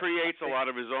he creates a lot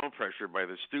of his own pressure by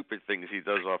the stupid things he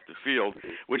does off the field,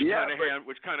 which kind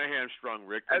of hamstrung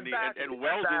Rick. Exactly, and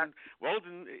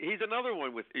Weldon, he's another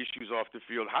one with issues off the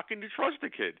field. How can you trust the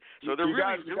kid? So they're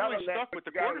really stuck with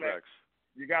the quarterbacks.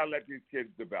 You gotta let these kids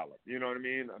develop. You know what I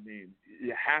mean? I mean,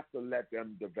 you have to let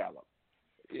them develop.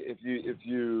 if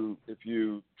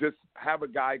you just have a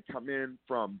guy come in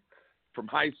from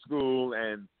high school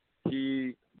and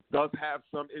he does have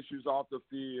some issues off the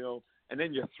field, and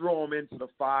then you throw him into the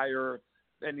fire,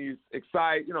 and he's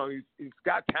excited. You know, he's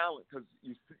got talent because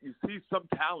you see some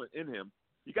talent in him.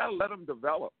 You got to let him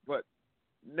develop. But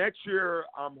next year,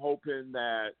 I'm hoping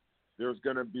that there's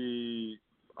going to be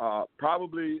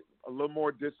probably a little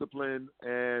more discipline,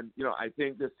 and I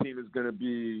think this team is going to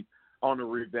be on a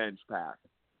revenge path.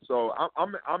 So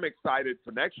I'm excited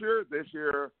for next year. This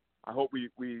year, I hope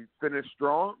we finish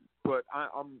strong, but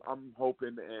I'm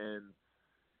hoping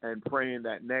and praying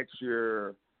that next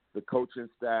year the coaching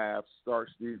staff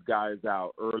starts these guys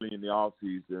out early in the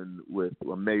offseason with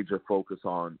a major focus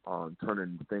on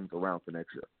turning things around for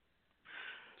next year.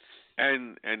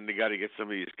 And they got to get some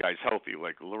of these guys healthy,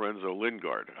 like Lorenzo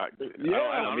Lingard. I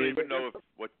don't even know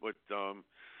what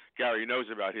Gary knows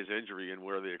about his injury and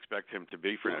where they expect him to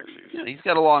be for next season. Yeah, he's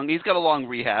got a long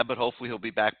rehab, but hopefully he'll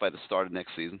be back by the start of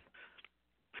next season.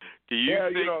 Do you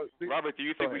think, Robert? Do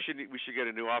you think we should get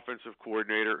a new offensive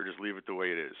coordinator, or just leave it the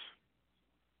way it is?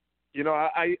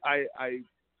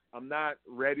 I'm not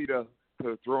ready to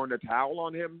throw in the towel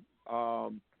on him.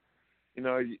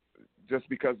 Just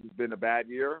because it's been a bad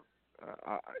year.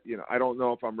 I don't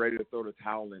know if I'm ready to throw the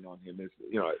towel in on him.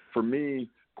 For me,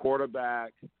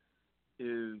 quarterback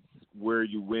is where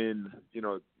you win.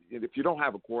 If you don't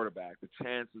have a quarterback, the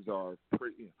chances are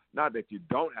pretty. Not that you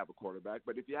don't have a quarterback,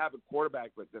 but if you have a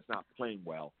quarterback that's not playing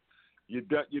well, you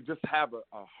just have a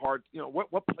hard.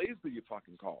 What plays do you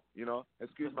fucking call?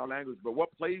 Excuse my language, but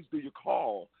what plays do you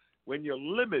call when you're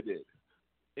limited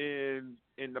in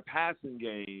the passing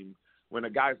game, when a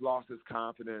guy's lost his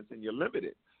confidence and you're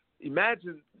limited?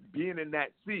 Imagine being in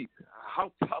that seat.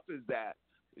 How tough is that?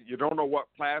 You don't know what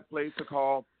plays to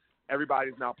call.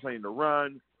 Everybody's now playing the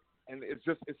run, and it's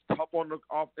tough on the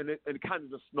off, and it kind of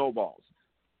just snowballs.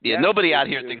 Yeah, nobody out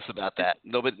here thinks about that.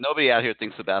 Nobody out here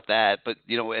thinks about that. But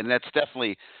and that's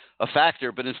definitely a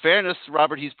factor. But in fairness,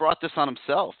 Robert, he's brought this on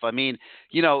himself. I mean,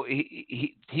 he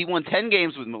won 10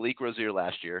 games with Malik Rozier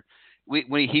last year.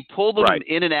 When he pulled them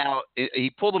in and out,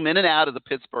 he pulled them in and out of the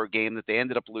Pittsburgh game that they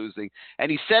ended up losing. And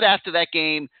he said after that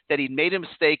game that he'd made a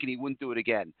mistake and he wouldn't do it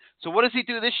again. So what does he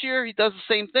do this year? He does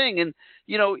the same thing. And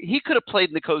he could have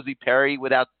played N'Kosi Perry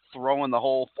without throwing the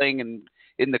whole thing in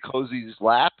N'Kosi's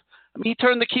lap. I mean, he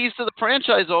turned the keys to the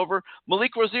franchise over.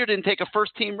 Malik Rozier didn't take a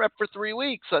first-team rep for 3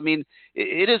 weeks. I mean,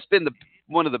 it has been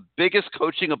one of the biggest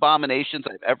coaching abominations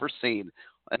I've ever seen.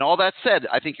 And all that said,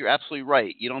 I think you're absolutely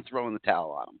right. You don't throw in the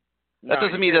towel on him. That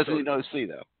doesn't mean he doesn't know C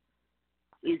though.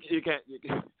 You can't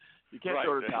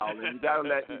throw the towel in. You gotta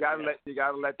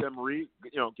let them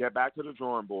get back to the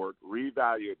drawing board,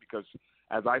 reevaluate, because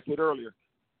as I said earlier,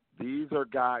 these are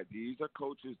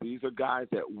coaches, these are guys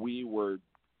that we were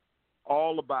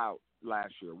all about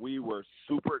last year. We were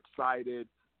super excited.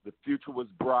 The future was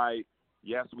bright.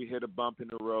 Yes, we hit a bump in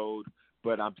the road,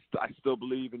 but I still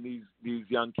believe in these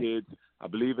young kids. I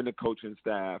believe in the coaching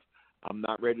staff. I'm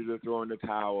not ready to throw in the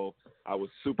towel. I was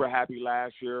super happy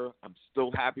last year. I'm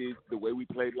still happy the way we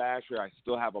played last year. I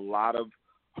still have a lot of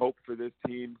hope for this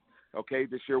team. Okay,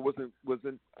 this year wasn't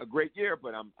a great year,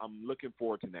 but I'm looking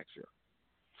forward to next year.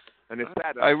 And it's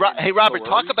sad. Hey, Robert,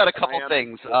 talk about a couple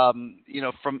things.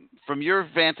 From your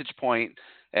vantage point,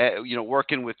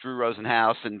 working with Drew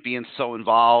Rosenhaus and being so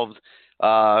involved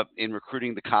in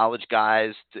recruiting the college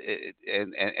guys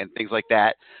and things like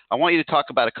that. I want you to talk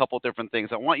about a couple of different things.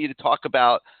 I want you to talk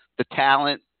about the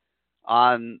talent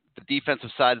on the defensive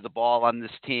side of the ball on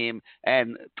this team,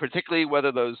 and particularly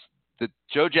whether the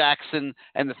Joe Jackson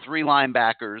and the 3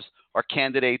 linebackers are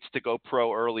candidates to go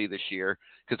pro early this year,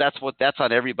 because that's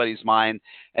on everybody's mind.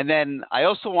 And then I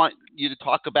also want you to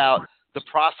talk about the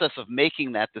process of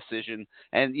making that decision.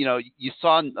 And, you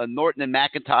saw Norton and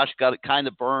McIntosh got kind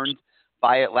of burned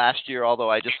by it last year,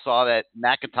 although I just saw that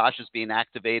McIntosh is being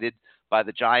activated by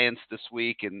the Giants this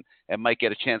week and might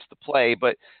get a chance to play.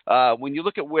 But when you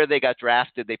look at where they got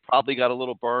drafted, they probably got a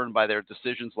little burned by their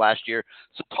decisions last year.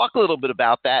 So talk a little bit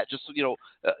about that, just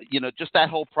just that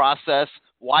whole process,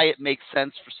 why it makes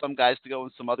sense for some guys to go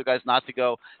and some other guys not to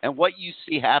go, and what you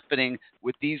see happening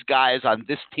with these guys on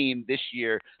this team this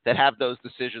year that have those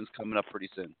decisions coming up pretty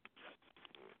soon.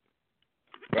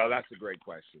 Well, that's a great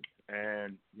question.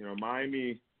 And,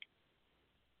 Miami,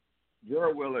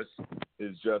 Zero Willis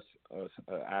is just an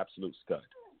absolute stud.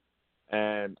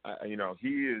 And, he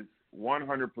is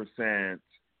 100%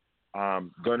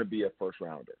 going to be a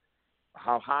first-rounder.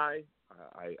 How high,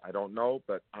 I don't know,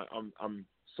 but I'm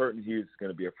certain he's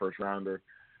going to be a first-rounder.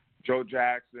 Joe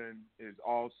Jackson is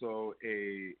also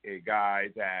a guy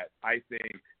that I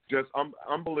think just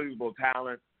unbelievable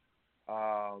talent.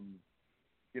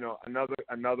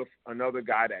 Another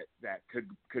guy that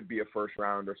could be a first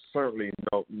rounder. Certainly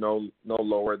no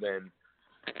lower than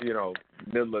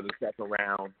middle of the second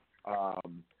round.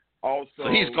 Also, so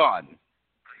he's gone.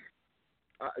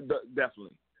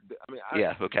 Definitely. I mean,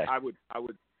 okay. I would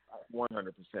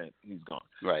 100% he's gone.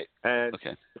 Right. And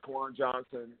okay. Daquan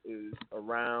Johnson is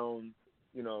around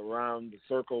the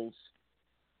circles.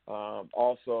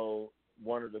 Also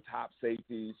one of the top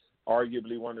safeties,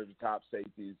 arguably one of the top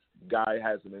safeties. Guy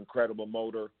has an incredible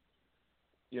motor.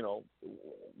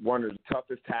 One of the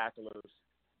toughest tacklers.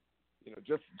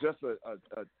 Just a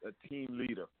team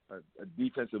leader, a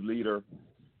defensive leader.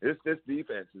 This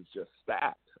defense is just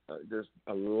stacked. There's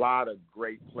a lot of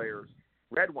great players.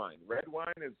 Redwine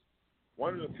is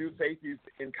one of the few safeties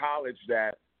in college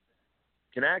that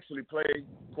can actually play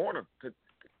corner. Could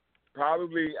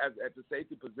probably at the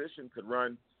safety position could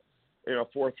run,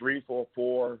 4-3,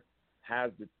 4-4.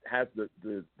 Has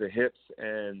the hips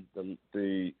and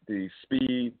the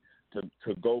speed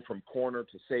to go from corner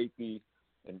to safety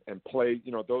and play.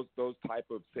 Those type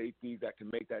of safeties that can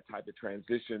make that type of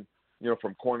transition.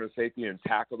 From corner to safety and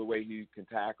tackle the way he can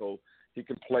tackle. He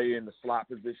can play in the slot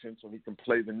position, so he can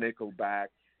play the nickel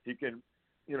back. He can,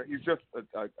 he's just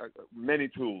many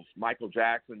tools. Michael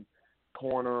Jackson,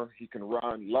 corner, he can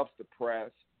run, loves to press.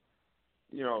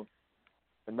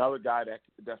 Another guy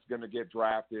that's going to get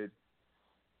drafted.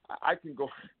 I can go.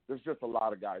 There's just a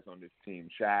lot of guys on this team.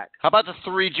 Shaq. How about the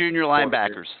three junior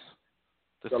linebackers?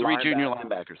 The three junior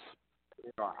linebackers.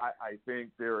 I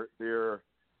think they're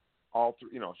all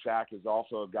three. Shaq is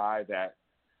also a guy that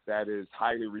is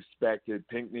highly respected.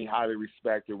 Pinckney, highly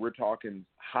respected. We're talking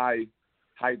high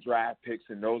draft picks,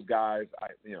 and those guys.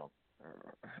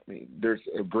 There's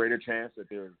a greater chance that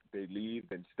they leave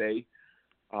than stay,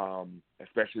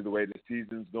 especially the way the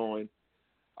season's going.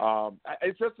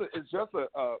 It's just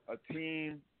a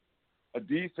team, a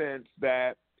defense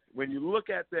that when you look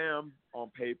at them on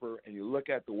paper and you look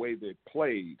at the way they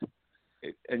played,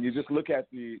 and you just look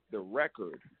at the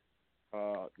record.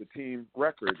 The team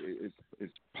record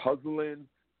is puzzling.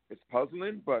 It's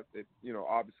puzzling, but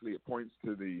obviously it points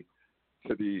to the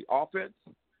offense.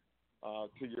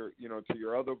 To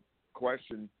your other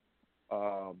question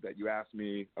that you asked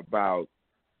me about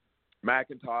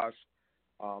McIntosh.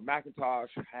 McIntosh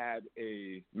had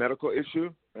a medical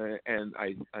issue, and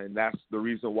that's the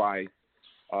reason why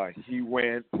he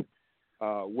went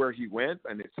where he went,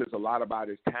 and it says a lot about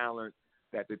his talent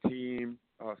that the team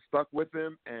stuck with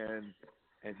him, and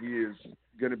he is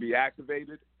going to be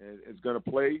activated and is going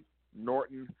to play.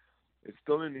 Norton is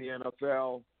still in the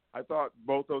NFL. I thought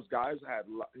both those guys had,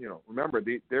 remember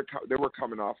they were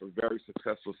coming off a very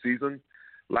successful season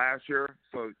last year,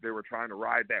 so they were trying to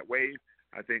ride that wave.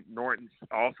 I think Norton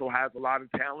also has a lot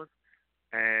of talent,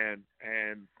 and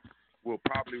will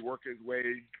probably work his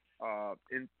way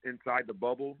inside the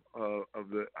bubble of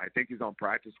the. I think he's on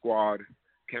practice squad.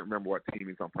 Can't remember what team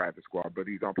he's on practice squad, but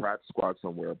he's on practice squad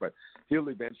somewhere. But he'll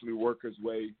eventually work his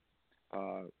way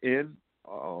in.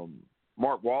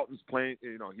 Mark Walton's playing.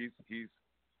 He's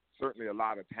certainly a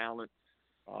lot of talent.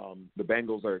 The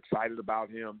Bengals are excited about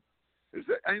him.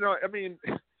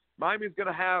 Miami's going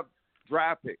to have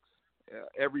draft picks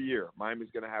every year. Miami's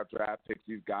going to have draft picks.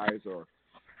 These guys are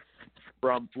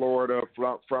from Florida,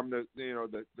 from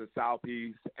the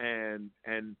Southeast, and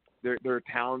they're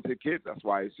talented kids. That's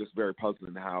why it's just very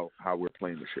puzzling how we're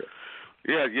playing this year.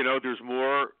 Yeah, there's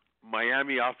more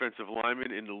Miami offensive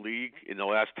linemen in the league in the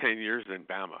last 10 years than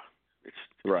Bama. It's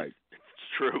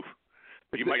true.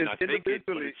 You might not think it,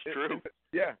 but it's true.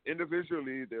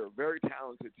 Individually, they're a very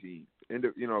talented team.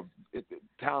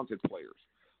 Talented players.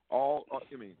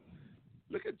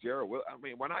 Look at Jarrett Willis.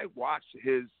 When I watch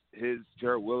his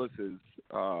Jarrett Willis's,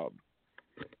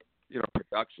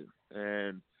 production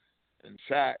and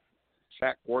Shaq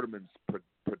Quarterman's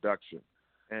production,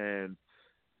 and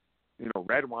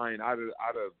Redwine out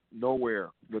of nowhere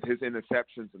with his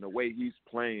interceptions and the way he's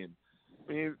playing.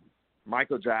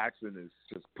 Michael Jackson is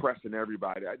just pressing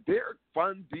everybody. They're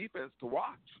fun defense to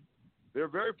watch. They're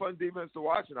very fun defense to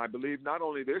watch, and I believe not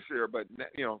only this year, but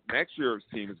next year's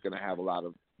team is going to have a lot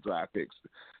of draft picks.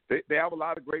 They have a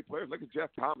lot of great players. Look at Jeff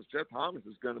Thomas. Jeff Thomas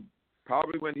is going to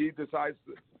probably when he decides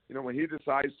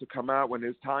to come out when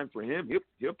it's time for him,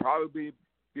 he'll probably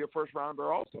be a first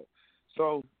rounder also.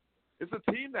 So it's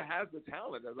a team that has the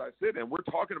talent, as I said, and we're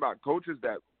talking about coaches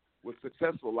that was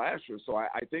successful last year. So I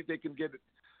think they can get it.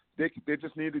 They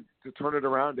just need to turn it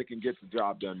around. They can get the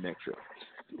job done next year.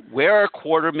 Where are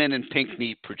Quarterman and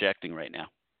Pinckney projecting right now?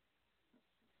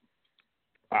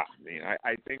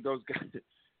 I think those guys.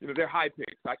 they're high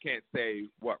picks. I can't say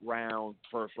what round,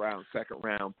 first round, second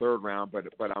round, third round, but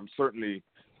I'm certainly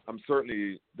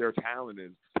their talent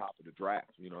is top of the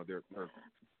draft. They're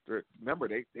remember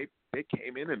they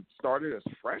came in and started as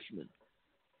freshmen.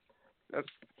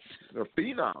 They're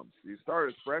phenoms. They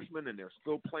started as freshmen and they're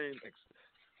still playing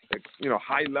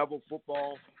high level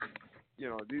football.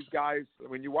 These guys,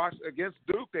 when you watch against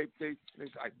Duke, they the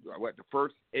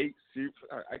first 8 series.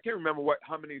 I can't remember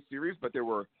how many series, but they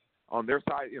were on their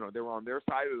side. They were on their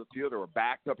side of the field. They were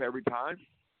backed up every time,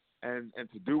 and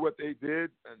to do what they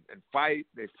did and fight,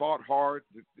 they fought hard.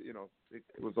 It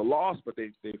was a loss, but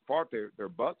they fought their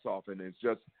butts off, and there's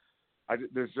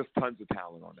just tons of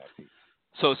talent on that team.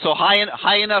 So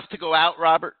high enough to go out,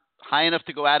 Robert. High enough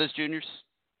to go out as juniors.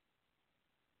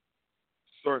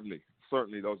 Certainly,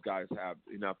 those guys have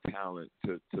enough talent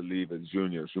to leave as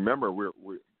juniors. Remember, we're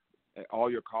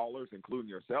all your callers, including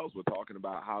yourselves, were talking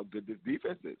about how good this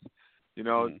defense is.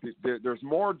 There's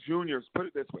more juniors. Put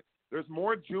it this way: there's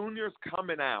more juniors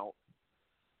coming out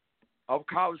of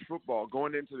college football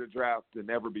going into the draft than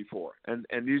ever before, and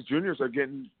these juniors are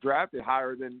getting drafted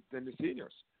higher than the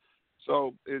seniors.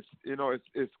 So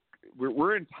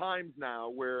we're in times now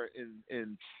where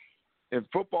in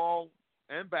football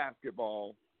and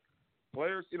basketball,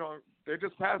 players, they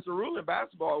just passed a rule in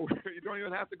basketball where you don't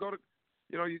even have to go to,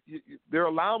 they're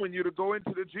allowing you to go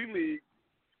into the G League,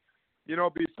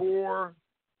 before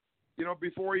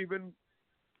even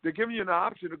they're giving you an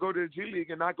option to go to the G League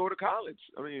and not go to college.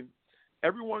 I mean,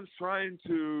 everyone's trying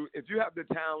to, if you have the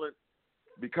talent,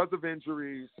 because of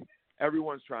injuries,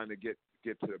 everyone's trying to get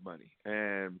to the money,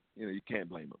 and you can't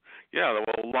blame them. Yeah,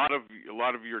 well, a lot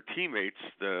of your teammates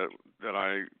that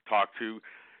I talk to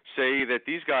say that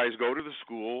these guys go to the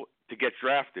school to get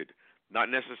drafted, not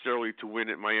necessarily to win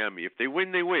at Miami. If they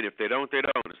win, they win. If they don't, they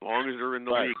don't. As long as they're in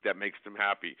the league, that makes them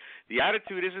happy. The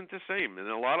attitude isn't the same, and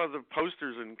a lot of the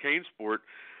posters in CaneSport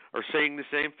are saying the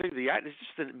same thing. It's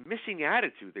just a missing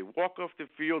attitude. They walk off the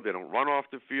field. They don't run off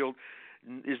the field.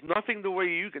 Is nothing the way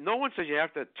you can. No one says you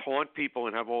have to taunt people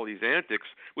and have all these antics,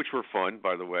 which were fun,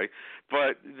 by the way.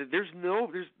 But there's no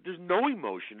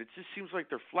emotion. It just seems like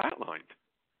they're flatlined.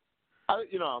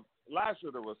 Last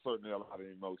year there was certainly a lot of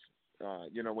emotion.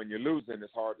 When you're losing,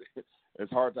 it's hard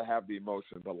to have the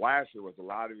emotion. But last year was a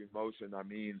lot of emotion. I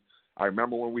mean, I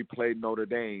remember when we played Notre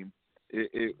Dame.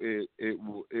 It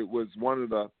was one of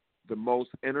the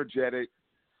most energetic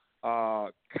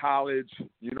college,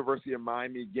 University of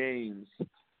Miami games,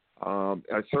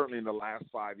 certainly in the last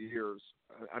 5 years.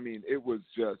 I mean, it was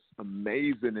just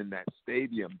amazing in that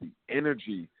stadium. The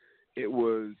energy, it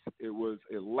was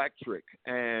electric,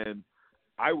 and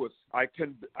I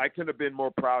couldn't have been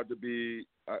more proud to be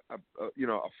a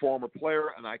former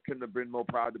player, and I couldn't have been more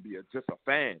proud to be just a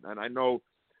fan. And I know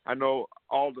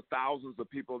all the thousands of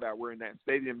people that were in that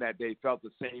stadium that day felt the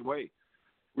same way.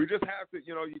 We just have to,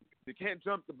 you can't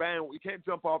jump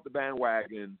off the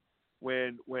bandwagon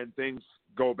when things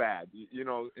go bad.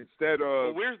 Instead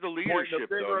of where's the leadership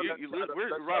though?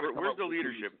 Robert, where's the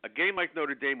leadership? A game like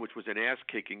Notre Dame, which was an ass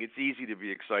kicking, it's easy to be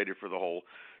excited for the whole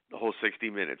 60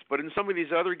 minutes. But in some of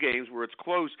these other games where it's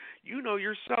close,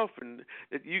 yourself, and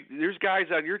there's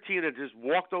guys on your team that just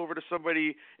walked over to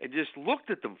somebody and just looked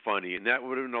at them funny, and that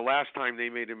would have been the last time they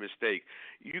made a mistake.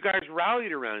 You guys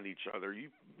rallied around each other. You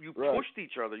pushed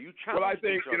each other. You challenged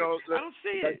each other. I don't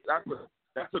see it.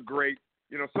 That's a great.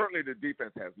 Certainly the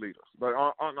defense has leaders, but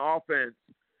on offense,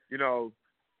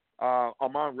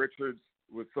 Armand Richards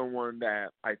was someone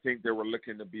that I think they were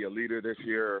looking to be a leader this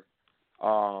year.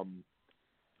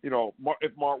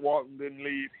 If Mark Walton didn't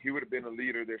leave, he would have been a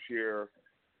leader this year.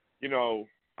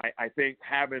 I think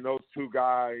having those two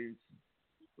guys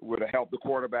would have helped the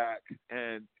quarterback,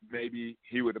 and maybe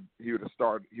he would have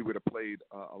played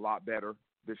a lot better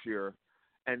this year.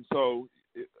 And so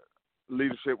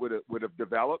leadership would have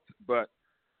developed, but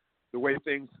the way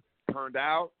things turned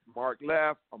out, Mark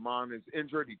left, Armand is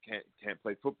injured, he can't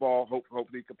play football. Hopefully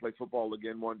he can play football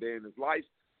again one day in his life.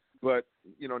 But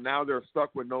now they're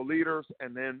stuck with no leaders,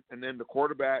 and then the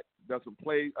quarterback doesn't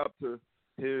play up to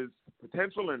his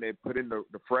potential, and they put in the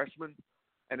freshman,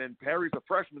 and then Perry's a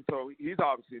freshman, so he's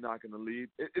obviously not going to lead.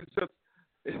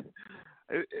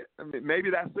 I mean, maybe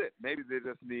that's it. Maybe they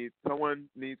just someone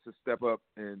needs to step up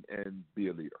and be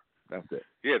a leader. That's it.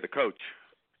 Yeah, the coach.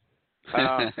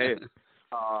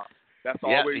 That's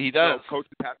always he does.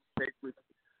 Coaches have to take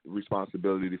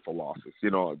responsibility for losses.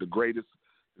 The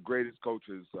greatest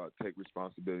coaches take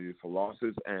responsibility for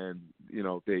losses, and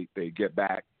they get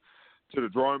back to the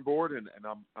drawing board. And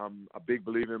I'm a big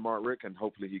believer in Mark Rick, and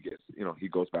hopefully he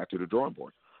goes back to the drawing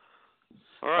board.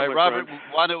 All right, Robert.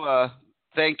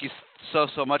 thank you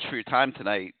so much for your time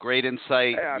tonight. Great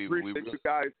insight. Hey, I appreciate you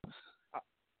guys.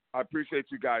 I appreciate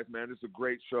you guys, man. It's a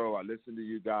great show. I listen to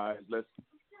you guys. Let's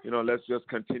just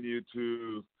continue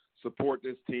to support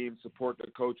this team, support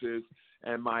the coaches.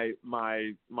 And my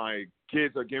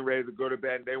kids are getting ready to go to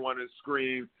bed. And they want to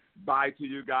scream bye to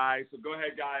you guys. So go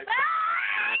ahead, guys.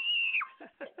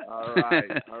 All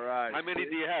right. How many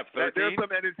do you have? 13? There's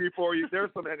some energy for you.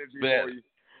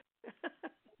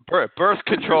 Birth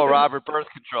control, Robert. Birth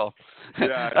control.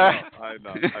 Yeah, I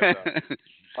know.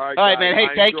 All right, man. Hey,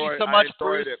 thank you so much,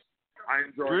 Bruce. I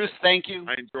enjoyed Bruce, it. thank you.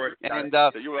 I enjoyed it. And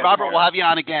Robert, we'll have you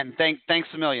on again. Thanks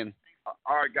a million.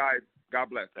 All right, guys. God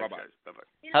bless. Thanks, Bye-bye. guys.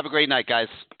 Bye-bye. Have a great night, guys.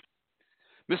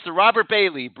 Mr. Robert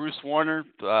Bailey, Bruce Warner,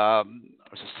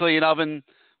 Sicilian Oven,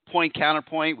 Point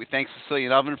Counterpoint. We thank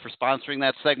Sicilian Oven for sponsoring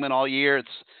that segment all year.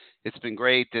 It's been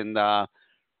great. And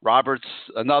Robert's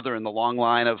another in the long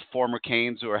line of former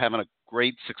Canes who are having a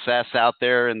great success out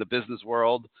there in the business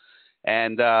world.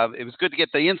 And it was good to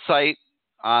get the insight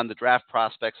on the draft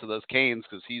prospects of those Canes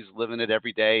because he's living it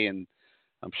every day, and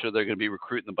I'm sure they're going to be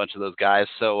recruiting a bunch of those guys.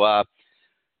 So I'm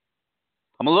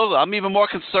even more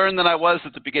concerned than I was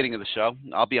at the beginning of the show.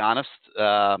 I'll be honest.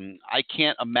 I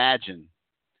can't imagine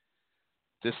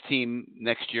this team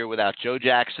next year without Joe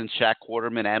Jackson, Shaq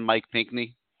Quarterman, and Mike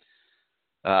Pinckney.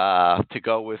 To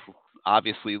go with,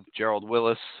 obviously, Gerald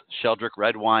Willis, Sheldrick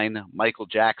Redwine, Michael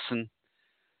Jackson.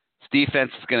 This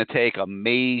defense is going to take a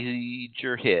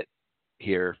major hit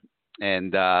here,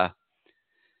 and they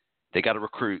got to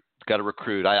recruit.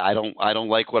 I don't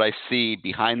like what I see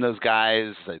behind those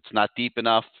guys. It's not deep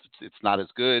enough. It's not as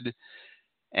good,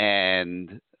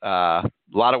 and a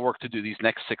lot of work to do these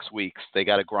next 6 weeks. They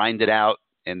got to grind it out,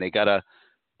 and they got to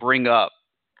bring up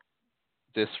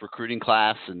this recruiting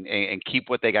class and keep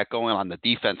what they got going on the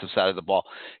defensive side of the ball.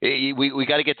 We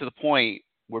got to get to the point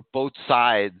where both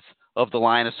sides of the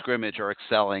line of scrimmage are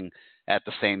excelling at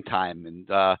the same time. And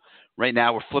right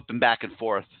now we're flipping back and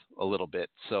forth a little bit.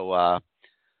 So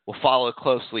we'll follow it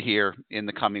closely here in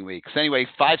the coming weeks. Anyway,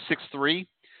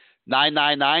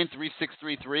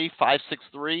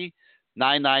 563-999-3633,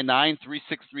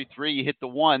 563-999-3633. You hit the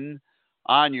 1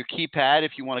 on your keypad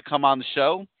if you want to come on the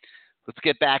show. Let's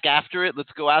get back after it.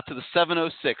 Let's go out to the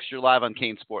 706. You're live on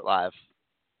CaneSport Live.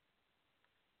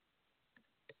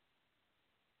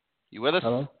 You with us?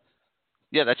 Hello?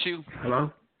 Yeah, that's you.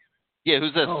 Hello? Yeah,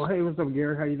 who's this? Oh, hey, what's up,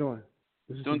 Gary? How you doing?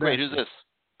 Doing great. Who's this?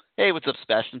 Hey, what's up,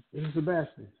 Sebastian? This is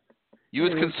Sebastian. You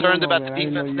as concerned about the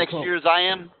defense next year as I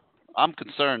am? I'm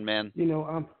concerned, man.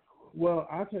 I'll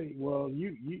tell you. Well,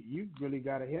 you really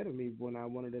got ahead of me when I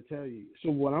wanted to tell you.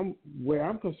 So where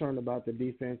I'm concerned about the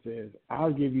defense is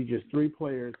I'll give you just 3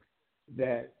 players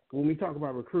that when we talk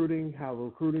about recruiting, how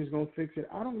recruiting is going to fix it,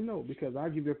 I don't know, because I'll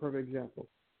give you a perfect example.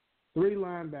 3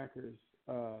 linebackers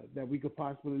that we could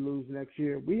possibly lose next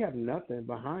year. We have nothing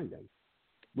behind them.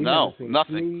 Nothing.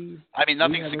 Sneed.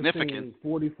 Nothing significant.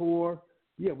 44.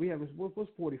 Yeah, we have. What's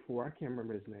 44? I can't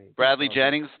remember his name. Bradley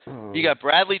Jennings. You got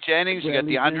Bradley Jennings. You got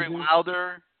DeAndre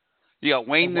Wilder. You got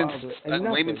Wayman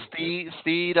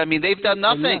Steed. I mean, they've done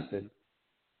nothing.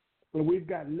 But we've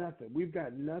got nothing. We've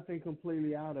got nothing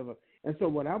completely out of it. And so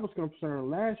what I was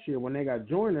concerned last year when they got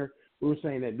Joyner, we were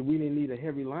saying that we didn't need a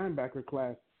heavy linebacker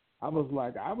class. I was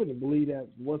like, I wouldn't believe that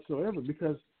whatsoever,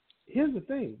 because here's the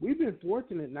thing. We've been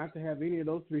fortunate not to have any of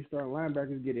those 3-star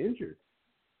linebackers get injured.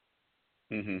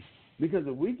 Mm-hmm. Because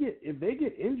if they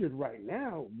get injured right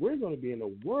now, we're going to be in a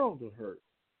world of hurt.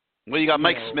 Well, you got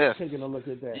Mike Smith. Taking a look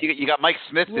at that. You got Mike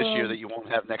Smith this year that you won't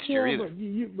have next year either.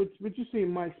 But you see,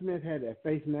 Mike Smith had that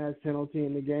face mask penalty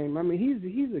in the game. I mean, he's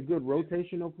a good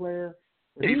rotational player.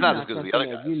 He's not as good as the other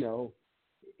guys.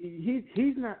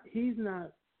 He's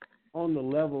not on the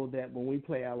level that when we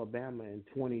play Alabama in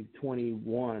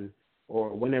 2021 or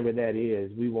whenever that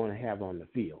is, we want to have on the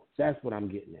field. That's what I'm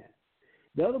getting at.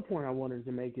 The other point I wanted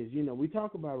to make is, we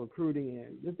talk about recruiting,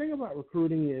 and the thing about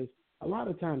recruiting is a lot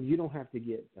of times you don't have to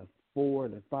get the 4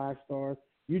 and the 5 stars.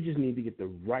 You just need to get the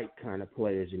right kind of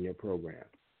players in your program.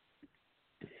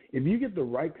 If you get the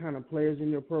right kind of players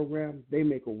in your program, they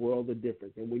make a world of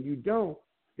difference. And when you don't,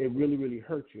 it really, really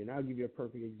hurts you. And I'll give you a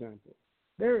perfect example.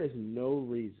 There is no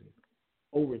reason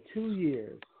over 2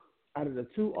 years out of the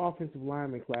 2 offensive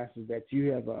lineman classes that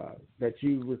you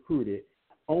recruited,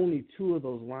 only 2 of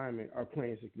those linemen are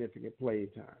playing significant play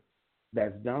time.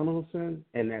 That's Donaldson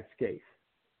and that's Scaife.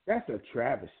 That's a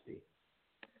travesty.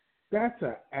 That's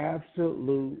an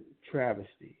absolute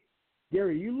travesty.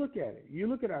 Gary, you look at it. You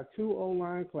look at our 2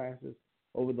 O-line classes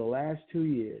over the last 2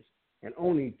 years, and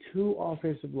only 2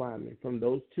 offensive linemen from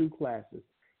those 2 classes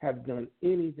have done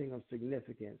anything of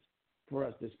significance for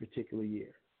us this particular year.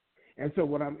 And so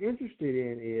what I'm interested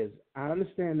in is I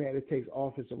understand that it takes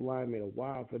offensive linemen a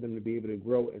while for them to be able to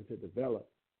grow and to develop.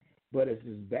 But it's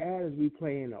as bad as we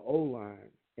play in the O-line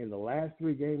in the last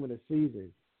 3 games of the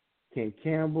season. Can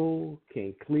Campbell,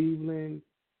 can Cleveland,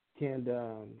 can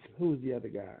who's the other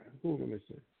guy? Who am I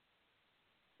missing?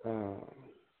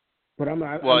 But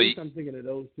at least I'm thinking of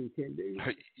those two. Can they,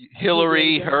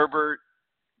 Hillary, Herbert.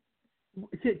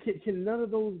 Can none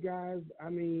of those guys? I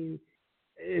mean,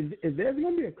 if there's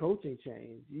going to be a coaching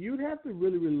change, you'd have to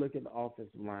really look at the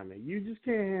offensive lineman. You just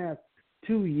can't have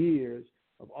 2 years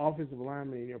of offensive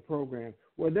linemen in your program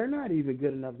where they're not even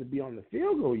good enough to be on the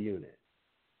field goal unit.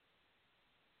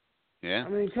 Yeah. I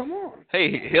mean, come on.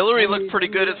 Hey, Hillary looked pretty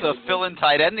good as a fill-in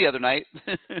tight end the other night.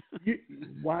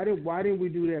 Why didn't we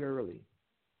do that early?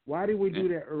 Why did we do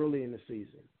that early in the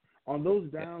season? On those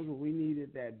downs where we needed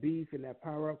that beef and that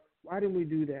power up, why didn't we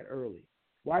do that early?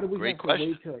 Why did we have to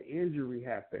wait till an injury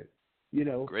happened? You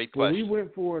know, Great when question. we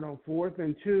went for it on 4th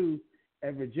and 2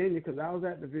 at Virginia, because I was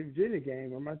at the Virginia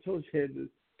game, and my coach said,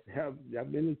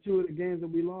 I've been in 2 of the games that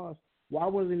we lost. Why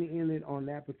wasn't he in it on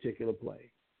that particular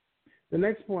play? The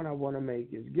next point I want to make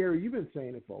is, Gary, you've been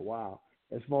saying it for a while,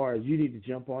 as far as you need to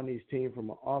jump on these teams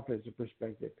from an offensive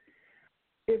perspective.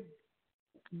 If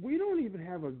we don't even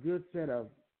have a good set of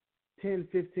 10,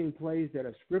 15 plays that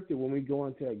are scripted when we go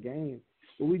into a game,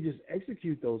 but we just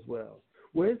execute those well.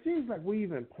 Well, it seems like we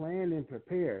even planned and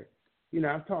prepared. You know,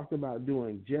 I've talked about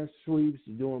doing jet sweeps,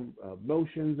 doing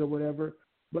motions or whatever,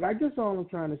 but I guess all I'm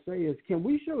trying to say is, can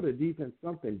we show the defense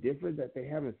something different that they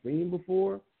haven't seen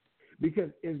before?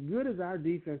 Because as good as our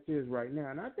defense is right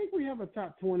now, and I think we have a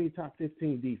top 20, top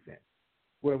 15 defense,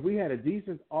 where if we had a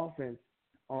decent offense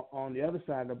on the other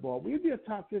side of the ball, we'd be a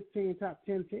top 15, top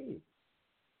 10 team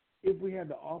if we had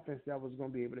the offense that was going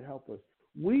to be able to help us.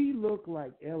 We look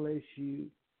like LSU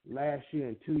last year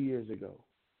and 2 years ago.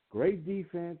 Great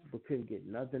defense, but couldn't get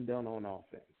nothing done on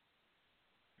offense.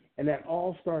 And that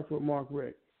all starts with Mark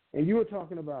Richt. And you were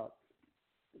talking about,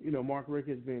 you know, Mark Richt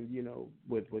has been, you know,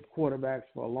 with quarterbacks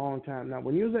for a long time. Now,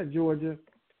 when he was at Georgia,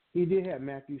 he did have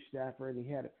Matthew Stafford, and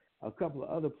he had a couple of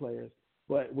other players.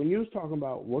 But when you was talking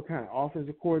about what kind of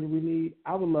offensive coordinator we need,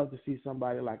 I would love to see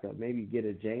somebody like maybe get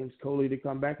a James Coley to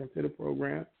come back into the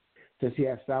program, since he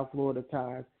has South Florida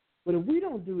ties. But if we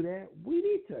don't do that, we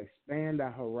need to expand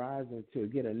our horizon to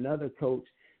get another coach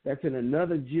that's in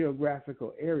another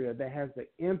geographical area that has the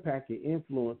impact and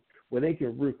influence where they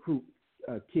can recruit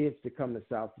kids to come to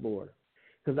South Florida.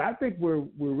 Because I think we're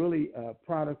really a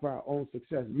product of our own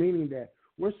success, meaning that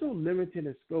we're so limited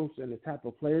in scopes and the type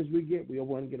of players we get. We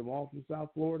want to get them all from South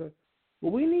Florida.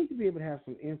 But we need to be able to have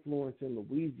some influence in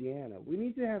Louisiana. We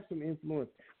need to have some influence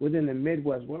within the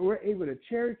Midwest where we're able to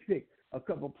cherry pick a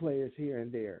couple players here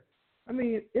and there. I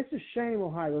mean, it's a shame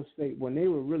Ohio State, when they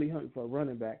were really hunting for a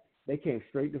running back, they came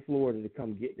straight to Florida to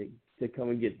come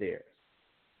and get theirs.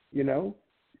 You know?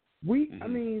 I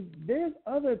mean, there's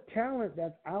other talent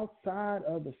that's outside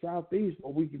of the Southeast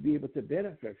where we could be able to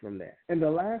benefit from that. And the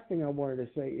last thing I wanted to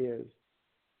say is,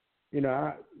 you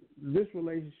know, this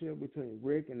relationship between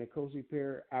Rick and N'Kosi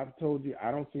Perry, I've told you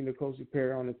I don't see N'Kosi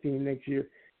Perry on the team next year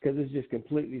because it's just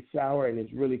completely sour and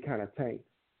it's really kind of tanked.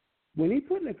 When he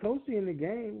put N'Kosi in the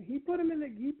game, he put him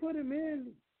in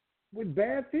with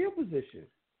bad field position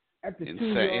at the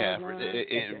 2-yard line.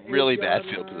 In really bad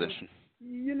field position.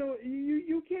 You know,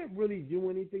 you can't really do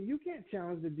anything. You can't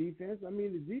challenge the defense. I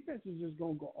mean, the defense is just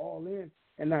going to go all in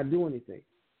and not do anything.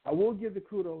 I will give the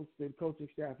kudos to the coaching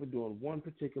staff for doing one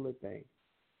particular thing.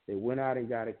 They went out and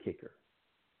got a kicker.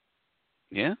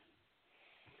 Yeah.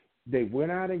 They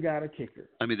went out and got a kicker.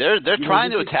 I mean, they're trying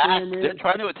to attack. They're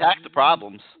trying to attack the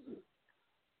problems.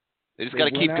 They just got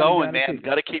to keep going, man.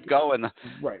 Got to keep going.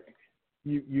 Right.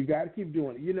 You got to keep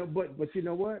doing it. You know, but you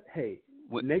know what? Hey,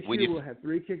 next year we'll have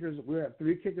 3 kickers. We'll have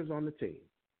 3 kickers on the team,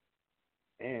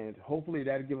 and hopefully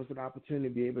that'll give us an opportunity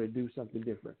to be able to do something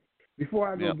different. Before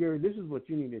I go, Gary, this is what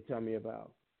you need to tell me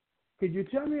about. Could you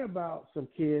tell me about some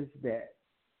kids that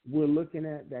we're looking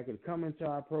at that could come into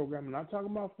our program? I'm not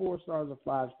talking about 4 stars or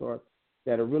 5 stars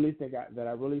that I really think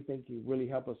can really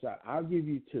help us out. I'll give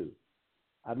you 2.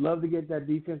 I'd love to get that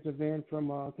defensive end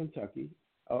from Kentucky,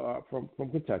 from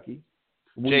Kentucky.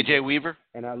 J.J. Weaver?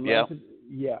 And I'd love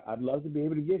I'd love to be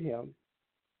able to get him.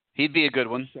 He'd be a good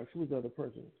one. Shucks, who's the other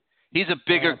person? He's a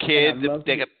bigger kid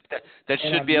that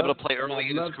should be able to play early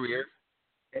in his career.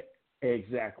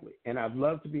 Exactly. And I'd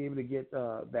love to be able to get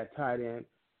that tight end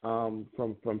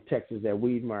from Texas, that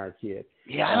Wiedmeyer kid.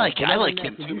 Yeah, I like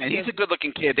him too, man. He's a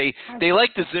good-looking kid. They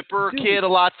like the Zipper kid a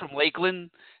lot from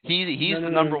Lakeland. He's the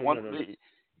number one.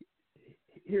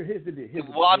 here's the deal.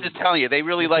 Well, I'm just telling you, they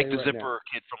really like the right zipper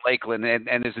kid from Lakeland,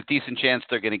 and there's a decent chance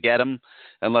they're going to get him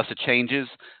unless it changes.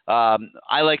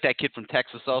 I like that kid from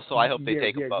Texas also. I hope they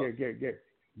take him both.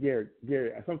 Gary,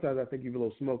 sometimes I think you have a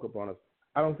little smoke up on us.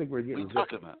 I don't think we're getting What are you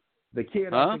talking about? The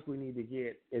kid I think we need to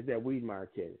get is that Weedmeyer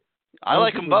kid. I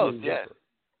like them both, yeah.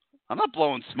 I'm not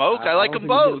blowing smoke. I like them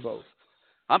both.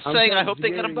 I'm saying I hope they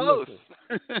get them both.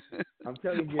 I'm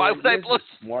telling you, why would I blow?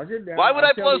 Mark it down. Why would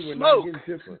I blow smoke?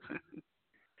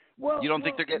 Well, you don't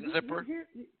think they're getting zipper?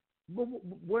 But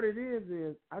what it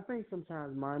is I think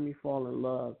sometimes Miami fall in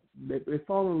love. They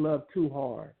fall in love too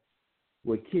hard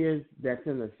with kids that's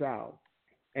in the South,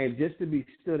 and just to be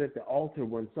stood at the altar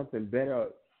when something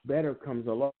better comes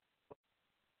along.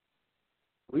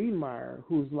 Weedmeyer,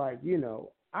 who's like,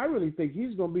 I really think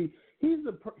he's going to be. He's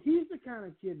the kind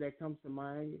of kid that comes to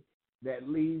Miami that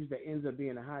leaves, that ends up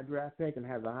being a high draft pick and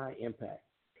has a high impact.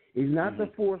 He's not the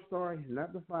 4-star, he's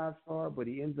not the 5-star, but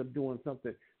he ends up doing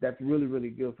something that's really, really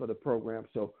good for the program.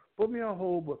 So put me on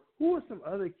hold. But who are some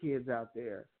other kids out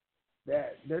there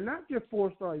that they're not your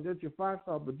 4-star, they're your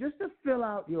 5-star, but just to fill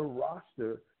out your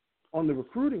roster on the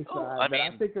recruiting side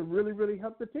I think could really, really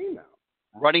help the team out?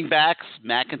 Running backs,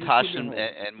 McIntosh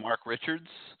and Mark Richards.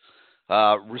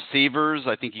 Receivers,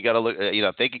 I think you got to look.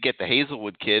 If they could get the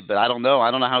Hazelwood kid, but I don't know. I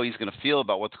don't know how he's going to feel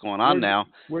about what's going on now.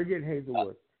 We're getting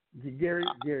Hazelwood. Gary,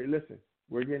 listen,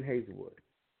 we're getting Hazelwood.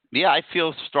 Yeah, I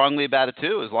feel strongly about it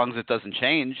too, as long as it doesn't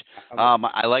change.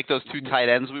 I like those two tight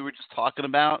ends we were just talking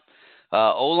about.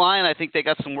 O-line, I think they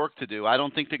got some work to do. I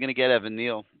don't think they're going to get Evan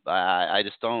Neal. I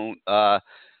just don't.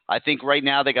 I think right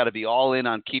now they got to be all in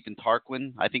on keeping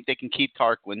Tarquin. I think they can keep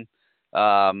Tarquin.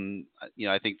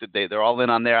 I think that they're all in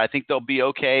on there. I think they'll be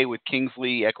okay with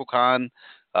Kingsley Ekokon,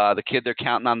 the kid they're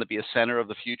counting on to be a center of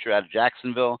the future out of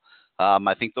Jacksonville.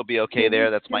 I think they'll be okay there.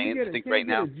 That's my instinct right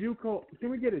now. Can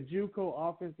we get a JUCO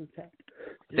offensive tackle?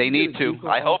 They need to.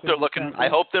 I hope they're looking. I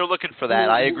hope they're looking for that.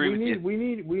 I agree with you. We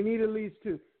need at least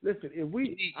two. Listen, if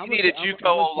we you need a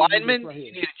JUCO lineman,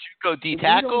 you need a JUCO D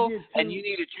tackle, and you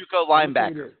need a JUCO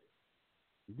linebacker.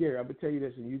 Gary, I'm gonna tell you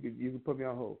this, and you can put me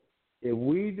on hold. If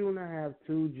we do not have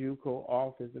two JUCO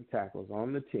offensive tackles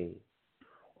on the team,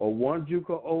 or one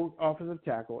JUCO offensive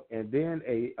tackle, and then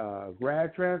a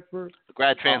grad transfer,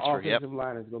 offensive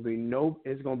line is going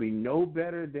to be no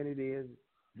better than it is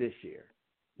this year.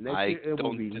 Next year it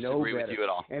will be no better. With you at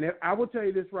all. And I will tell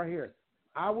you this right here.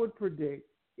 I would predict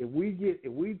if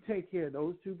we take care of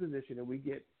those two positions and we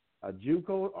get a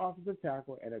JUCO offensive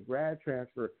tackle and a grad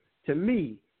transfer, to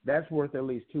me, that's worth at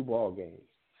least 2 ball games.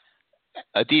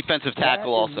 A defensive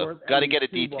tackle also. Got to get a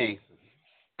DT.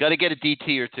 Got to get a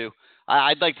DT or two.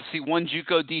 I'd like to see one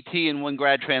JUCO DT and one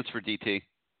grad transfer DT.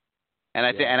 And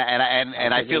I think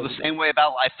I feel the same way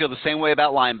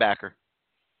about linebacker.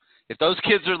 If those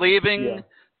kids are leaving,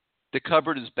 the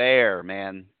cupboard is bare,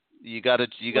 man. You got to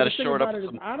short up.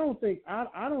 I don't think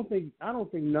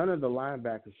none of the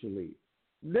linebackers should leave.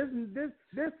 This.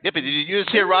 Yeah, but did you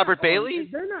just hear Robert Bailey?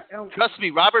 They're not. Trust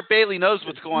me, Robert Bailey knows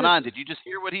what's going on. Did you just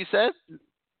hear what he said?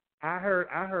 I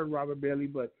heard Robert Bailey,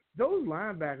 but those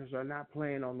linebackers are not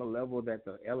playing on the level that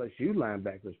the LSU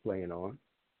linebackers playing on.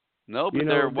 No, but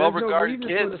they're well-regarded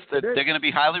kids. They're going to be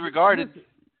highly regarded.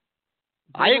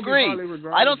 I agree.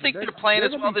 I don't think they're playing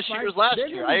as well this year as last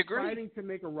year. I agree. They're fighting to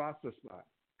make a roster spot.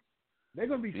 They're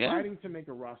going to be fighting to make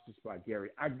a roster spot,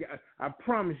 Gary. I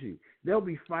promise you. They'll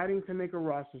be fighting to make a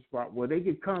roster spot where they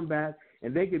could come back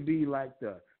and they could be like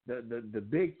the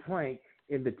big plank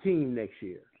in the team next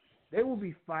year. They will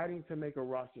be fighting to make a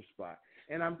roster spot.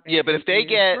 But if they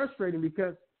get frustrating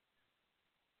because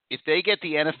if they get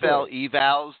the NFL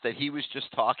evals that he was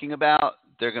just talking about,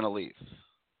 they're going to leave.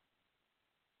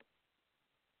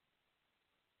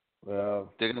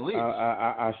 Well, they're going to leave.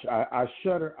 I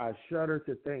shudder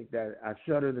to think that's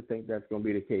going to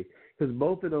be the case because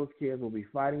both of those kids will be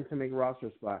fighting to make a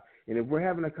roster spot. And if we're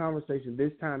having a conversation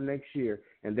this time next year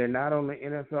and they're not on the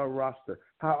NFL roster,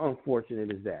 how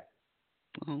unfortunate is that?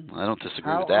 Well, I don't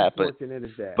disagree with that,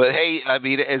 but hey, I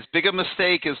mean, as big a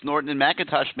mistake as Norton and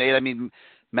McIntosh made, I mean,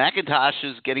 McIntosh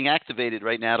is getting activated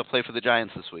right now to play for the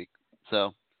Giants this week.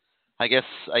 So, I guess.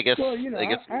 Well,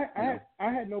 I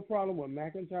had no problem with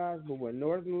McIntosh, but when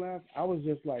Norton left, I was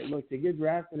just like, look, to get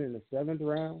drafted in the 7th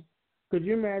round, could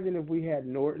you imagine if we had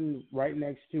Norton right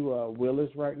next to Willis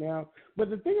right now? But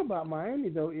the thing about Miami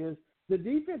though is the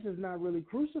defense is not really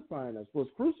crucifying us.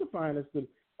 What's crucifying us is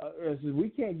we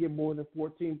can't get more than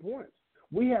 14 points.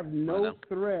 We have no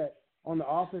threat on the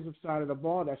offensive side of the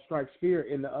ball that strikes fear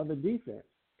in the other defense.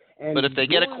 But if they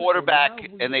get a quarterback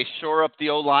and they shore up the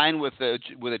O-line with a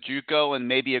JUCO and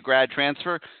maybe a grad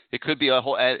transfer, it could be a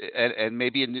whole and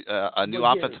maybe a new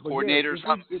offensive coordinator or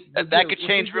something. That could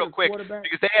change real quick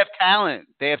because they have talent.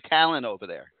 They have talent over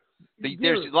there.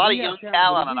 There's a lot of young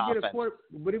talent on offense.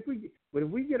 But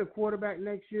if we get a quarterback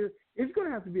next year, it's going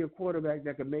to have to be a quarterback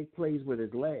that can make plays with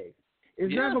his legs.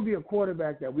 It's not going to be a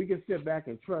quarterback that we can sit back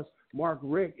and trust Mark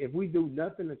Richt if we do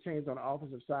nothing to change on the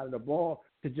offensive side of the ball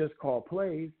to just call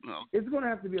plays. No. It's going to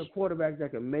have to be a quarterback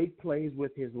that can make plays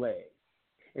with his legs.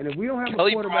 And if we don't have a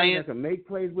quarterback that can make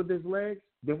plays with his legs,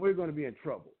 then we're going to be in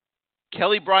trouble.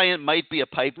 Kelly Bryant might be a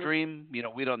pipe dream.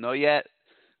 We don't know yet.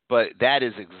 But that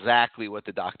is exactly what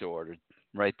the doctor ordered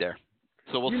right there.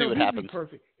 So we'll see what happens. Be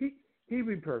perfect. He'd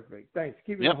be perfect. Thanks.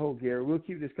 Keep it on hold, Gary. We'll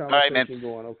keep this conversation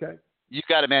going, okay? You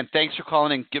got it, man. Thanks for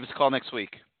calling in. Give us a call next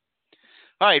week.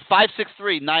 All right,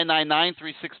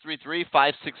 563-999-3633,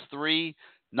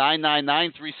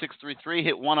 563-999-3633.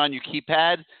 Hit 1 on your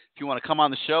keypad if you want to come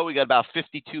on the show. We got about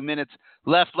 52 minutes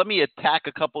left. Let me attack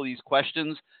a couple of these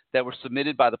questions that were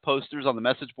submitted by the posters on the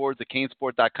message boards at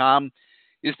CaneSport.com.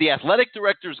 Is the athletic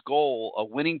director's goal a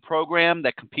winning program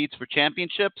that competes for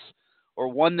championships or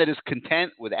one that is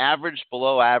content with average,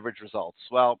 below average results?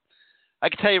 Well, I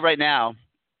can tell you right now,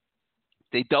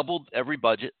 they doubled every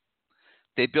budget.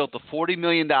 They built a $40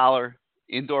 million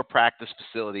indoor practice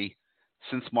facility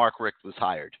since Mark Richt was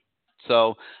hired.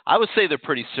 So I would say they're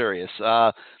pretty serious.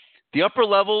 The upper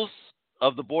levels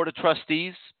of the Board of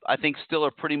Trustees, I think, still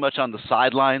are pretty much on the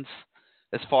sidelines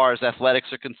as far as athletics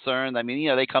are concerned. I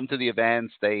mean, they come to the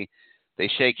events, they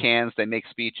shake hands, they make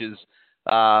speeches.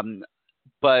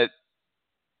 But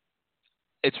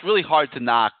it's really hard to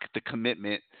knock the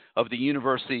commitment of the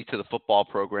university to the football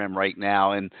program right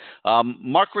now. And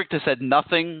Mark Richt has had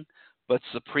nothing but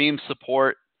supreme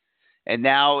support, and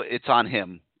now it's on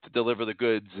him to deliver the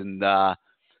goods. And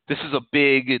this is a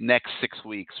big next 6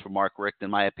 weeks for Mark Richt, in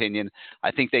my opinion.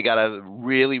 I think they got to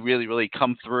really, really, really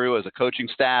come through as a coaching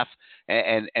staff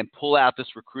and pull out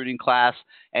this recruiting class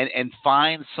and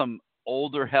find some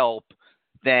older help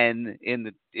than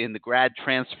in the grad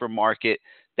transfer market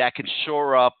that can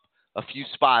shore up a few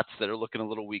spots that are looking a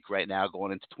little weak right now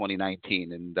going into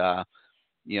 2019. And,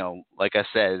 like I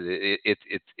said,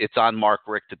 it's on Mark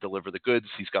Richt to deliver the goods.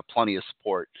 He's got plenty of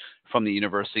support from the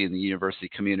university and the university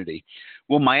community.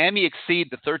 Will Miami exceed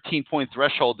the 13-point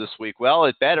threshold this week? Well,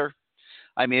 it better.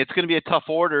 I mean, it's going to be a tough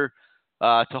order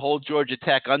to hold Georgia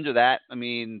Tech under that. I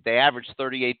mean, they averaged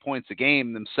 38 points a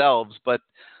game themselves. But,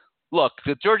 look,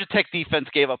 the Georgia Tech defense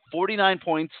gave up 49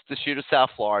 points this year to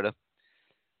South Florida.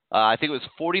 I think it was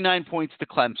 49 points to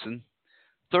Clemson,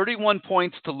 31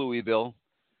 points to Louisville,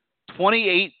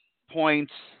 28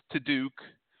 points to Duke,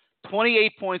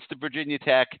 28 points to Virginia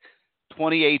Tech,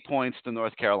 28 points to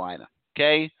North Carolina.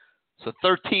 Okay? So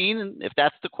 13, if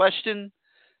that's the question,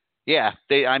 they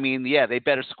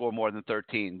better score more than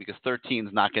 13 because 13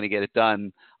 is not going to get it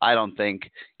done, I don't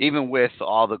think, even with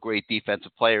all the great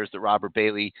defensive players that Robert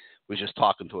Bailey was just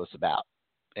talking to us about.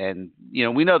 And,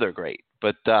 we know they're great,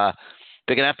 but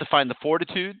they're going to have to find the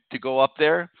fortitude to go up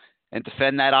there and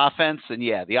defend that offense. And,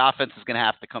 the offense is going to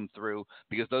have to come through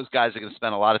because those guys are going to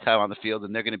spend a lot of time on the field,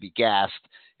 and they're going to be gassed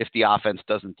if the offense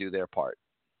doesn't do their part.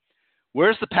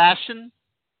 Where's the passion?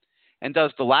 And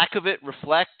does the lack of it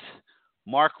reflect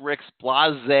Mark Richt's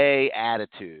blasé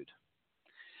attitude?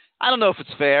 I don't know if it's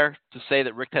fair to say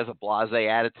that Richt has a blasé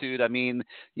attitude. I mean,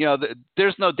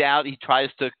 there's no doubt he tries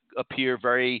to appear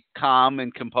very calm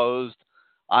and composed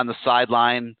on the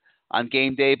sideline on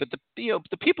game day, but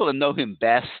the people that know him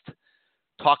best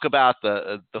talk about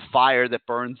the fire that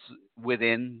burns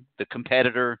within the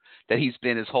competitor that he's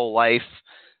been his whole life.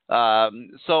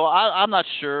 So I'm not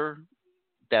sure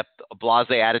that a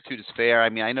blasé attitude is fair. I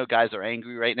mean, I know guys are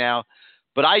angry right now,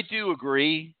 but I do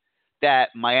agree that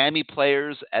Miami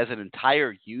players as an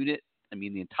entire unit,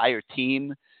 the entire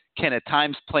team, can at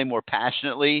times play more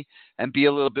passionately and be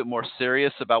a little bit more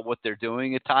serious about what they're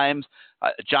doing at times.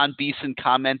 John Beeson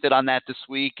commented on that this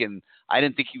week, and I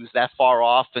didn't think he was that far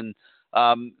off. And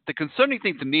the concerning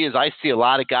thing to me is I see a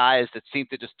lot of guys that seem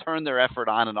to just turn their effort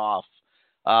on and off.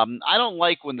 I don't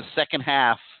like when the second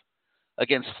half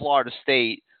against Florida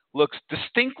State looks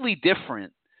distinctly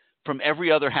different from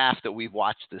every other half that we've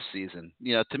watched this season.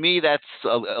 To me, that's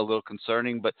a little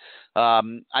concerning, but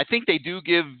I think they do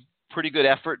give pretty good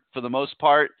effort for the most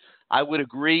part. I would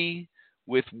agree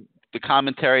with the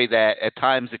commentary that at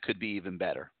times it could be even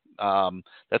better.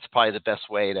 That's probably the best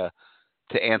way to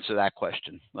answer that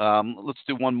question. Let's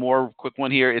do one more quick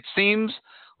one here. It seems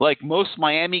like most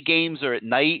Miami games are at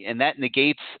night, and that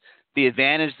negates the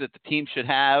advantage that the team should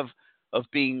have of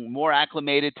being more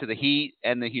acclimated to the heat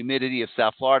and the humidity of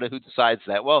South Florida. Who decides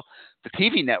that? Well, the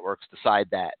TV networks decide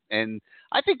that. And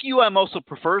I think UM also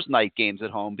prefers night games at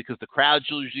home because the crowd's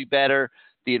usually better.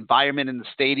 The environment in the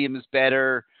stadium is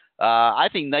better. I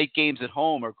think night games at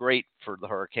home are great for the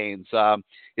Hurricanes.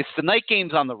 It's the night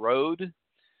games on the road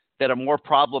that are more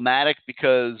problematic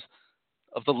because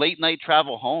of the late night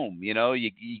travel home. You know,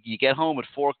 you get home at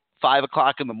 4, 5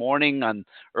 o'clock in the morning on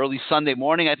early Sunday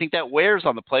morning. I think that wears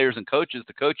on the players and coaches.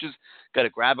 The coaches got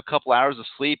to grab a couple hours of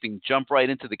sleep and jump right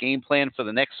into the game plan for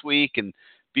the next week and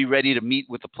be ready to meet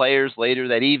with the players later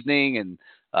that evening. And,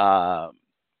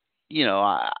 you know,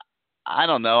 I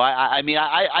don't know. I mean,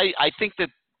 I think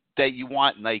that you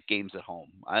want night games at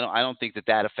home. I don't think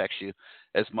that affects you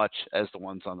as much as the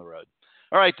ones on the road.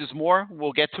 All right, there's more.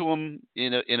 We'll get to them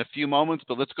in a few moments,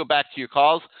 but let's go back to your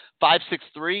calls.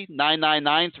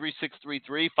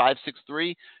 563-999-3633,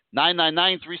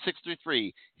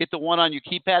 563-999-3633. Hit the one on your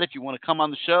keypad if you want to come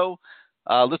on the show.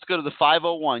 Let's go to the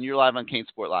 501. You're live on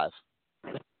CaneSport Live.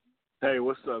 Hey,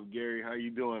 what's up, Gary? How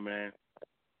you doing, man?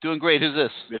 Doing great. Who's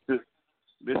this?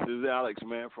 This is Alex,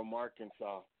 man, from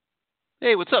Arkansas.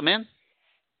 Hey, what's up, man?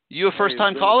 You a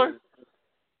first-time caller?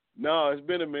 No, it's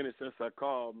been a minute since I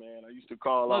called, man. I used to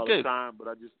call all the time, but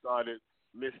I just started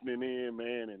listening in,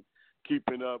 man, and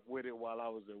keeping up with it while I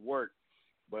was at work.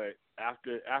 But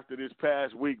after this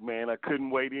past week, man, I couldn't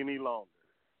wait any longer.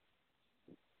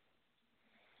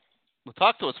 Well,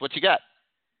 talk to us. What you got?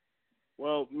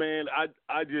 Well, man,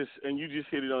 I just, and you just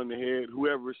hit it on the head.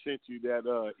 Whoever sent you that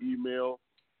email,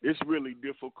 it's really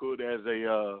difficult as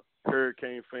a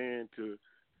Hurricane fan to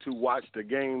watch the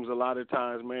games a lot of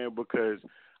times, man, because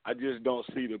I just don't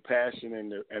see the passion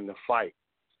and the fight,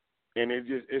 and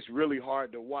it's really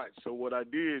hard to watch. So what I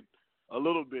did a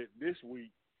little bit this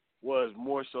week was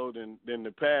more so than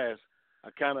the past.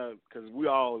 I kind of, because we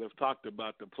all have talked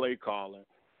about the play calling,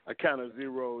 I kind of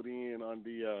zeroed in on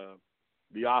the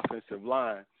offensive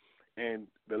line, and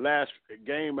the last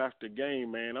game after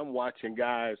game, man, I'm watching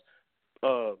guys.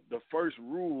 The first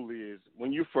rule is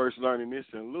when you're first learning this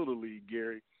in Little League,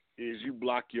 Gary, is you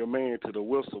block your man to the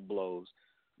whistle blows.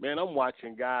 Man, I'm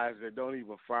watching guys that don't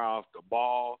even fire off the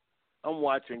ball. I'm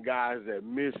watching guys that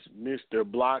miss their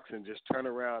blocks and just turn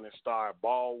around and start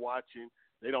ball watching.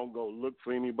 They don't go look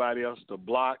for anybody else to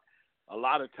block. A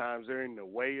lot of times they're in the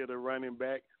way of the running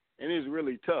back, and it's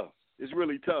really tough. It's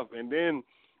really tough. And then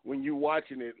when you're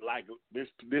watching it like this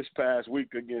past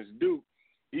week against Duke,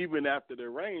 even after the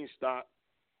rain stopped,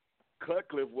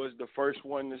 Cutcliffe was the first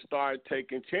one to start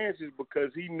taking chances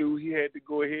because he knew he had to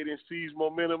go ahead and seize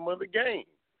momentum of the game.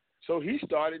 So he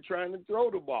started trying to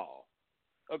throw the ball.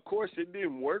 Of course, it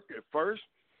didn't work at first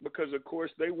because, of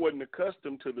course, they wasn't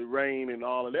accustomed to the rain and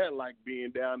all of that like being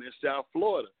down in South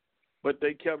Florida. But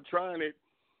they kept trying it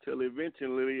till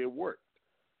eventually it worked.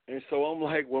 And so I'm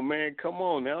like, well, man, come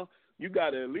on now. You got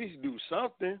to at least do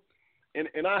something.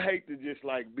 And I hate to just,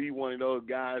 like, be one of those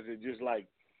guys that just, like,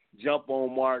 jump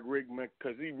on Mark Rickman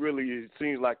because he really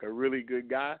seems like a really good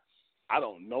guy. I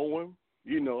don't know him.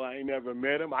 You know, I ain't never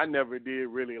met him. I never did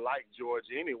really like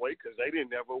Georgia anyway because they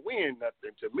didn't ever win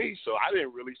nothing to me, so I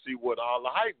didn't really see what all the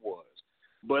hype was.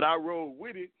 But I rode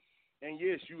with it, and,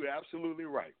 yes, you're absolutely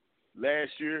right.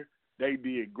 Last year they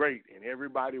did great, and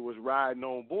everybody was riding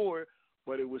on board,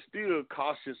 but it was still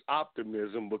cautious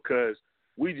optimism because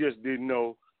we just didn't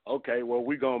know, okay, well,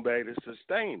 we're going to be able to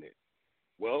sustain it.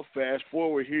 Well, fast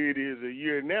forward, here it is a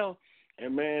year now,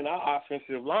 and, man, our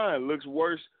offensive line looks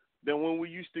worse than when we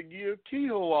used to give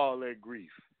Kehoe all that grief.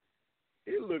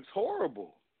 It looks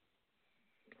horrible.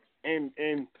 And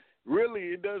really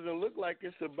it doesn't look like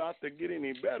it's about to get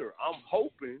any better. I'm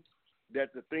hoping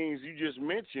that the things you just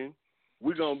mentioned,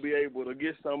 we're going to be able to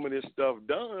get some of this stuff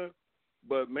done.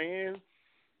 But, man,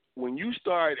 when you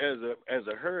start as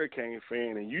a Hurricane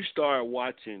fan and you start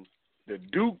watching the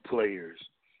Duke players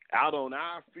out on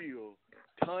our field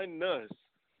ton us,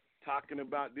 talking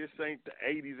about this ain't the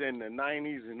 80s and the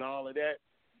 90s and all of that,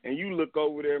 and you look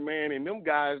over there, man, and them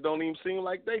guys don't even seem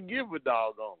like they give a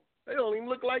doggone. They don't even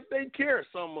look like they care,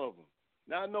 some of them.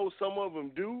 Now, I know some of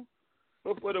them do,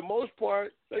 but for the most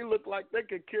part, they look like they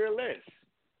could care less.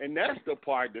 And that's the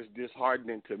part that's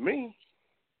disheartening to me.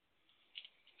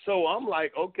 So I'm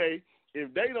like, okay,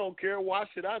 if they don't care, why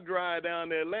should I drive down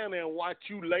to Atlanta and watch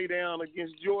you lay down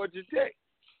against Georgia Tech?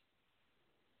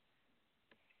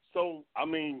 So, I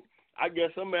mean, I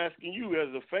guess I'm asking you as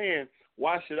a fan,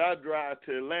 why should I drive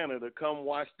to Atlanta to come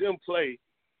watch them play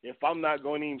if I'm not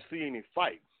going to even see any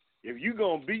fight? If you're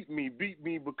going to beat me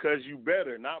because you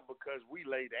better, not because we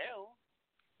lay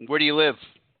down. Where do you live?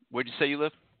 Where'd you say you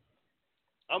live?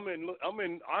 I'm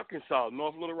in Arkansas,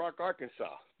 North Little Rock,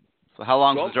 Arkansas. So how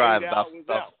long's So the drive? 8 About hours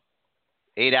out.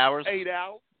 8 hours? 8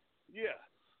 hours? Yeah.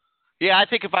 Yeah, I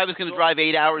think if I was going to drive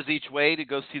 8 hours each way to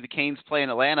go see the Canes play in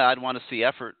Atlanta, I'd want to see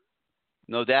effort,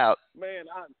 no doubt. Man,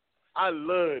 I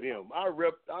love him. I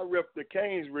rep the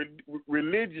Canes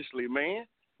religiously, man.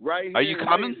 Right here. Are you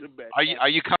coming? Razorback. Are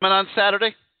you coming on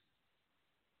Saturday?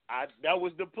 That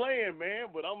was the plan, man,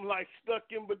 but I'm like stuck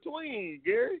in between,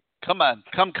 Gary. Come on,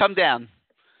 come down.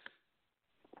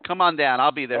 Come on down.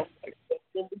 I'll be there. I'm like stuck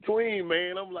in between,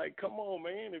 man. I'm like, come on,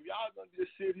 man. If y'all gonna just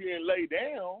sit here and lay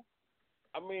down,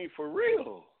 I mean, for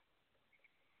real.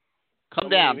 Come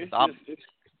down.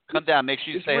 Come down. Make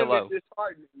sure you say hello. It's really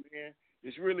disheartening, man.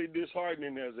 It's really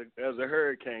disheartening as a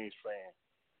Hurricanes fan.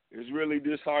 It's really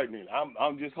disheartening.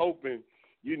 I'm just hoping,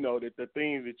 that the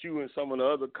things that you and some of the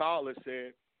other callers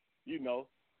said,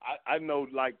 I know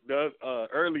like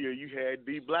earlier you had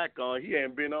D Black on. He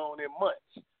hadn't been on in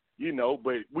months,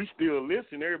 but we still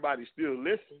listen. Everybody still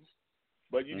listens.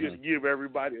 But you just give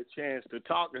everybody a chance to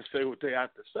talk and say what they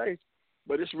have to say.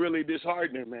 But it's really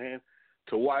disheartening, man,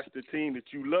 to watch the team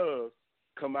that you love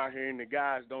come out here and the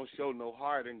guys don't show no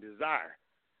heart and desire.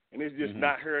 And it's just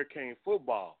not Hurricane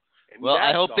football. And well,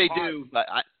 I hope they do.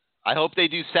 I hope they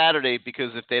do Saturday,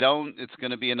 because if they don't, it's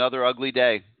going to be another ugly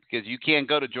day, because you can't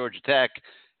go to Georgia Tech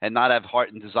and not have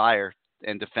heart and desire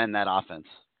and defend that offense.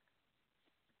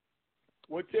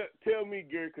 Well, tell me,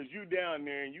 Gary, because you down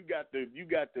there and you got the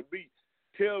beat.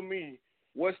 Tell me,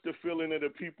 what's the feeling of the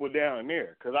people down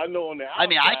there? Because I know on the outside,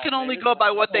 I can only go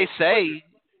by what they say.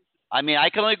 I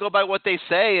can only go by what they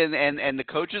say, and the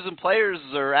coaches and players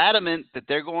are adamant that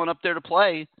they're going up there to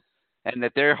play and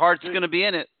that their heart's going to be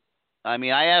in it. I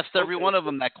asked every one of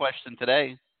them that question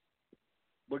today.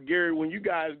 But, Gary, when you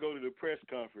guys go to the press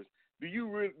conference,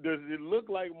 does it look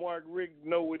like Mark Richt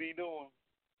know what he's doing?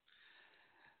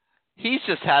 He's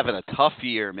just having a tough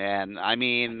year, man.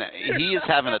 He's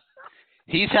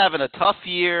having a tough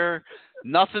year.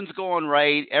 Nothing's going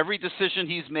right. Every decision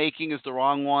he's making is the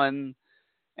wrong one,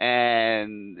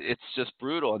 and it's just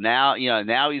brutal. Now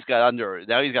he's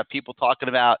got people talking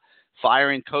about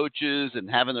firing coaches and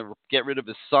having to get rid of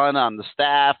his son on the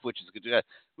staff, which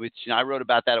I wrote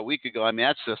about that a week ago.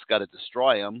 That's just got to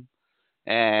destroy him.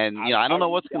 And I don't know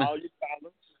what's going to.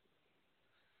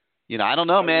 I don't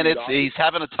know, man. He's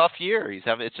having a tough year.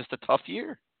 It's just a tough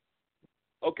year.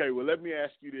 Okay, well, let me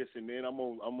ask you this, and then I'm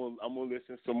gonna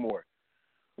listen some more.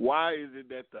 Why is it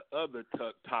that the other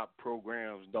top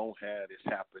programs don't have this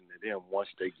happen to them once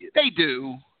they get? They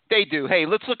do. Hey,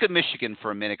 let's look at Michigan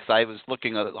for a minute, because I was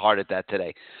looking hard at that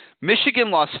today. Michigan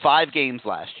lost 5 games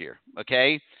last year.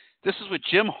 Okay, this is with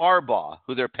Jim Harbaugh,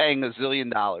 who they're paying $1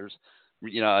 zillion.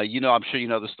 I'm sure you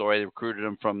know the story. They recruited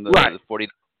him from the 40.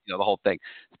 The whole thing.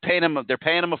 They're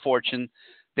paying him a fortune.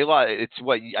 They lost. I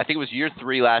think it was year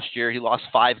 3 last year. He lost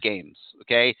 5 games.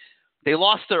 Okay, they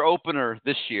lost their opener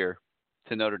this year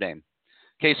to Notre Dame.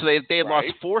 Okay, so they had lost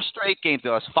 4 straight games. They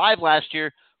lost 5 last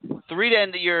year, 3 to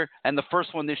end the year, and the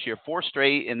first one this year. 4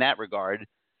 straight in that regard.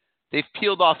 They've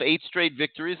peeled off 8 straight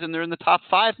victories, and they're in the top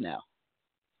 5 now.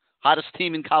 Hottest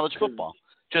team in college football.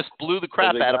 Just blew the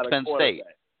crap out of Penn State.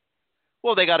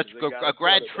 Well, they got a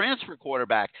grad transfer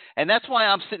quarterback, and that's why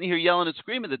I'm sitting here yelling and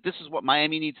screaming that this is what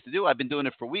Miami needs to do. I've been doing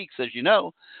it for weeks, as you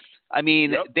know. They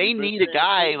need a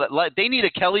guy. They need a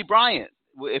Kelly Bryant.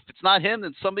 If it's not him,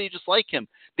 then somebody just like him.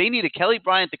 They need a Kelly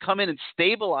Bryant to come in and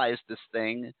stabilize this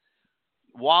thing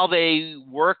while they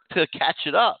work to catch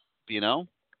it up,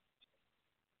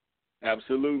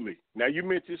 Absolutely. Now, you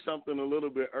mentioned something a little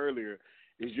bit earlier.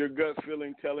 Is your gut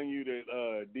feeling telling you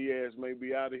that Diaz may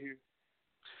be out of here?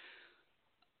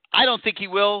 I don't think he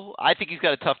will. I think he's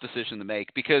got a tough decision to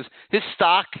make, because his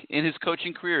stock in his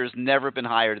coaching career has never been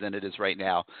higher than it is right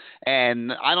now.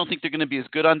 And I don't think they're going to be as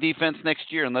good on defense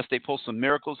next year unless they pull some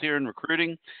miracles here in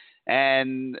recruiting.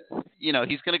 And,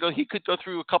 he could go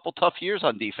through a couple tough years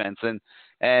on defense.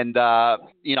 And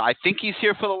I think he's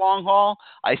here for the long haul.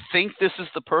 I think this is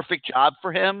the perfect job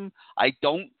for him. I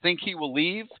don't think he will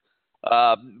leave.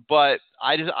 But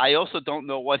I also don't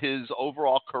know what his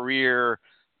overall career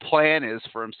plan is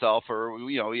for himself, or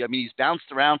he's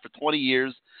bounced around for 20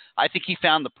 years. I think he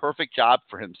found the perfect job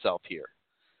for himself here,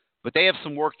 but they have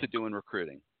some work to do in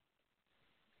recruiting.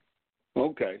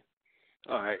 Okay,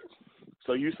 all right.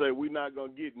 So you say we're not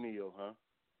gonna get Neal, huh?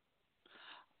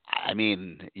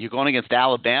 You're going against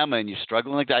Alabama and you're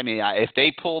struggling like that. If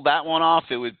they pulled that one off,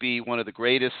 it would be one of the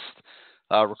greatest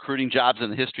recruiting jobs in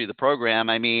the history of the program.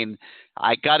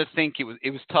 I got to think it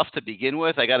was tough to begin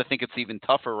with. I got to think it's even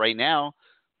tougher right now.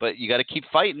 But you got to keep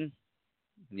fighting.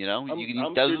 Those are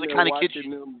the kind of kids.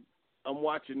 I'm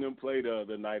watching them play the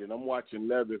other night, and I'm watching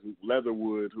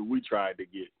Leatherwood, who we tried to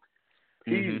get.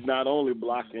 He's not only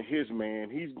blocking his man,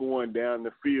 he's going down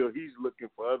the field. He's looking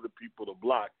for other people to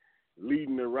block,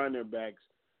 leading the running backs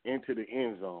into the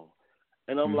end zone.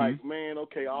 And I'm like, man,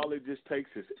 okay, all it just takes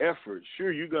is effort.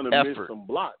 Sure, you're going to miss some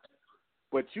blocks,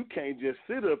 but you can't just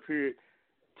sit up here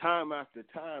time after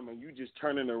time and you just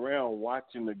turning around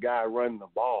watching the guy run the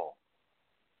ball.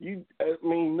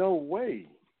 No way.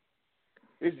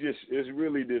 It's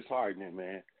really disheartening,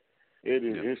 man. It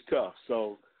is. It's tough.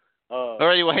 So, all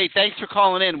right. Well, hey, thanks for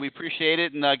calling in. We appreciate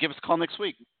it, and give us a call next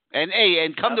week. And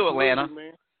come to Atlanta.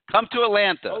 Man. Come to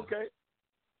Atlanta. Okay.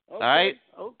 All right.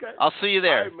 Okay. I'll see you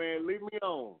there. All right, man. Leave me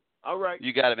on. All right.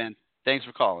 You got it, man. Thanks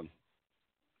for calling.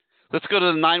 Let's go to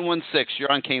the 916.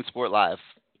 You're on CaneSport Live.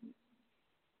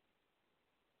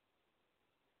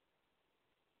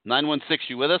 916,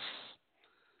 you with us?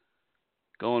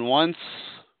 Going once,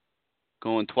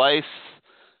 going twice.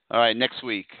 All right, next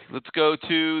week. Let's go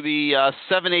to the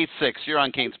 786. You're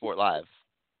on CaneSport Live.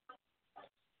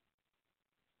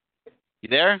 You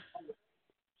there?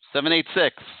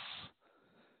 786.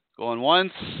 Going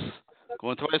once,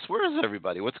 going twice. Where is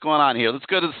everybody? What's going on here? Let's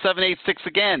go to the 786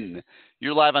 again.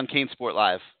 You're live on CaneSport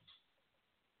Live.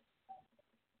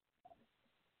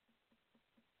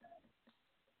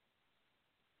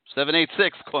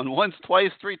 $786, going once,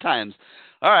 twice, three times.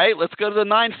 All right, let's go to the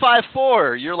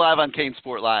 954. You're live on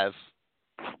CaneSport Live.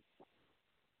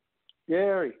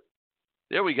 Gary.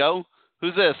 There we go.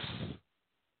 Who's this?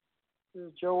 This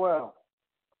is Joel.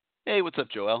 Hey, what's up,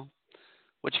 Joel?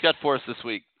 What you got for us this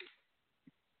week?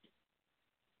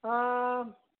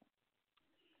 Well,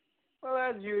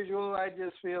 as usual, I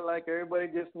just feel like everybody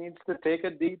just needs to take a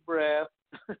deep breath,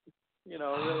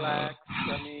 relax.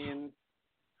 I mean,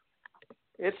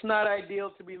 it's not ideal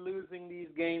to be losing these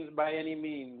games by any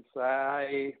means.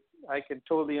 I can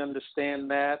totally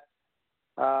understand that.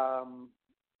 I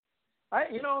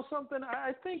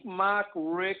think Mark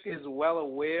Richt is well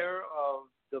aware of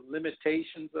the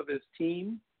limitations of his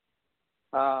team.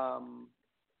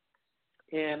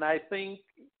 And I think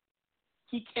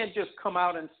he can't just come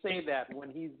out and say that when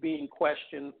he's being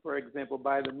questioned, for example,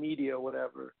 by the media or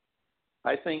whatever.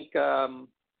 I think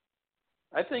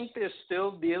they're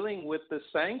still dealing with the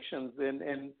sanctions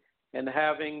and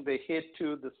having the hit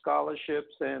to the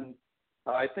scholarships. And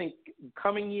I think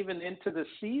coming even into the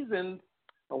season,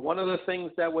 one of the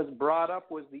things that was brought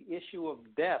up was the issue of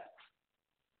depth.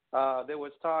 There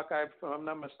was talk, if I'm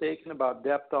not mistaken, about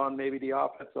depth on maybe the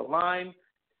offensive line,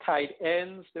 tight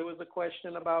ends. There was a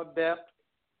question about depth.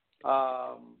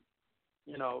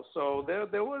 So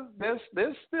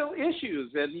there's still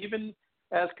issues, and even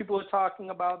as people are talking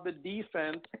about the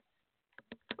defense,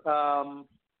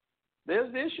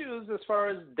 there's issues as far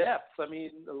as depth. I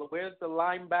mean, where's the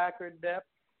linebacker depth?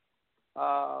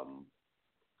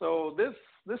 So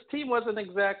this team wasn't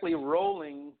exactly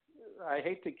rolling. I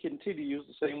hate to continue to use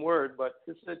the same word, but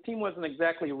the team wasn't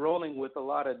exactly rolling with a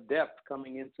lot of depth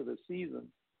coming into the season.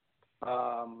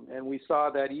 And we saw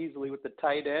that easily with the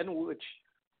tight end,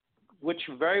 which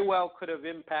very well could have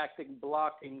impacted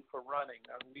blocking for running.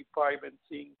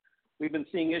 We've been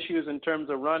seeing issues in terms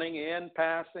of running and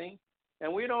passing,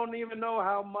 and we don't even know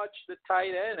how much the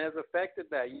tight end has affected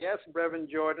that. Yes, Brevin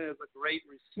Jordan is a great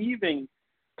receiving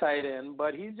tight end,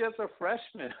 but he's just a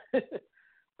freshman.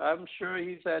 I'm sure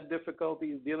he's had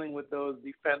difficulties dealing with those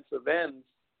defensive ends.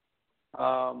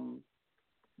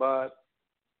 But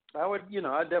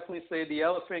I'd definitely say the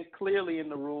elephant clearly in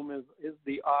the room is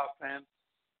the offense.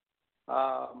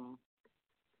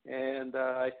 And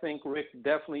I think Rick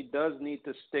definitely does need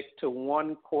to stick to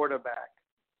one quarterback.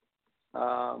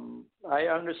 I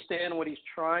understand what he's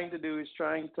trying to do. He's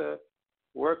trying to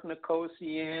work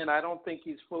Nkosi in. I don't think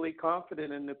he's fully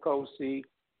confident in Nkosi.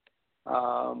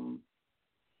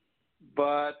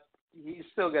 But he's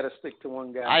still got to stick to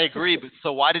one guy. I agree, but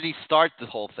so why did he start the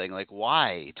whole thing? Like,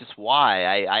 why? Just why?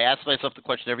 I ask myself the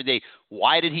question every day.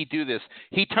 Why did he do this?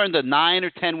 He turned a 9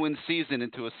 or 10 win season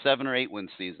into a 7 or 8 win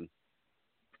season.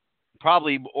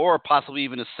 Probably, or possibly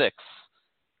even a 6.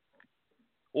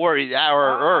 Or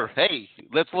hey,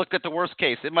 let's look at the worst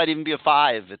case. It might even be a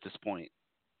 5 at this point.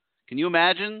 Can you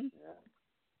imagine? Yeah.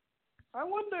 I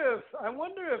wonder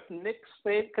if Nick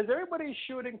Saban, because everybody's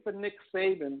shooting for Nick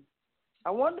Saban. I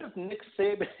wonder if Nick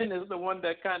Saban is the one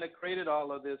that kind of created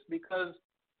all of this, because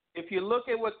if you look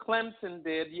at what Clemson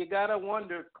did, you got to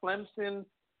wonder if Clemson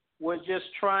was just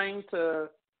trying to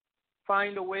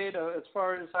find a way to, as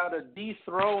far as how to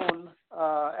dethrone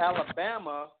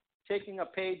Alabama, taking a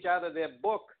page out of their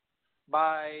book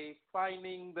by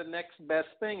finding the next best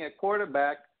thing at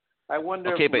quarterback. I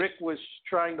wonder if Rick was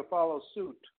trying to follow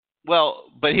suit. Well,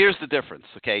 but here's the difference,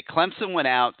 okay? Clemson went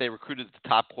out. They recruited the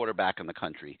top quarterback in the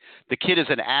country. The kid is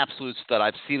an absolute stud.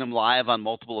 I've seen him live on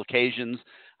multiple occasions,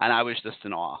 and I was just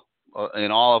in awe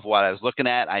of what I was looking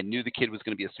at. I knew the kid was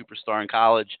going to be a superstar in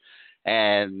college,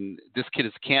 and this kid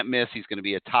is can't miss. He's going to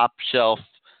be a top shelf,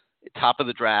 top of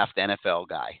the draft NFL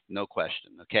guy, no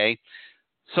question, okay?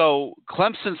 So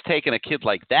Clemson's taking a kid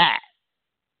like that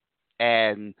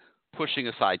and pushing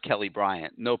aside Kelly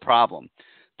Bryant, no problem.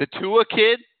 The Tua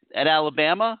kid at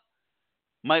Alabama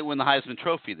might win the Heisman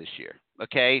Trophy this year,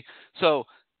 okay? So,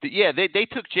 they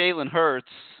took Jalen Hurts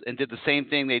and did the same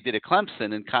thing they did at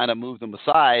Clemson and kind of moved them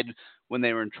aside when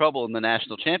they were in trouble in the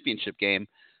national championship game,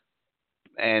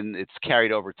 and it's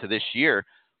carried over to this year.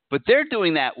 But they're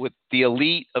doing that with the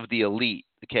elite of the elite,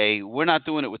 okay? We're not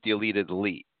doing it with the elite of the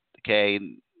elite, okay?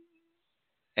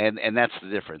 And that's the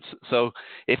difference. So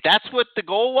if that's what the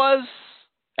goal was,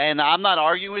 and I'm not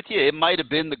arguing with you, it might have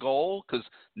been the goal because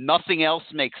nothing else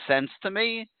makes sense to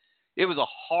me. It was a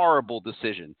horrible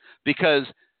decision because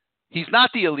he's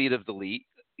not the elite of the elite.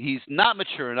 He's not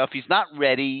mature enough. He's not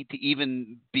ready to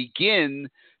even begin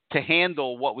to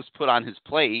handle what was put on his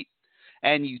plate.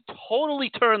 And you totally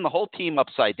turn the whole team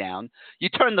upside down. You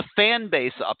turn the fan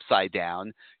base upside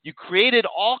down. You created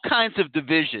all kinds of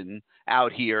division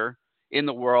out here in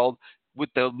the world with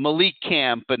the Malik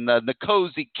camp and the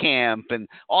Cozy camp and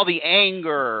all the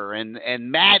anger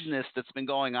and madness that's been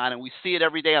going on. And we see it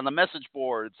every day on the message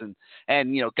boards. And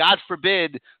God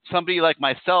forbid somebody like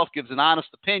myself gives an honest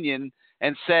opinion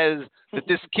and says that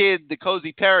this kid, the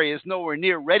Cozy Perry, is nowhere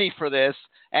near ready for this.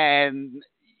 And,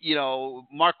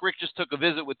 Mark Richt just took a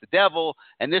visit with the devil,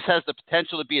 and this has the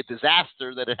potential to be a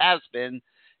disaster that it has been.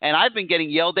 And I've been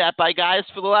getting yelled at by guys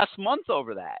for the last month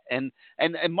over that. And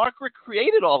Mark Richt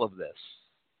created all of this,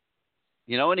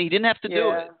 and he didn't have to do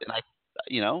it. And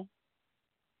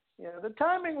Yeah, the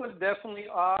timing was definitely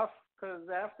off because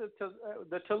after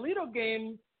the Toledo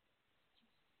game,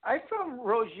 I felt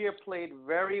Rozier played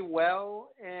very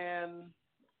well, and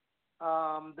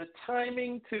the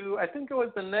timing I think it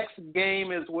was the next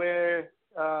game is where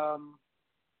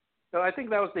so I think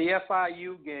that was the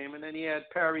FIU game, and then he had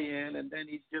Perry in, and then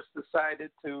he just decided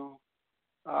to.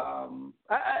 At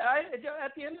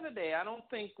the end of the day, I don't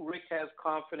think Rick has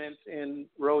confidence in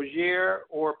Rozier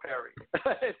or Perry.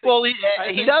 Well, he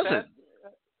doesn't.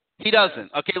 He doesn't.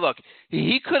 Okay, look,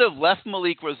 he could have left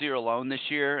Malik Rozier alone this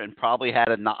year and probably had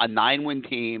a 9-win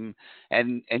team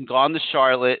and gone to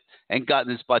Charlotte and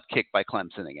gotten his butt kicked by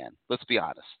Clemson again. Let's be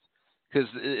honest, because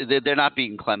they're not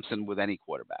beating Clemson with any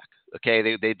quarterback. Okay,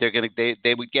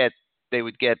 they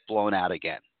would get blown out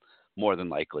again, more than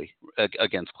likely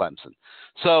against Clemson.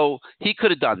 So he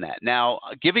could have done that. Now,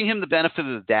 giving him the benefit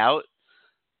of the doubt,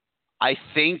 I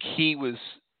think he was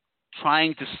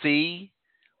trying to see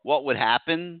what would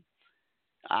happen.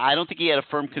 I don't think he had a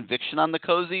firm conviction on the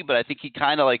Cozy, but I think he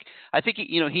kind of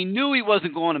he knew he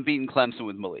wasn't going and beating Clemson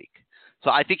with Malik. So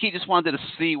I think he just wanted to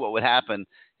see what would happen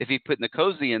if he put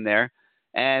Nkosi in there.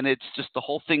 And it's just the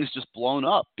whole thing's just blown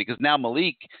up because now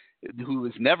Malik, who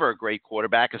was never a great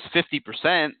quarterback, is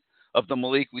 50% of the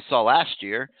Malik we saw last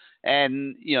year.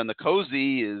 And,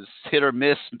 Nkosi is hit or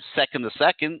miss second to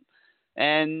second.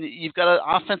 And you've got an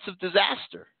offensive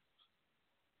disaster.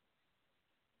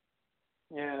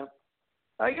 Yeah.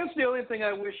 I guess the only thing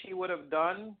I wish he would have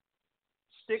done,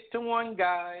 stick to one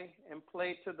guy and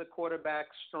play to the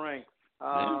quarterback's strength.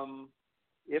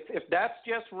 If that's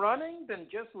just running, then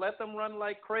just let them run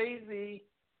like crazy,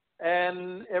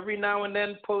 and every now and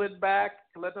then pull it back,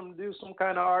 let them do some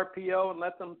kind of RPO, and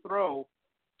let them throw.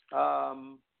 But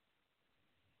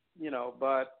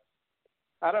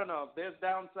I don't know. There's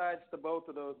downsides to both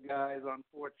of those guys,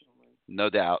 unfortunately.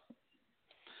 No doubt.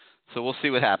 So we'll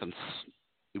see what happens.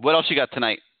 What else you got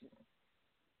tonight?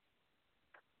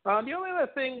 The only other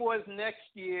thing was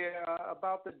next year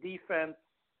about the defense.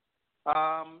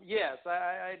 Yes,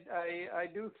 I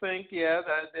do think,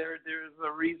 that there's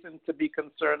a reason to be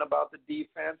concerned about the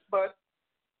defense. But,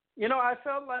 I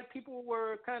felt like people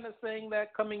were kind of saying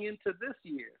that coming into this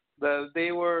year.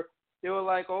 They were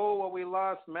like, oh, well, we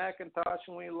lost McIntosh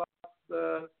and we lost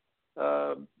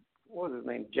what was his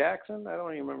name? Jackson? I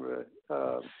don't even remember.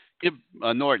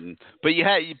 Norton. But you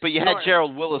had Norton.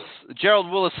 Gerald Willis.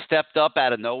 Gerald Willis stepped up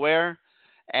out of nowhere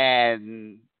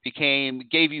and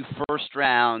gave you first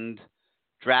round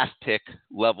draft pick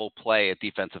level play at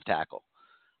defensive tackle.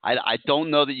 I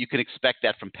don't know that you can expect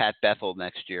that from Pat Bethel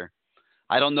next year.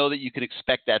 I don't know that you can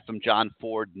expect that from John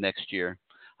Ford next year.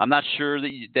 I'm not sure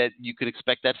that you can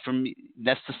expect that from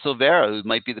Nesta Silvera, who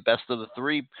might be the best of the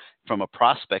three from a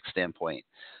prospect standpoint.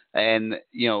 And,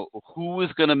 who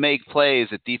is going to make plays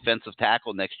at defensive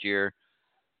tackle next year?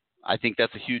 I think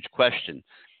that's a huge question.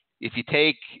 If you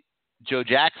take Joe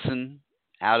Jackson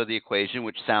out of the equation,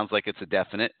 which sounds like it's a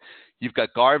definite, you've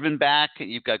got Garvin back,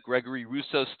 you've got Gregory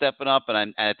Russo stepping up,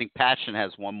 and I think Patchen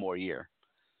has one more year.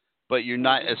 But you're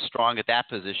not as strong at that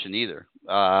position either.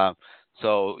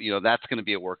 So, that's going to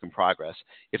be a work in progress.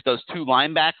 If those two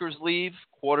linebackers leave,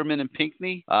 Quarterman and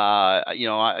Pinckney,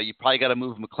 you probably got to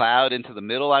move McLeod into the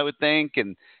middle, I would think,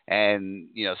 and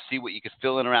see what you could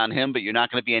fill in around him, but you're not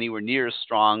going to be anywhere near as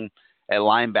strong at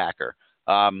linebacker.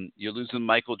 You're losing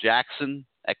Michael Jackson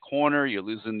at corner. You're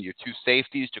losing your two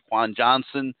safeties, Jaquan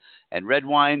Johnson and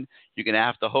Redwine. You're going to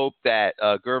have to hope that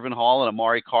Gervin Hall and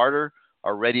Amari Carter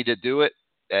are ready to do it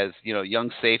as,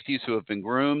 young safeties who have been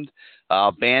groomed.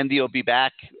 Bandy will be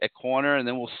back at corner, and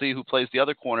then we'll see who plays the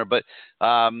other corner. But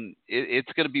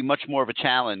it's going to be much more of a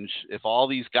challenge if all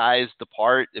these guys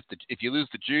depart. If you lose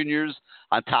the juniors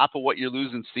on top of what you're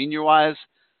losing senior-wise,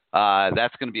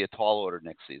 that's going to be a tall order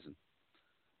next season.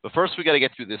 But first, we got to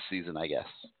get through this season, I guess.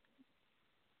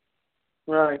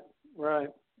 Right.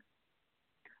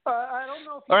 I don't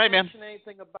know if you mentioned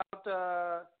anything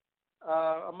about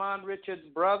Amon Richards'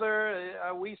 brother.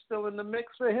 Are we still in the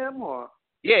mix for him, or?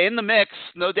 Yeah, in the mix,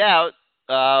 no doubt.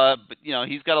 But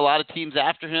he's got a lot of teams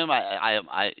after him.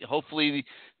 I hopefully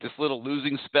this little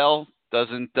losing spell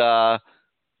doesn't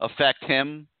affect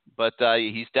him, but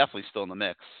he's definitely still in the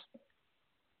mix.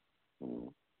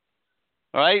 All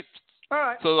right. All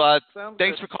right. So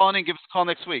thanks good. for calling in. Give us a call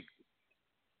next week.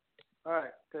 All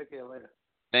right. Take care later.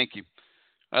 Thank you.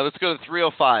 All right, let's go to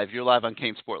 305. You're live on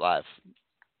CaneSport Live.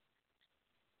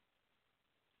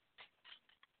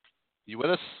 You with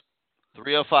us?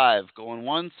 305. Going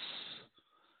once.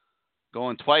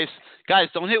 Going twice. Guys,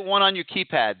 don't hit one on your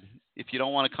keypad if you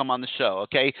don't want to come on the show,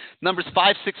 okay? Number's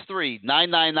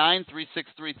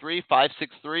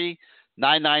 563-999-3633,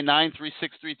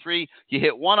 563-999-3633. You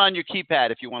hit one on your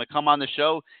keypad if you want to come on the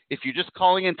show. If you're just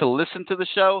calling in to listen to the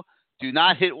show, do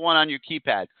not hit one on your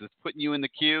keypad because it's putting you in the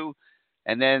queue.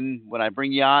 And then when I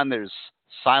bring you on, there's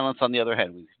silence on the other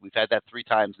end. We've had that 3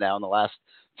 times now in the last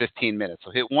 15 minutes. So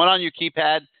hit one on your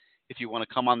keypad if you want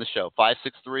to come on the show.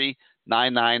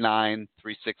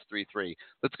 563-999-3633.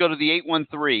 Let's go to the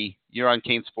 813. You're on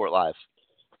CaneSport Live.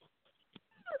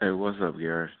 Hey, what's up,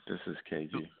 Gary? This is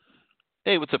KG.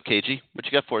 Hey, what's up, KG? What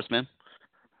you got for us, man?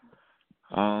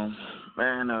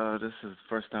 This is the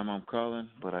first time I'm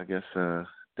calling, but I guess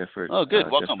different. Oh,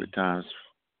 good. Welcome. Desperate times.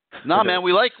 No, man,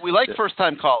 we like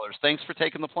first-time callers. Thanks for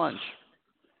taking the plunge.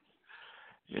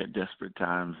 Yeah, desperate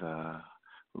times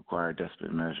require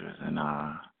desperate measures, and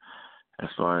as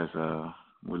far as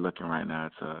we're looking right now,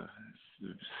 it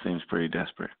seems pretty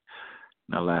desperate.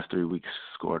 In the last 3 weeks,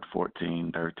 scored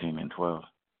 14, 13, and 12.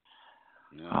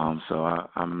 Yeah. So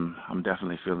I'm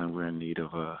definitely feeling we're in need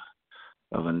of a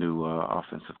new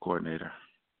offensive coordinator.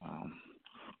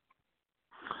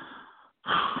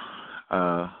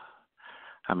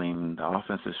 The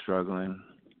offense is struggling.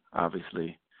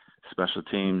 Obviously, special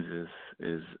teams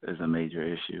is a major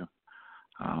issue.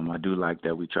 I do like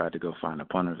that we tried to go find a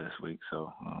punter this week,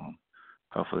 so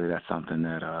hopefully that's something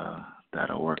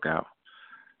that'll work out.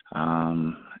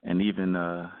 And even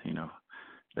the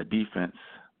defense,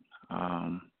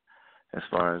 as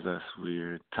far as us,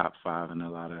 we're top 5 in a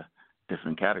lot of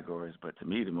different categories, but to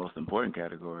me the most important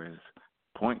category is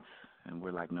points, and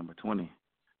we're like number 20,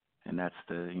 and that's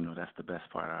the best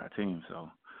part of our team.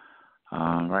 So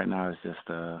right now it's just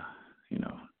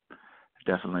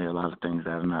definitely a lot of things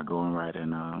that are not going right,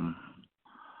 and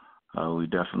we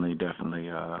definitely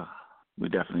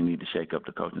need to shake up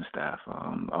the coaching staff,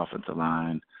 offensive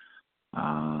line,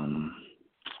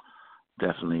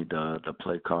 definitely the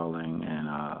play calling, and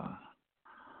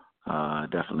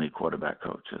definitely quarterback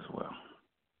coach as well.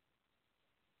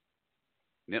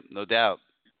 Yep, no doubt.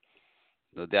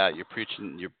 No doubt. You're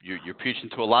preaching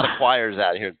to a lot of choirs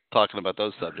out here talking about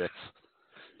those subjects.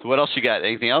 So what else you got?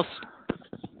 Anything else?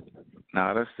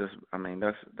 No, that's just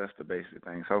that's the basic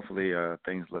things. Hopefully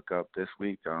things look up this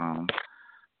week at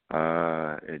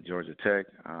Georgia Tech.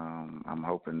 I'm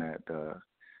hoping that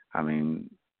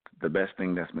the best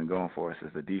thing that's been going for us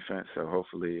is the defense. So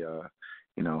hopefully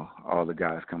all the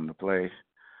guys come to play.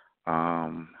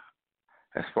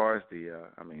 As far as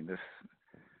this,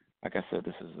 like I said,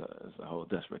 this is a whole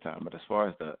desperate time. But as far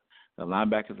as the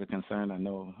linebackers are concerned, I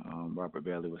know Robert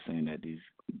Bailey was saying that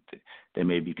they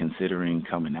may be considering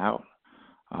coming out.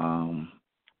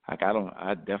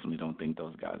 I definitely don't think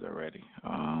those guys are ready.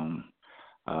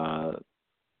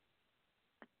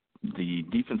 The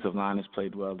defensive line has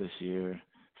played well this year.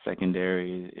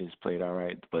 Secondary is played all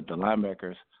right, but the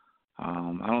linebackers,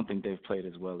 I don't think they've played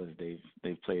as well as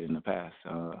they've played in the past.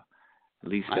 At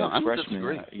least as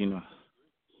freshmen,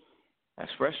 as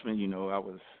freshmen,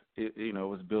 it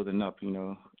was building up,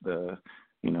 the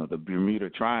Bermuda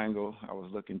Triangle. I was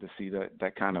looking to see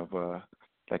that kind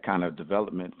of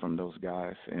development from those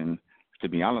guys. And to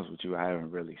be honest with you, I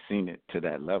haven't really seen it to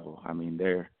that level. I mean,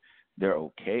 they're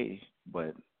okay,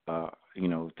 but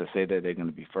to say that they're going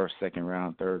to be first, second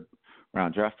round, third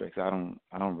round draft picks, I don't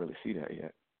really see that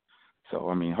yet. So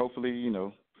I mean, hopefully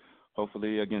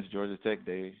against Georgia Tech,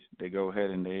 they go ahead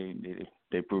and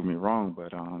they prove me wrong.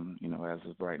 But as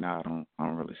of right now, I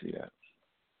don't really see that.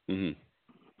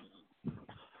 Mm-hmm.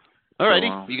 All righty.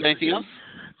 You got anything else?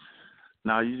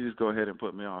 No, you just go ahead and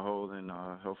put me on hold, and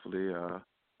hopefully,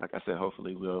 like I said,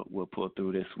 hopefully we'll pull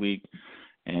through this week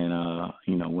and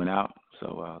win out.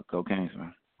 So go Canes,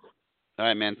 man. All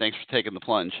right, man. Thanks for taking the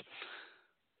plunge.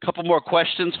 Couple more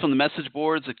questions from the message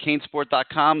boards at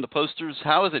CaneSport.com. The posters,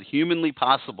 how is it humanly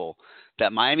possible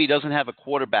that Miami doesn't have a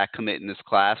quarterback commit in this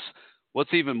class?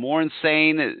 What's even more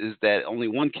insane is that only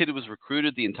one kid was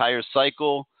recruited the entire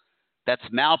cycle. That's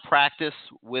malpractice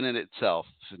within itself.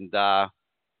 And kind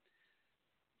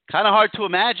of hard to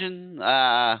imagine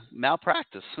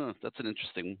malpractice. That's an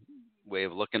interesting way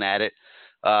of looking at it.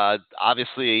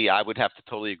 Obviously, I would have to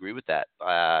totally agree with that.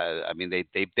 I mean,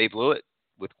 they blew it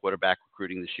with quarterback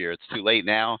recruiting this year. It's too late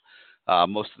now.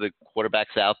 Most of the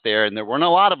quarterbacks out there, and there weren't a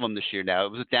lot of them this year now.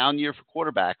 It was a down year for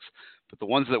quarterbacks, but the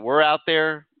ones that were out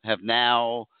there have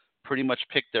now pretty much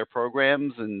picked their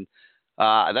programs, and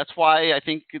that's why I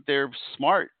think they're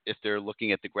smart if they're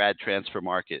looking at the grad transfer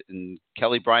market. And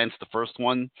Kelly Bryant's the first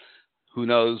one. Who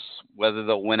knows whether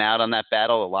they'll win out on that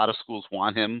battle. A lot of schools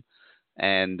want him,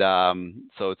 and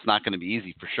so it's not going to be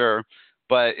easy for sure.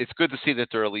 But it's good to see that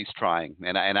they're at least trying,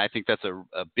 and I think that's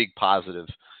a big positive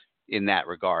in that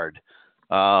regard.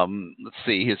 Let's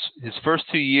see. His first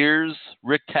 2 years,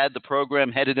 Rick had the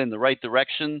program headed in the right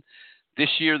direction. This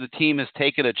year, the team has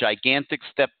taken a gigantic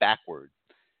step backward,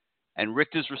 and Rick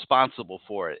is responsible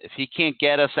for it. If he can't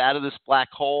get us out of this black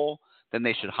hole, then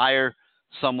they should hire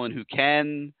someone who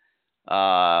can.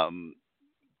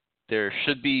 There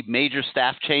should be major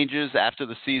staff changes after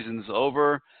the season's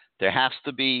over. There has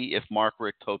to be if Mark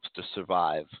Richt hopes to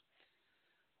survive.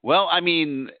 Well, I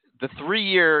mean,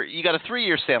 you got a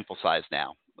 3-year sample size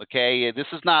now, okay? This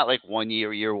is not like 1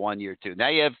 year, year 1, year 2. Now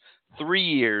you have 3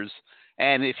 years,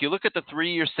 and if you look at the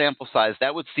 3-year sample size,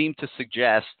 that would seem to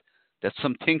suggest that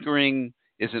some tinkering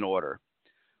is in order.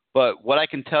 But what I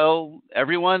can tell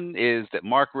everyone is that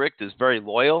Mark Richt is very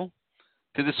loyal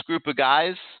to this group of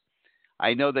guys.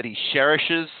 I know that he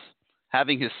cherishes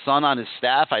having his son on his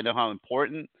staff. I know how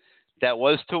important that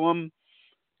was to him,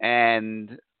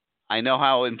 and I know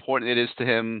how important it is to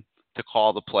him to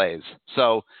call the plays.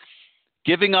 So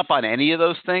giving up on any of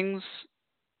those things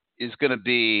is going to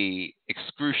be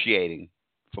excruciating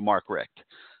for Mark Richt.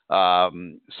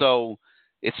 So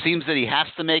it seems that he has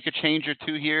to make a change or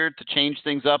two here to change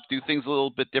things up, do things a little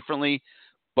bit differently.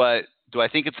 But do I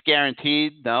think it's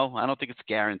guaranteed? No, I don't think it's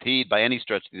guaranteed by any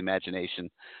stretch of the imagination.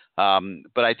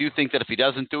 But I do think that if he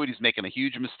doesn't do it, he's making a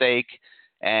huge mistake,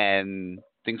 and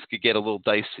things could get a little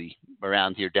dicey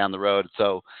around here down the road.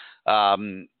 So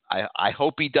I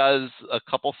hope he does a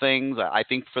couple things. I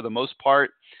think for the most part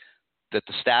that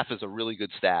the staff is a really good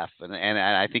staff. And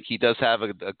I think he does have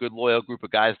a good, loyal group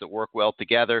of guys that work well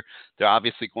together. They're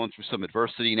obviously going through some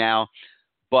adversity now,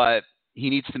 but he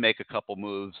needs to make a couple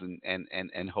moves,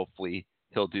 and hopefully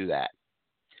he'll do that.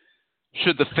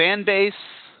 Should the fan base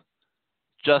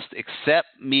just accept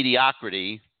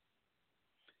mediocrity?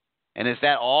 And is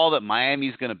that all that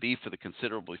Miami's going to be for the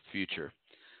considerable future?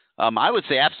 I would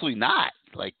say absolutely not.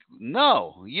 Like,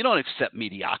 no, you don't accept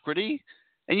mediocrity,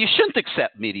 and you shouldn't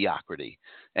accept mediocrity.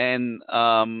 And,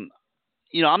 I'm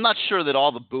not sure that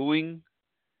all the booing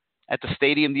at the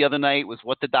stadium the other night was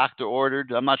what the doctor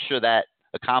ordered. I'm not sure that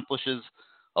accomplishes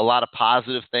a lot of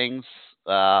positive things.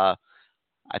 I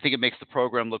think it makes the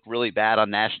program look really bad on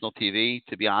national TV,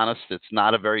 to be honest. It's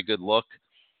not a very good look.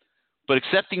 But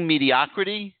accepting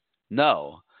mediocrity,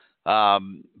 no.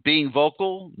 Being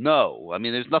vocal, no. I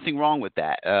mean, there's nothing wrong with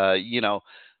that.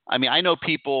 I know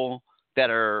people that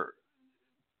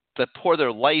pour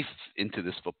their life into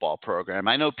this football program.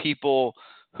 I know people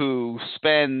who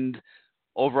spend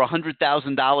over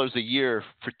 $100,000 a year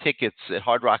for tickets at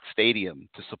Hard Rock Stadium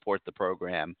to support the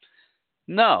program.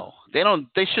 No, they don't.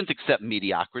 They shouldn't accept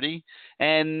mediocrity,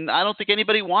 and I don't think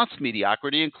anybody wants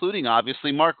mediocrity, including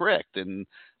obviously Mark Richt. And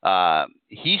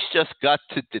he's just got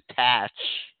to detach,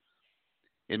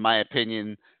 in my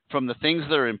opinion, from the things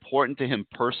that are important to him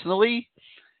personally,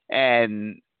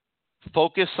 and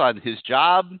focus on his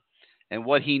job and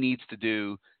what he needs to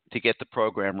do to get the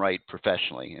program right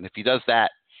professionally. And if he does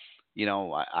that,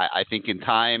 I think in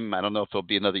time, I don't know if it'll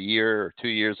be another year or 2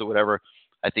 years or whatever,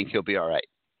 I think he'll be all right.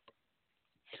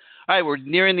 All right, we're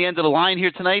nearing the end of the line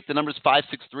here tonight. The number is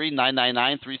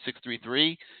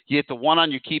 563-999-3633. You hit the 1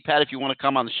 on your keypad if you want to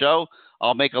come on the show.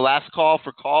 I'll make a last call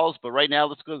for calls, but right now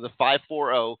let's go to the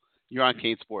 540. You're on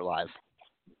CaneSport Live.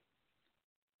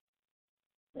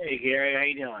 Hey, Gary, how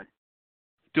you doing?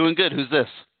 Doing good. Who's this?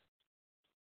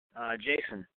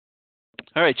 Jason.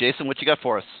 All right, Jason, what you got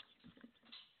for us?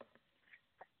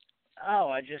 Oh,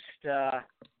 I just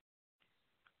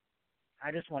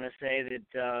want to say that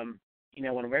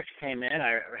when Rick came in,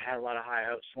 I had a lot of high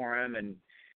hopes for him, and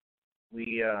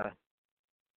we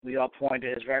all pointed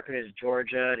to his record as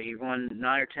Georgia. He won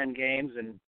 9 or 10 games,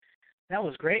 and that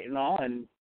was great and all. And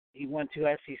he won 2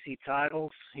 SEC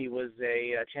titles. He was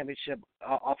a championship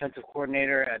offensive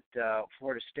coordinator at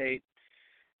Florida State.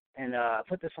 And I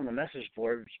put this on the message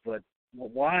boards, but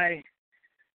why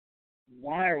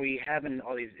are we having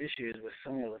all these issues with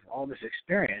someone with all this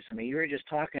experience? I mean, you were just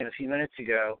talking a few minutes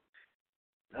ago,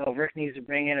 Rick needs to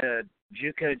bring in a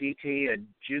JUCO DT, a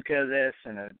JUCO this,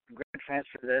 and a grad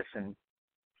transfer this, and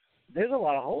there's a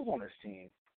lot of holes on this team.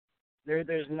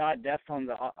 There's not depth on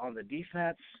the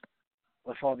defense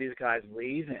if all these guys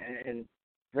leave, and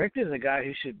Rick is a guy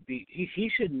who should be he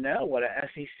should know what a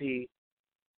SEC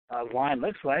line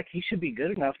looks like. He should be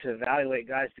good enough to evaluate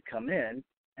guys to come in,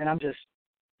 and I'm just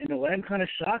in a way I'm kind of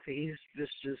shocked that he's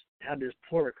just had this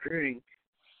poor recruiting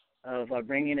of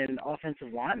bringing in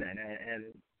offensive linemen, and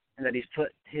that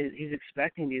he's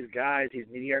expecting these guys, these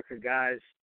mediocre guys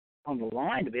on the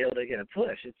line to be able to get a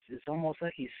push. It's almost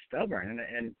like he's stubborn,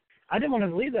 and I didn't want to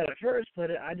believe that at first, but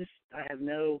I have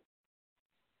no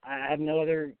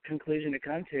other conclusion to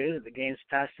come to. That the game's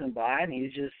passed him by, and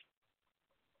he's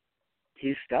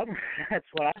stubborn. That's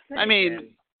what I think. I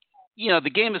mean, the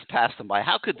game has passed him by.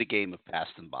 How could the game have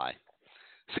passed him by?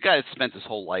 It's a guy that spent his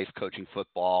whole life coaching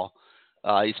football.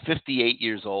 He's 58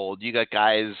 years old. You got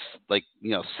guys like,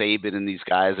 Saban and these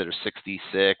guys that are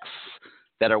 66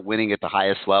 that are winning at the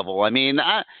highest level. I mean,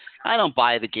 I don't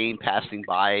buy the game passing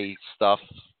by stuff,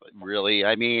 really.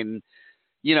 I mean,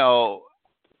 he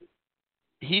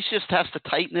just has to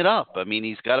tighten it up. I mean,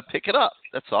 he's got to pick it up.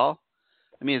 That's all.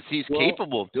 I mean, he's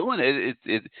capable of doing it.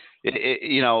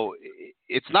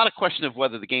 It's not a question of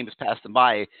whether the game has passed him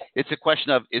by. It's a question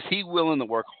of, is he willing to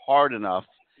work hard enough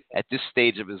at this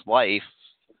stage of his life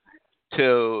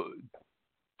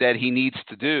that he needs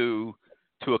to do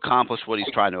to accomplish what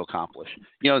he's trying to accomplish.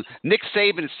 Nick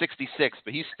Saban is 66,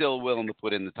 but he's still willing to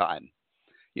put in the time.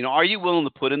 Are you willing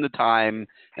to put in the time,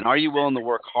 and are you willing to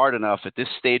work hard enough at this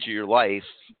stage of your life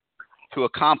to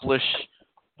accomplish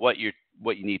what you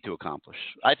need to accomplish?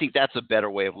 I think that's a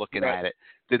better way of looking at it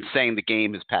than saying the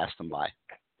game has passed him by.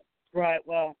 Right.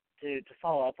 Well, to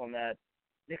follow up on that,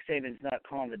 Nick Saban's not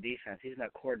calling the defense. He's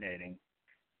not coordinating.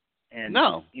 And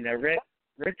no.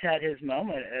 Rick had his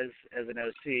moment as an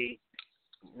OC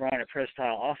running a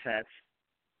pro-style offense.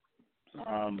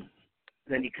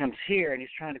 Then he comes here and he's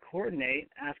trying to coordinate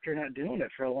after not doing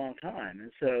it for a long time.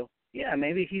 And so, yeah,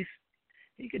 maybe he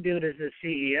could do it as a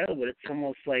CEO, but it's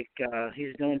almost like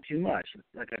he's doing too much,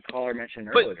 like a caller mentioned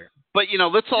earlier. But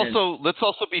let's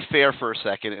also be fair for a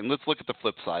second, and let's look at the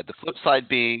flip side. The flip side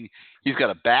being he's got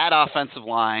a bad offensive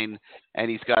line, and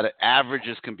he's got average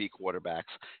as can be quarterbacks.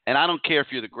 And I don't care if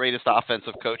you're the greatest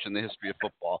offensive coach in the history of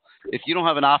football. If you don't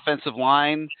have an offensive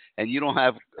line and you don't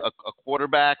have a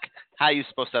quarterback, how are you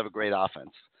supposed to have a great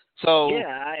offense? So yeah,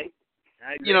 I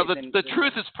agree. The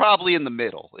truth is probably in the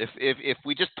middle. If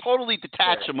we just totally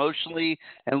detach emotionally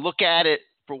and look at it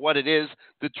for what it is,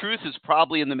 the truth is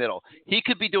probably in the middle. He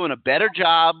could be doing a better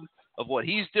job of what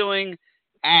he's doing,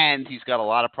 and he's got a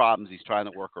lot of problems he's trying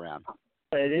to work around.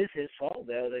 It is his fault,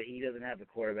 though, that he doesn't have a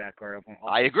quarterback or an offensive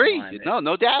I agree. line.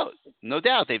 No doubt. No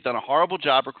doubt. They've done a horrible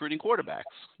job recruiting quarterbacks.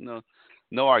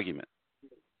 No argument.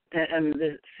 And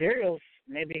the Serials,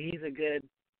 maybe he's a good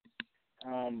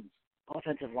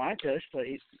offensive line coach, but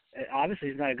he's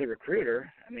not a good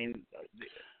recruiter. I mean,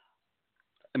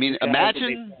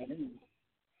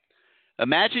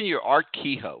 imagine you're Art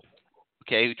Kehoe,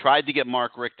 okay, who tried to get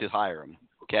Mark Richt to hire him,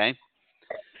 okay?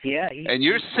 Yeah. And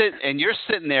you're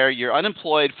sitting there. You're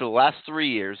unemployed for the last 3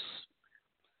 years.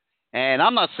 And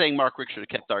I'm not saying Mark Richt should have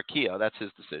kept Art Kehoe. That's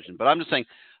his decision. But I'm just saying,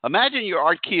 imagine you're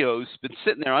Art Kehoe, who's been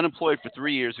sitting there unemployed for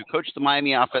 3 years, who coached the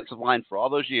Miami offensive line for all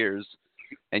those years,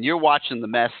 and you're watching the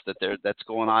mess that's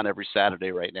going on every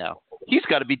Saturday right now. He's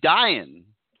got to be dying.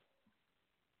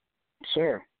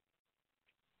 Sure.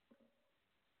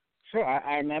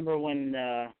 I remember when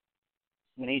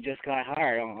he just got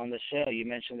hired on the show, you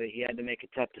mentioned that he had to make a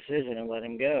tough decision and let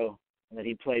him go, and that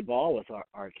he played ball with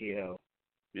Art Kehoe.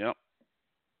 Yep.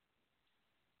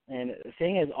 And the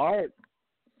thing is, Art,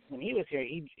 when he was here,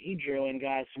 he drew in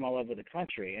guys from all over the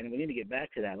country, and we need to get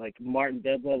back to that. Like Martin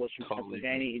Bibla was from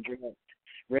Pennsylvania. He drew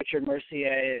Richard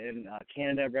Mercier in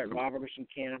Canada. Brett Robert was from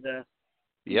Canada.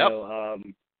 Yep.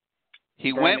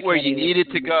 He went where you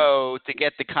needed to go to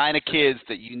get the kind of kids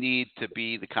that you need to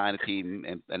be the kind of team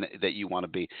and that you want to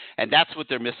be. And that's what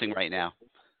they're missing right now.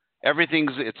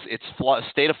 Everything's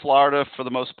state of Florida for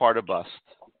the most part a bust.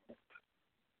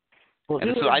 Well,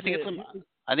 and so I think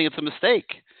it's a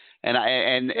mistake. And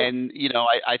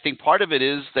I think part of it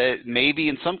is that maybe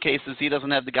in some cases he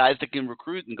doesn't have the guys that can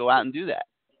recruit and go out and do that.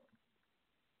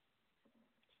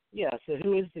 Yeah, so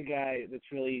who is the guy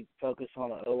that's really focused on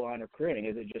the O-line recruiting?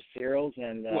 Is it just Cyril's?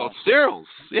 Well, Cyril's,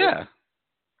 yeah.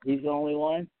 He's the only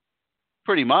one?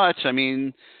 Pretty much. I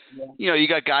mean, you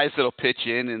got guys that'll pitch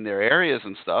in their areas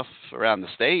and stuff around the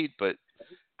state, but,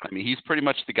 I mean, he's pretty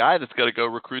much the guy that's got to go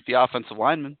recruit the offensive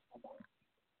linemen.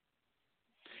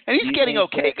 And he's getting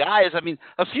okay guys. I mean,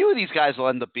 a few of these guys will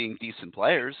end up being decent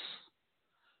players.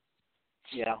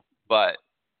 Yeah. But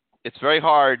it's very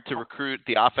hard to recruit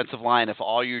the offensive line if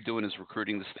all you're doing is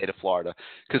recruiting the state of Florida.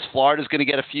 Because Florida's going to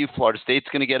get a few, Florida State's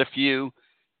going to get a few,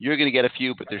 you're going to get a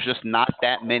few, but there's just not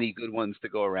that many good ones to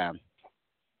go around.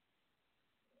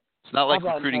 It's not like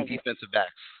recruiting defensive backs.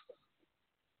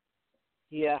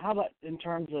 Yeah, how about in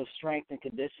terms of strength and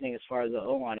conditioning as far as the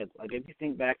O-line? Like if you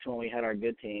think back to when we had our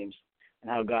good teams and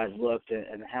how guys looked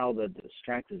and how the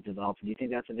strength is developed, do you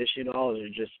think that's an issue at all, or is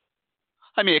it just...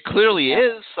 I mean, it clearly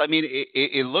is. I mean,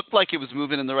 it looked like it was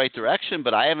moving in the right direction,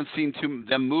 but I haven't seen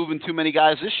them moving too many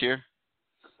guys this year.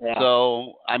 Yeah.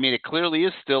 So, I mean, it clearly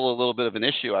is still a little bit of an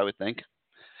issue, I would think.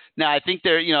 Now, I think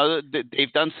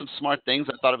they've done some smart things.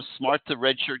 I thought it was smart to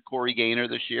redshirt Corey Gaynor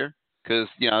this year because,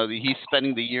 he's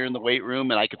spending the year in the weight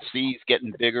room, and I could see he's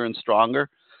getting bigger and stronger,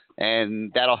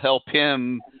 and that'll help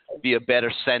him be a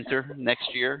better center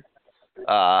next year.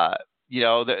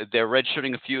 They're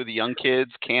redshirting a few of the young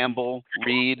kids, Campbell,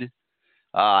 Reed.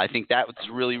 I think that was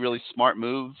a really, really smart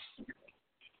move.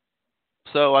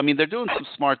 So, I mean, they're doing some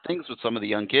smart things with some of the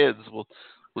young kids. We'll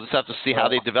just have to see how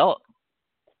they develop.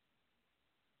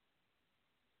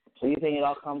 So you think it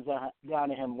all comes down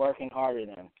to him working harder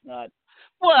then?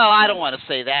 Well, I don't want to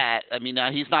say that. I mean,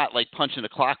 he's not like punching the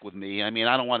clock with me. I mean,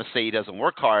 I don't want to say he doesn't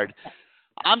work hard.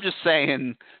 I'm just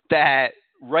saying that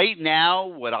right now,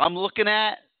 what I'm looking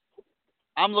at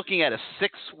a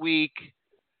 6-week,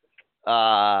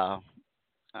 I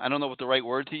don't know what the right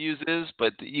word to use is,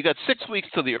 but you got 6 weeks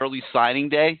till the early signing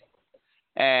day.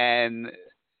 And,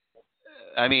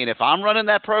 I mean, if I'm running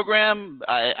that program,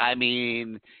 I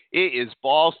mean, it is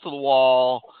balls to the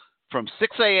wall from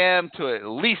 6 a.m. to at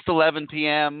least 11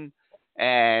 p.m.,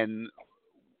 and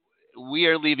we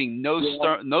are leaving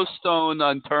no stone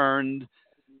unturned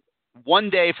one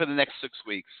day for the next 6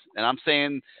 weeks. And I'm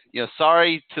saying,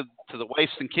 sorry to the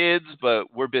wives and kids,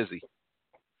 but we're busy.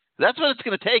 That's what it's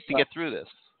going to take to get through this.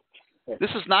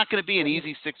 This is not going to be an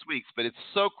easy 6 weeks, but it's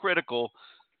so critical.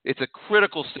 It's a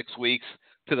critical 6 weeks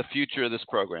to the future of this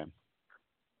program.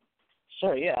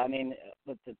 Sure, yeah. I mean,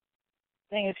 but the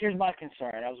thing is, here's my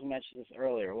concern. I was mentioning this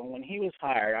earlier. When he was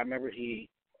hired, I remember he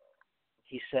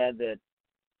said that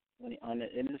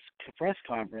in his press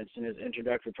conference, in his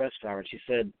introductory press conference, he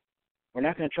said, we're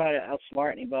not going to try to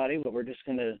outsmart anybody, but we're just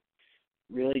going to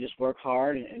really just work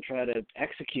hard and try to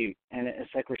execute. And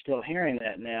it's like we're still hearing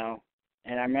that now.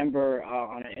 And I remember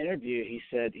on an interview, he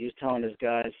said he was telling his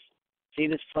guys, see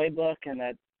this playbook and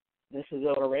that this is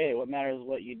overrated. What matters is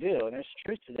what you do. And there's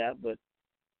truth to that, but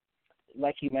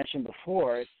like you mentioned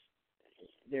before,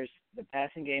 there's the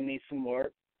passing game needs some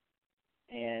work.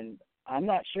 And I'm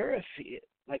not sure if,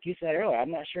 like you said earlier,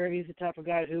 I'm not sure if he's the type of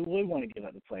guy who would want to give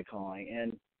up the play calling.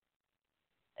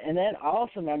 And then I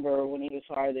also remember when he was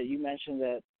hired that you mentioned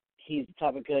that he's the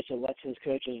type of coach that lets his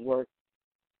coaches work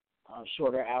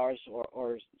shorter hours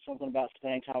or something about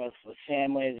spending time with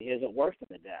families. He doesn't work them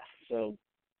to death. So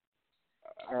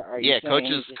are you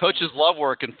saying coaches love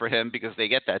working for him because they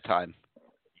get that time.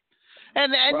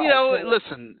 And right.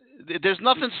 Listen, there's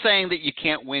nothing saying that you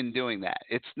can't win doing that.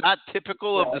 It's not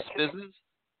typical of this business.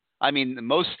 I mean,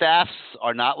 most staffs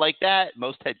are not like that.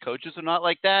 Most head coaches are not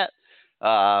like that.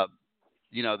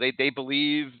 They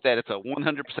believe that it's a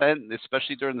 100%,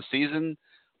 especially during the season,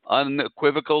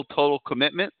 unequivocal total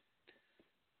commitment.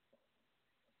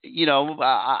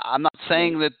 I'm not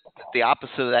saying that the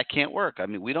opposite of that can't work. I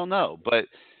mean, we don't know. But,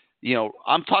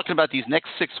 I'm talking about these next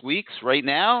 6 weeks right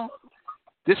now.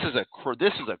 This is a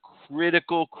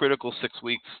critical 6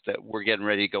 weeks that we're getting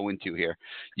ready to go into here.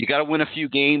 You got to win a few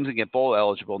games and get bowl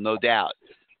eligible, no doubt.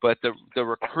 But the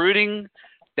recruiting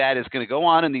that is going to go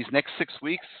on in these next 6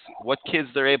 weeks, what kids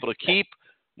they're able to keep,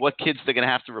 what kids they're going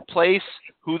to have to replace,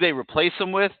 who they replace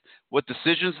them with, what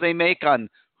decisions they make on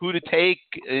who to take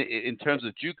in terms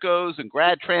of JUCOs and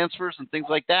grad transfers and things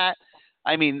like that.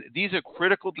 I mean, these are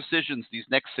critical decisions these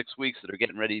next 6 weeks that are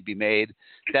getting ready to be made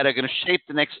that are going to shape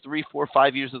the next 3, 4,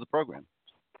 5 years of the program.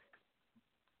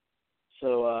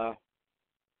 So, I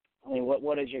mean,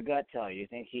 what does your gut tell you? You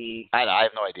think he? I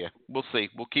have no idea. We'll see.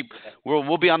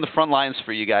 We'll be on the front lines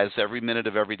for you guys every minute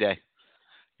of every day.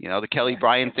 You know, the Kelly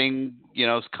Bryant thing,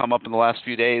 has come up in the last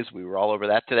few days. We were all over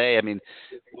that today. I mean,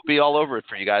 we'll be all over it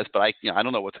for you guys, but I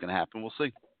don't know what's going to happen. We'll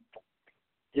see.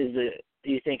 Do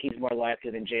you think he's more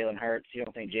likely than Jalen Hurts? You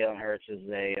don't think Jalen Hurts is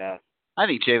a? I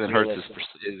think Jalen Hurts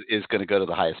is going to go to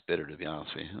the highest bidder. To be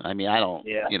honest with you, I mean, I don't.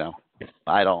 Yeah.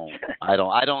 I don't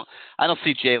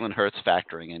see Jalen Hurts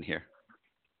factoring in here.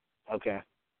 Okay.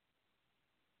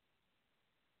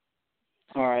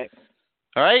 All right.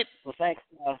 Well, thanks.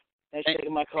 Thanks for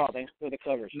taking my call. Thanks for the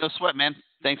coverage. No sweat, man.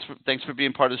 Thanks for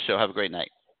being part of the show. Have a great night.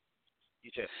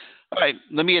 You too. All right,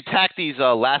 let me attack these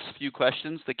last few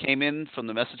questions that came in from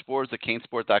the message boards at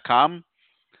CaneSport.com.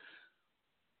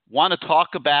 Want to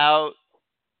talk about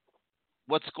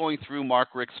what's going through Mark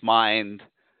Richt's mind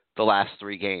the last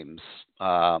 3 games.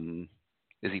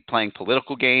 Is he playing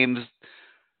political games?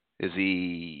 Is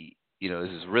he,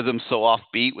 is his rhythm so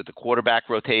offbeat with the quarterback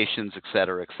rotations, et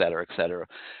cetera, et cetera, et cetera?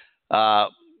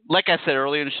 Like I said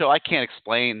earlier in the show, I can't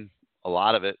explain a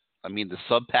lot of it. I mean, the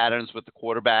sub patterns with the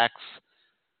quarterbacks,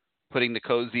 putting the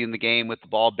cozy in the game with the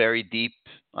ball buried deep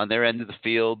on their end of the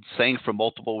field, saying for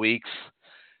multiple weeks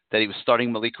that he was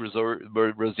starting Malik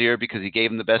Rozier because he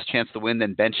gave him the best chance to win,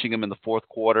 then benching him in the fourth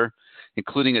quarter,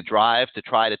 including a drive to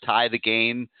try to tie the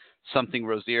game, something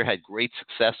Rozier had great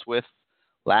success with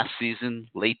last season,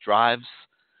 late drives.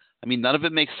 I mean, none of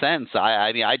it makes sense.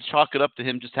 I mean, I'd chalk it up to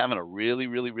him just having a really,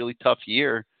 really, really tough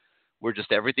year where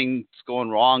just everything's going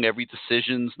wrong, every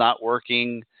decision's not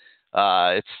working.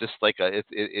 It's just like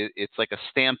it's like a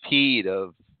stampede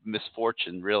of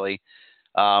misfortune, really.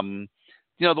 The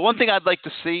one thing I'd like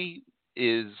to see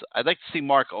is I'd like to see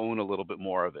Mark own a little bit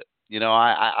more of it.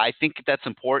 I think that's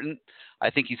important. I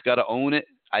think he's got to own it.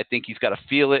 I think he's got to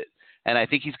feel it. And I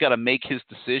think he's got to make his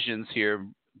decisions here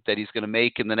that he's going to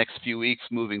make in the next few weeks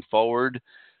moving forward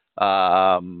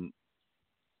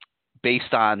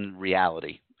based on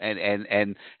reality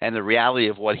and the reality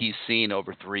of what he's seen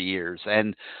over 3 years.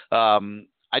 And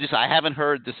I haven't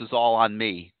heard this is all on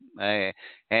me.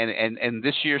 And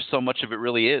this year, so much of it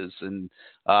really is. And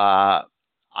my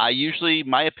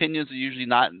opinions are usually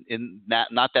not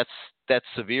that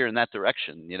severe in that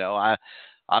direction.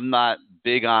 I'm not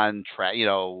big on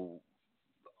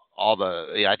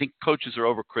I think coaches are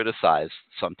over criticized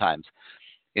sometimes.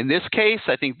 In this case,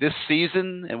 I think this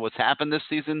season and what's happened this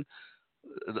season,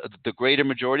 the greater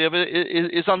majority of it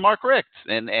is on Mark Richt.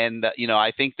 And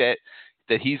I think that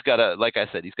he's got to, like I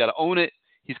said, he's got to own it.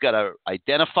 He's got to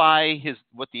identify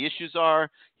what the issues are.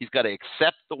 He's got to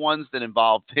accept the ones that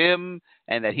involve him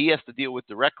and that he has to deal with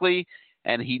directly.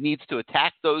 And he needs to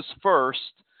attack those first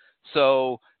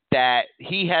so that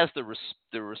he has the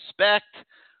respect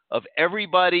of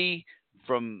everybody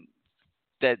from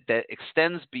that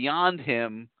extends beyond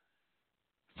him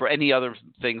for any other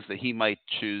things that he might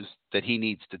choose that he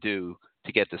needs to do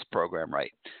to get this program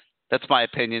right. That's my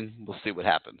opinion. We'll see what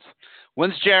happens.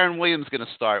 When's Jaron Williams going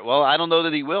to start? Well, I don't know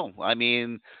that he will. I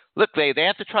mean, look, they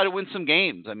have to try to win some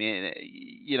games. I mean,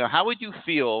 how would you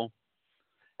feel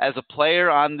as a player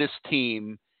on this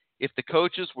team if the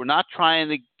coaches were not trying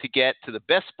to get to the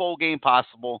best bowl game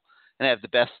possible and have the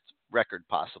best record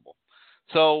possible?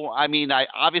 So, I mean,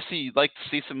 obviously you'd like to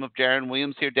see some of Jaron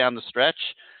Williams here down the stretch.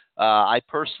 I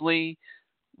personally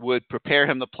would prepare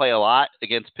him to play a lot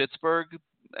against Pittsburgh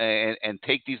and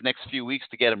take these next few weeks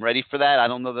to get him ready for that. I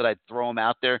don't know that I'd throw him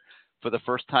out there for the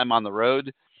first time on the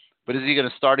road. But is he going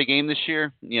to start a game this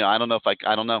year? I don't know if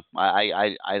I don't know.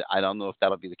 I don't know if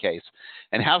that'll be the case.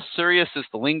 And how serious is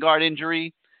the Lingard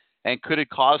injury? And could it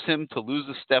cause him to lose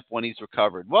a step when he's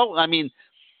recovered? Well, I mean,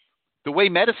 the way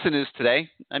medicine is today,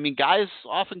 I mean, guys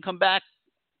often come back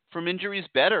from injuries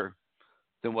better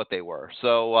than what they were.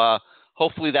 So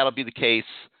hopefully that'll be the case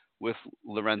with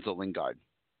Lorenzo Lingard.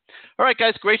 All right,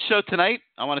 guys, great show tonight.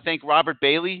 I want to thank Robert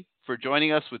Bailey for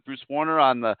joining us with Bruce Warner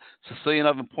on the Sicilian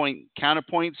Oven Point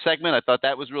Counterpoint segment. I thought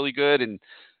that was really good. And,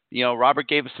 Robert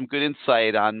gave us some good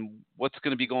insight on what's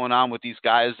going to be going on with these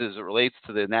guys as it relates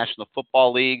to the National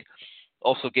Football League.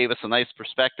 Also gave us a nice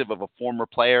perspective of a former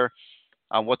player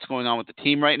on what's going on with the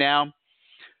team right now.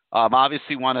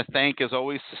 Obviously want to thank, as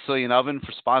always, Sicilian Oven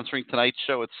for sponsoring tonight's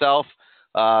show itself.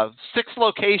 6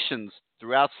 locations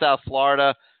throughout South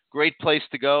Florida. Great place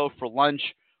to go for lunch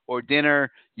or dinner,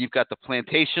 you've got the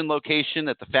Plantation location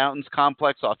at the Fountains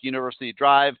Complex off University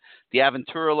Drive, the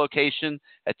Aventura location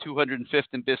at 205th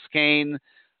and Biscayne.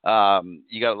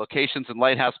 You got locations in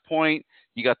Lighthouse Point.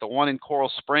 You got the one in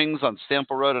Coral Springs on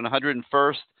Sample Road on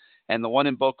 101st, and the one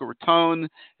in Boca Raton,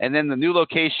 and then the new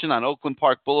location on Oakland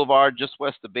Park Boulevard, just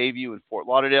west of Bayview in Fort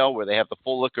Lauderdale, where they have the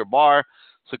full liquor bar.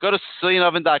 So go to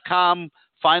SicilianOven.com,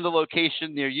 find the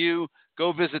location near you,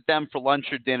 go visit them for lunch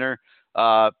or dinner.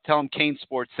 Tell them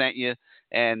CaneSport sent you,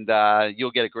 and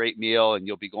you'll get a great meal, and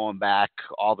you'll be going back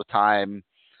all the time.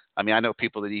 I mean, I know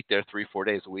people that eat there 3-4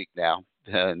 days a week now,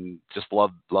 and just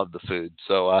love the food.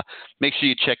 So make sure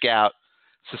you check out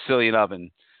Sicilian Oven.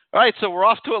 All right, so we're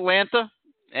off to Atlanta.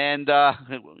 And,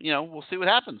 we'll see what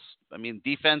happens. I mean,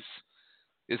 defense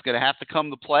is going to have to come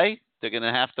to play. They're going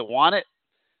to have to want it.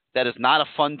 That is not a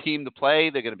fun team to play.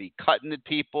 They're going to be cutting at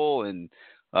people and,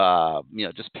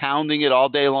 just pounding it all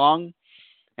day long.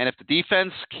 And if the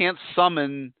defense can't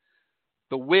summon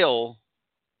the will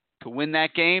to win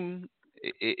that game,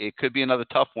 it could be another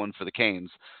tough one for the Canes.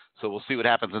 So we'll see what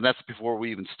happens. And that's before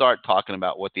we even start talking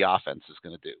about what the offense is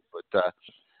going to do. But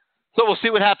so we'll see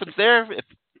what happens there. If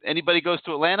anybody goes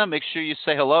to Atlanta, make sure you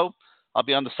say hello. I'll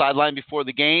be on the sideline before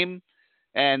the game.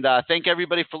 And thank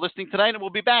everybody for listening tonight. And we'll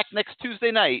be back next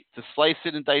Tuesday night to slice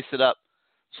it and dice it up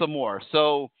some more.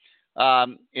 So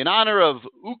in honor of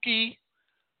Uki,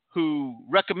 who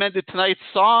recommended tonight's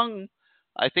song,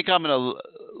 I think I'm going to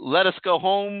let us go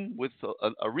home with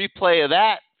a replay of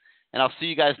that. And I'll see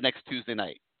you guys next Tuesday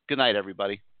night. Good night,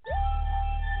 everybody.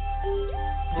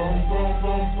 Boom, boom,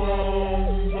 boom,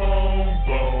 boom, boom,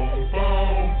 boom, boom,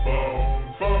 boom, boom.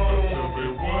 Tell me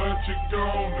what you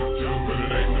gonna do, but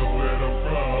it ain't nowhere to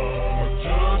run. When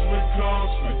judgment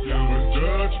comes for you, when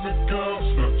judgment comes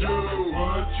for you,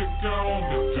 what you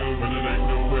gonna do, but it ain't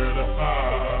nowhere to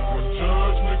hide. When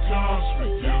judgment comes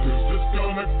for you, 'cause it's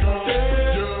gonna come for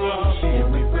you. And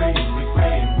we pray, we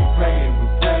pray, we pray, we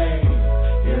pray.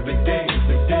 Every day,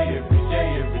 every day, every day,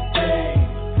 every day.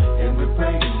 And we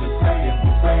pray, we pray, we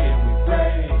pray, we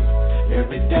pray.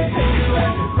 Every day, every day,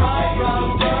 every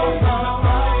day.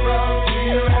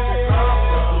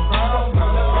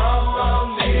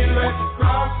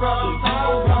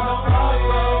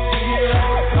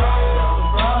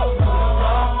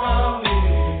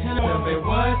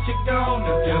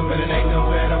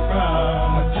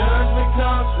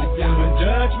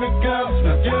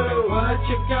 What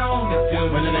you gonna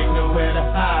do when it ain't nowhere to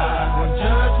hide? When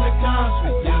judgment comes for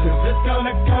you, 'cause it's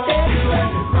gonna come.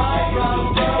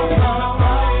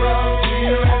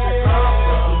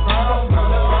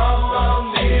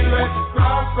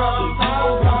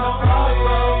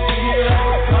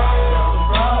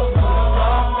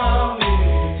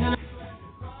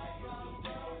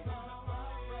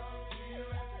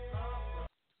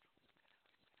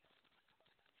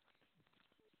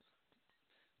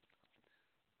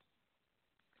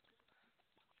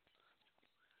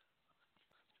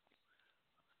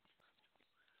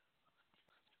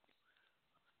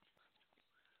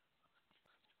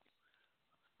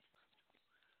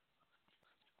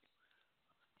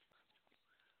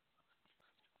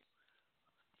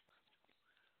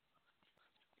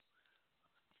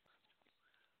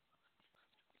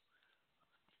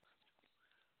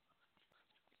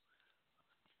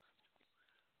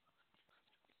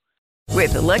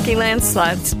 With the Lucky Land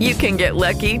Slots, you can get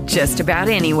lucky just about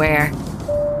anywhere.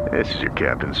 This is your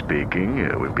captain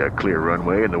speaking. We've got clear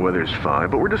runway and the weather's fine,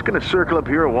 but we're just going to circle up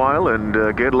here a while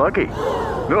and get lucky.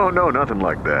 No, nothing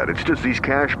like that. It's just these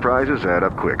cash prizes add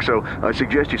up quick. So I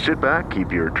suggest you sit back,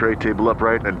 keep your tray table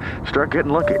upright, and start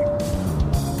getting lucky.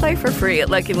 Play for free at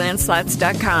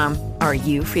LuckyLandSlots.com. Are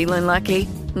you feeling lucky?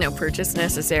 No purchase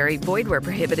necessary. Void where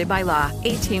prohibited by law.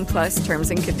 18+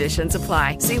 terms and conditions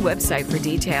apply. See website for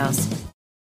details.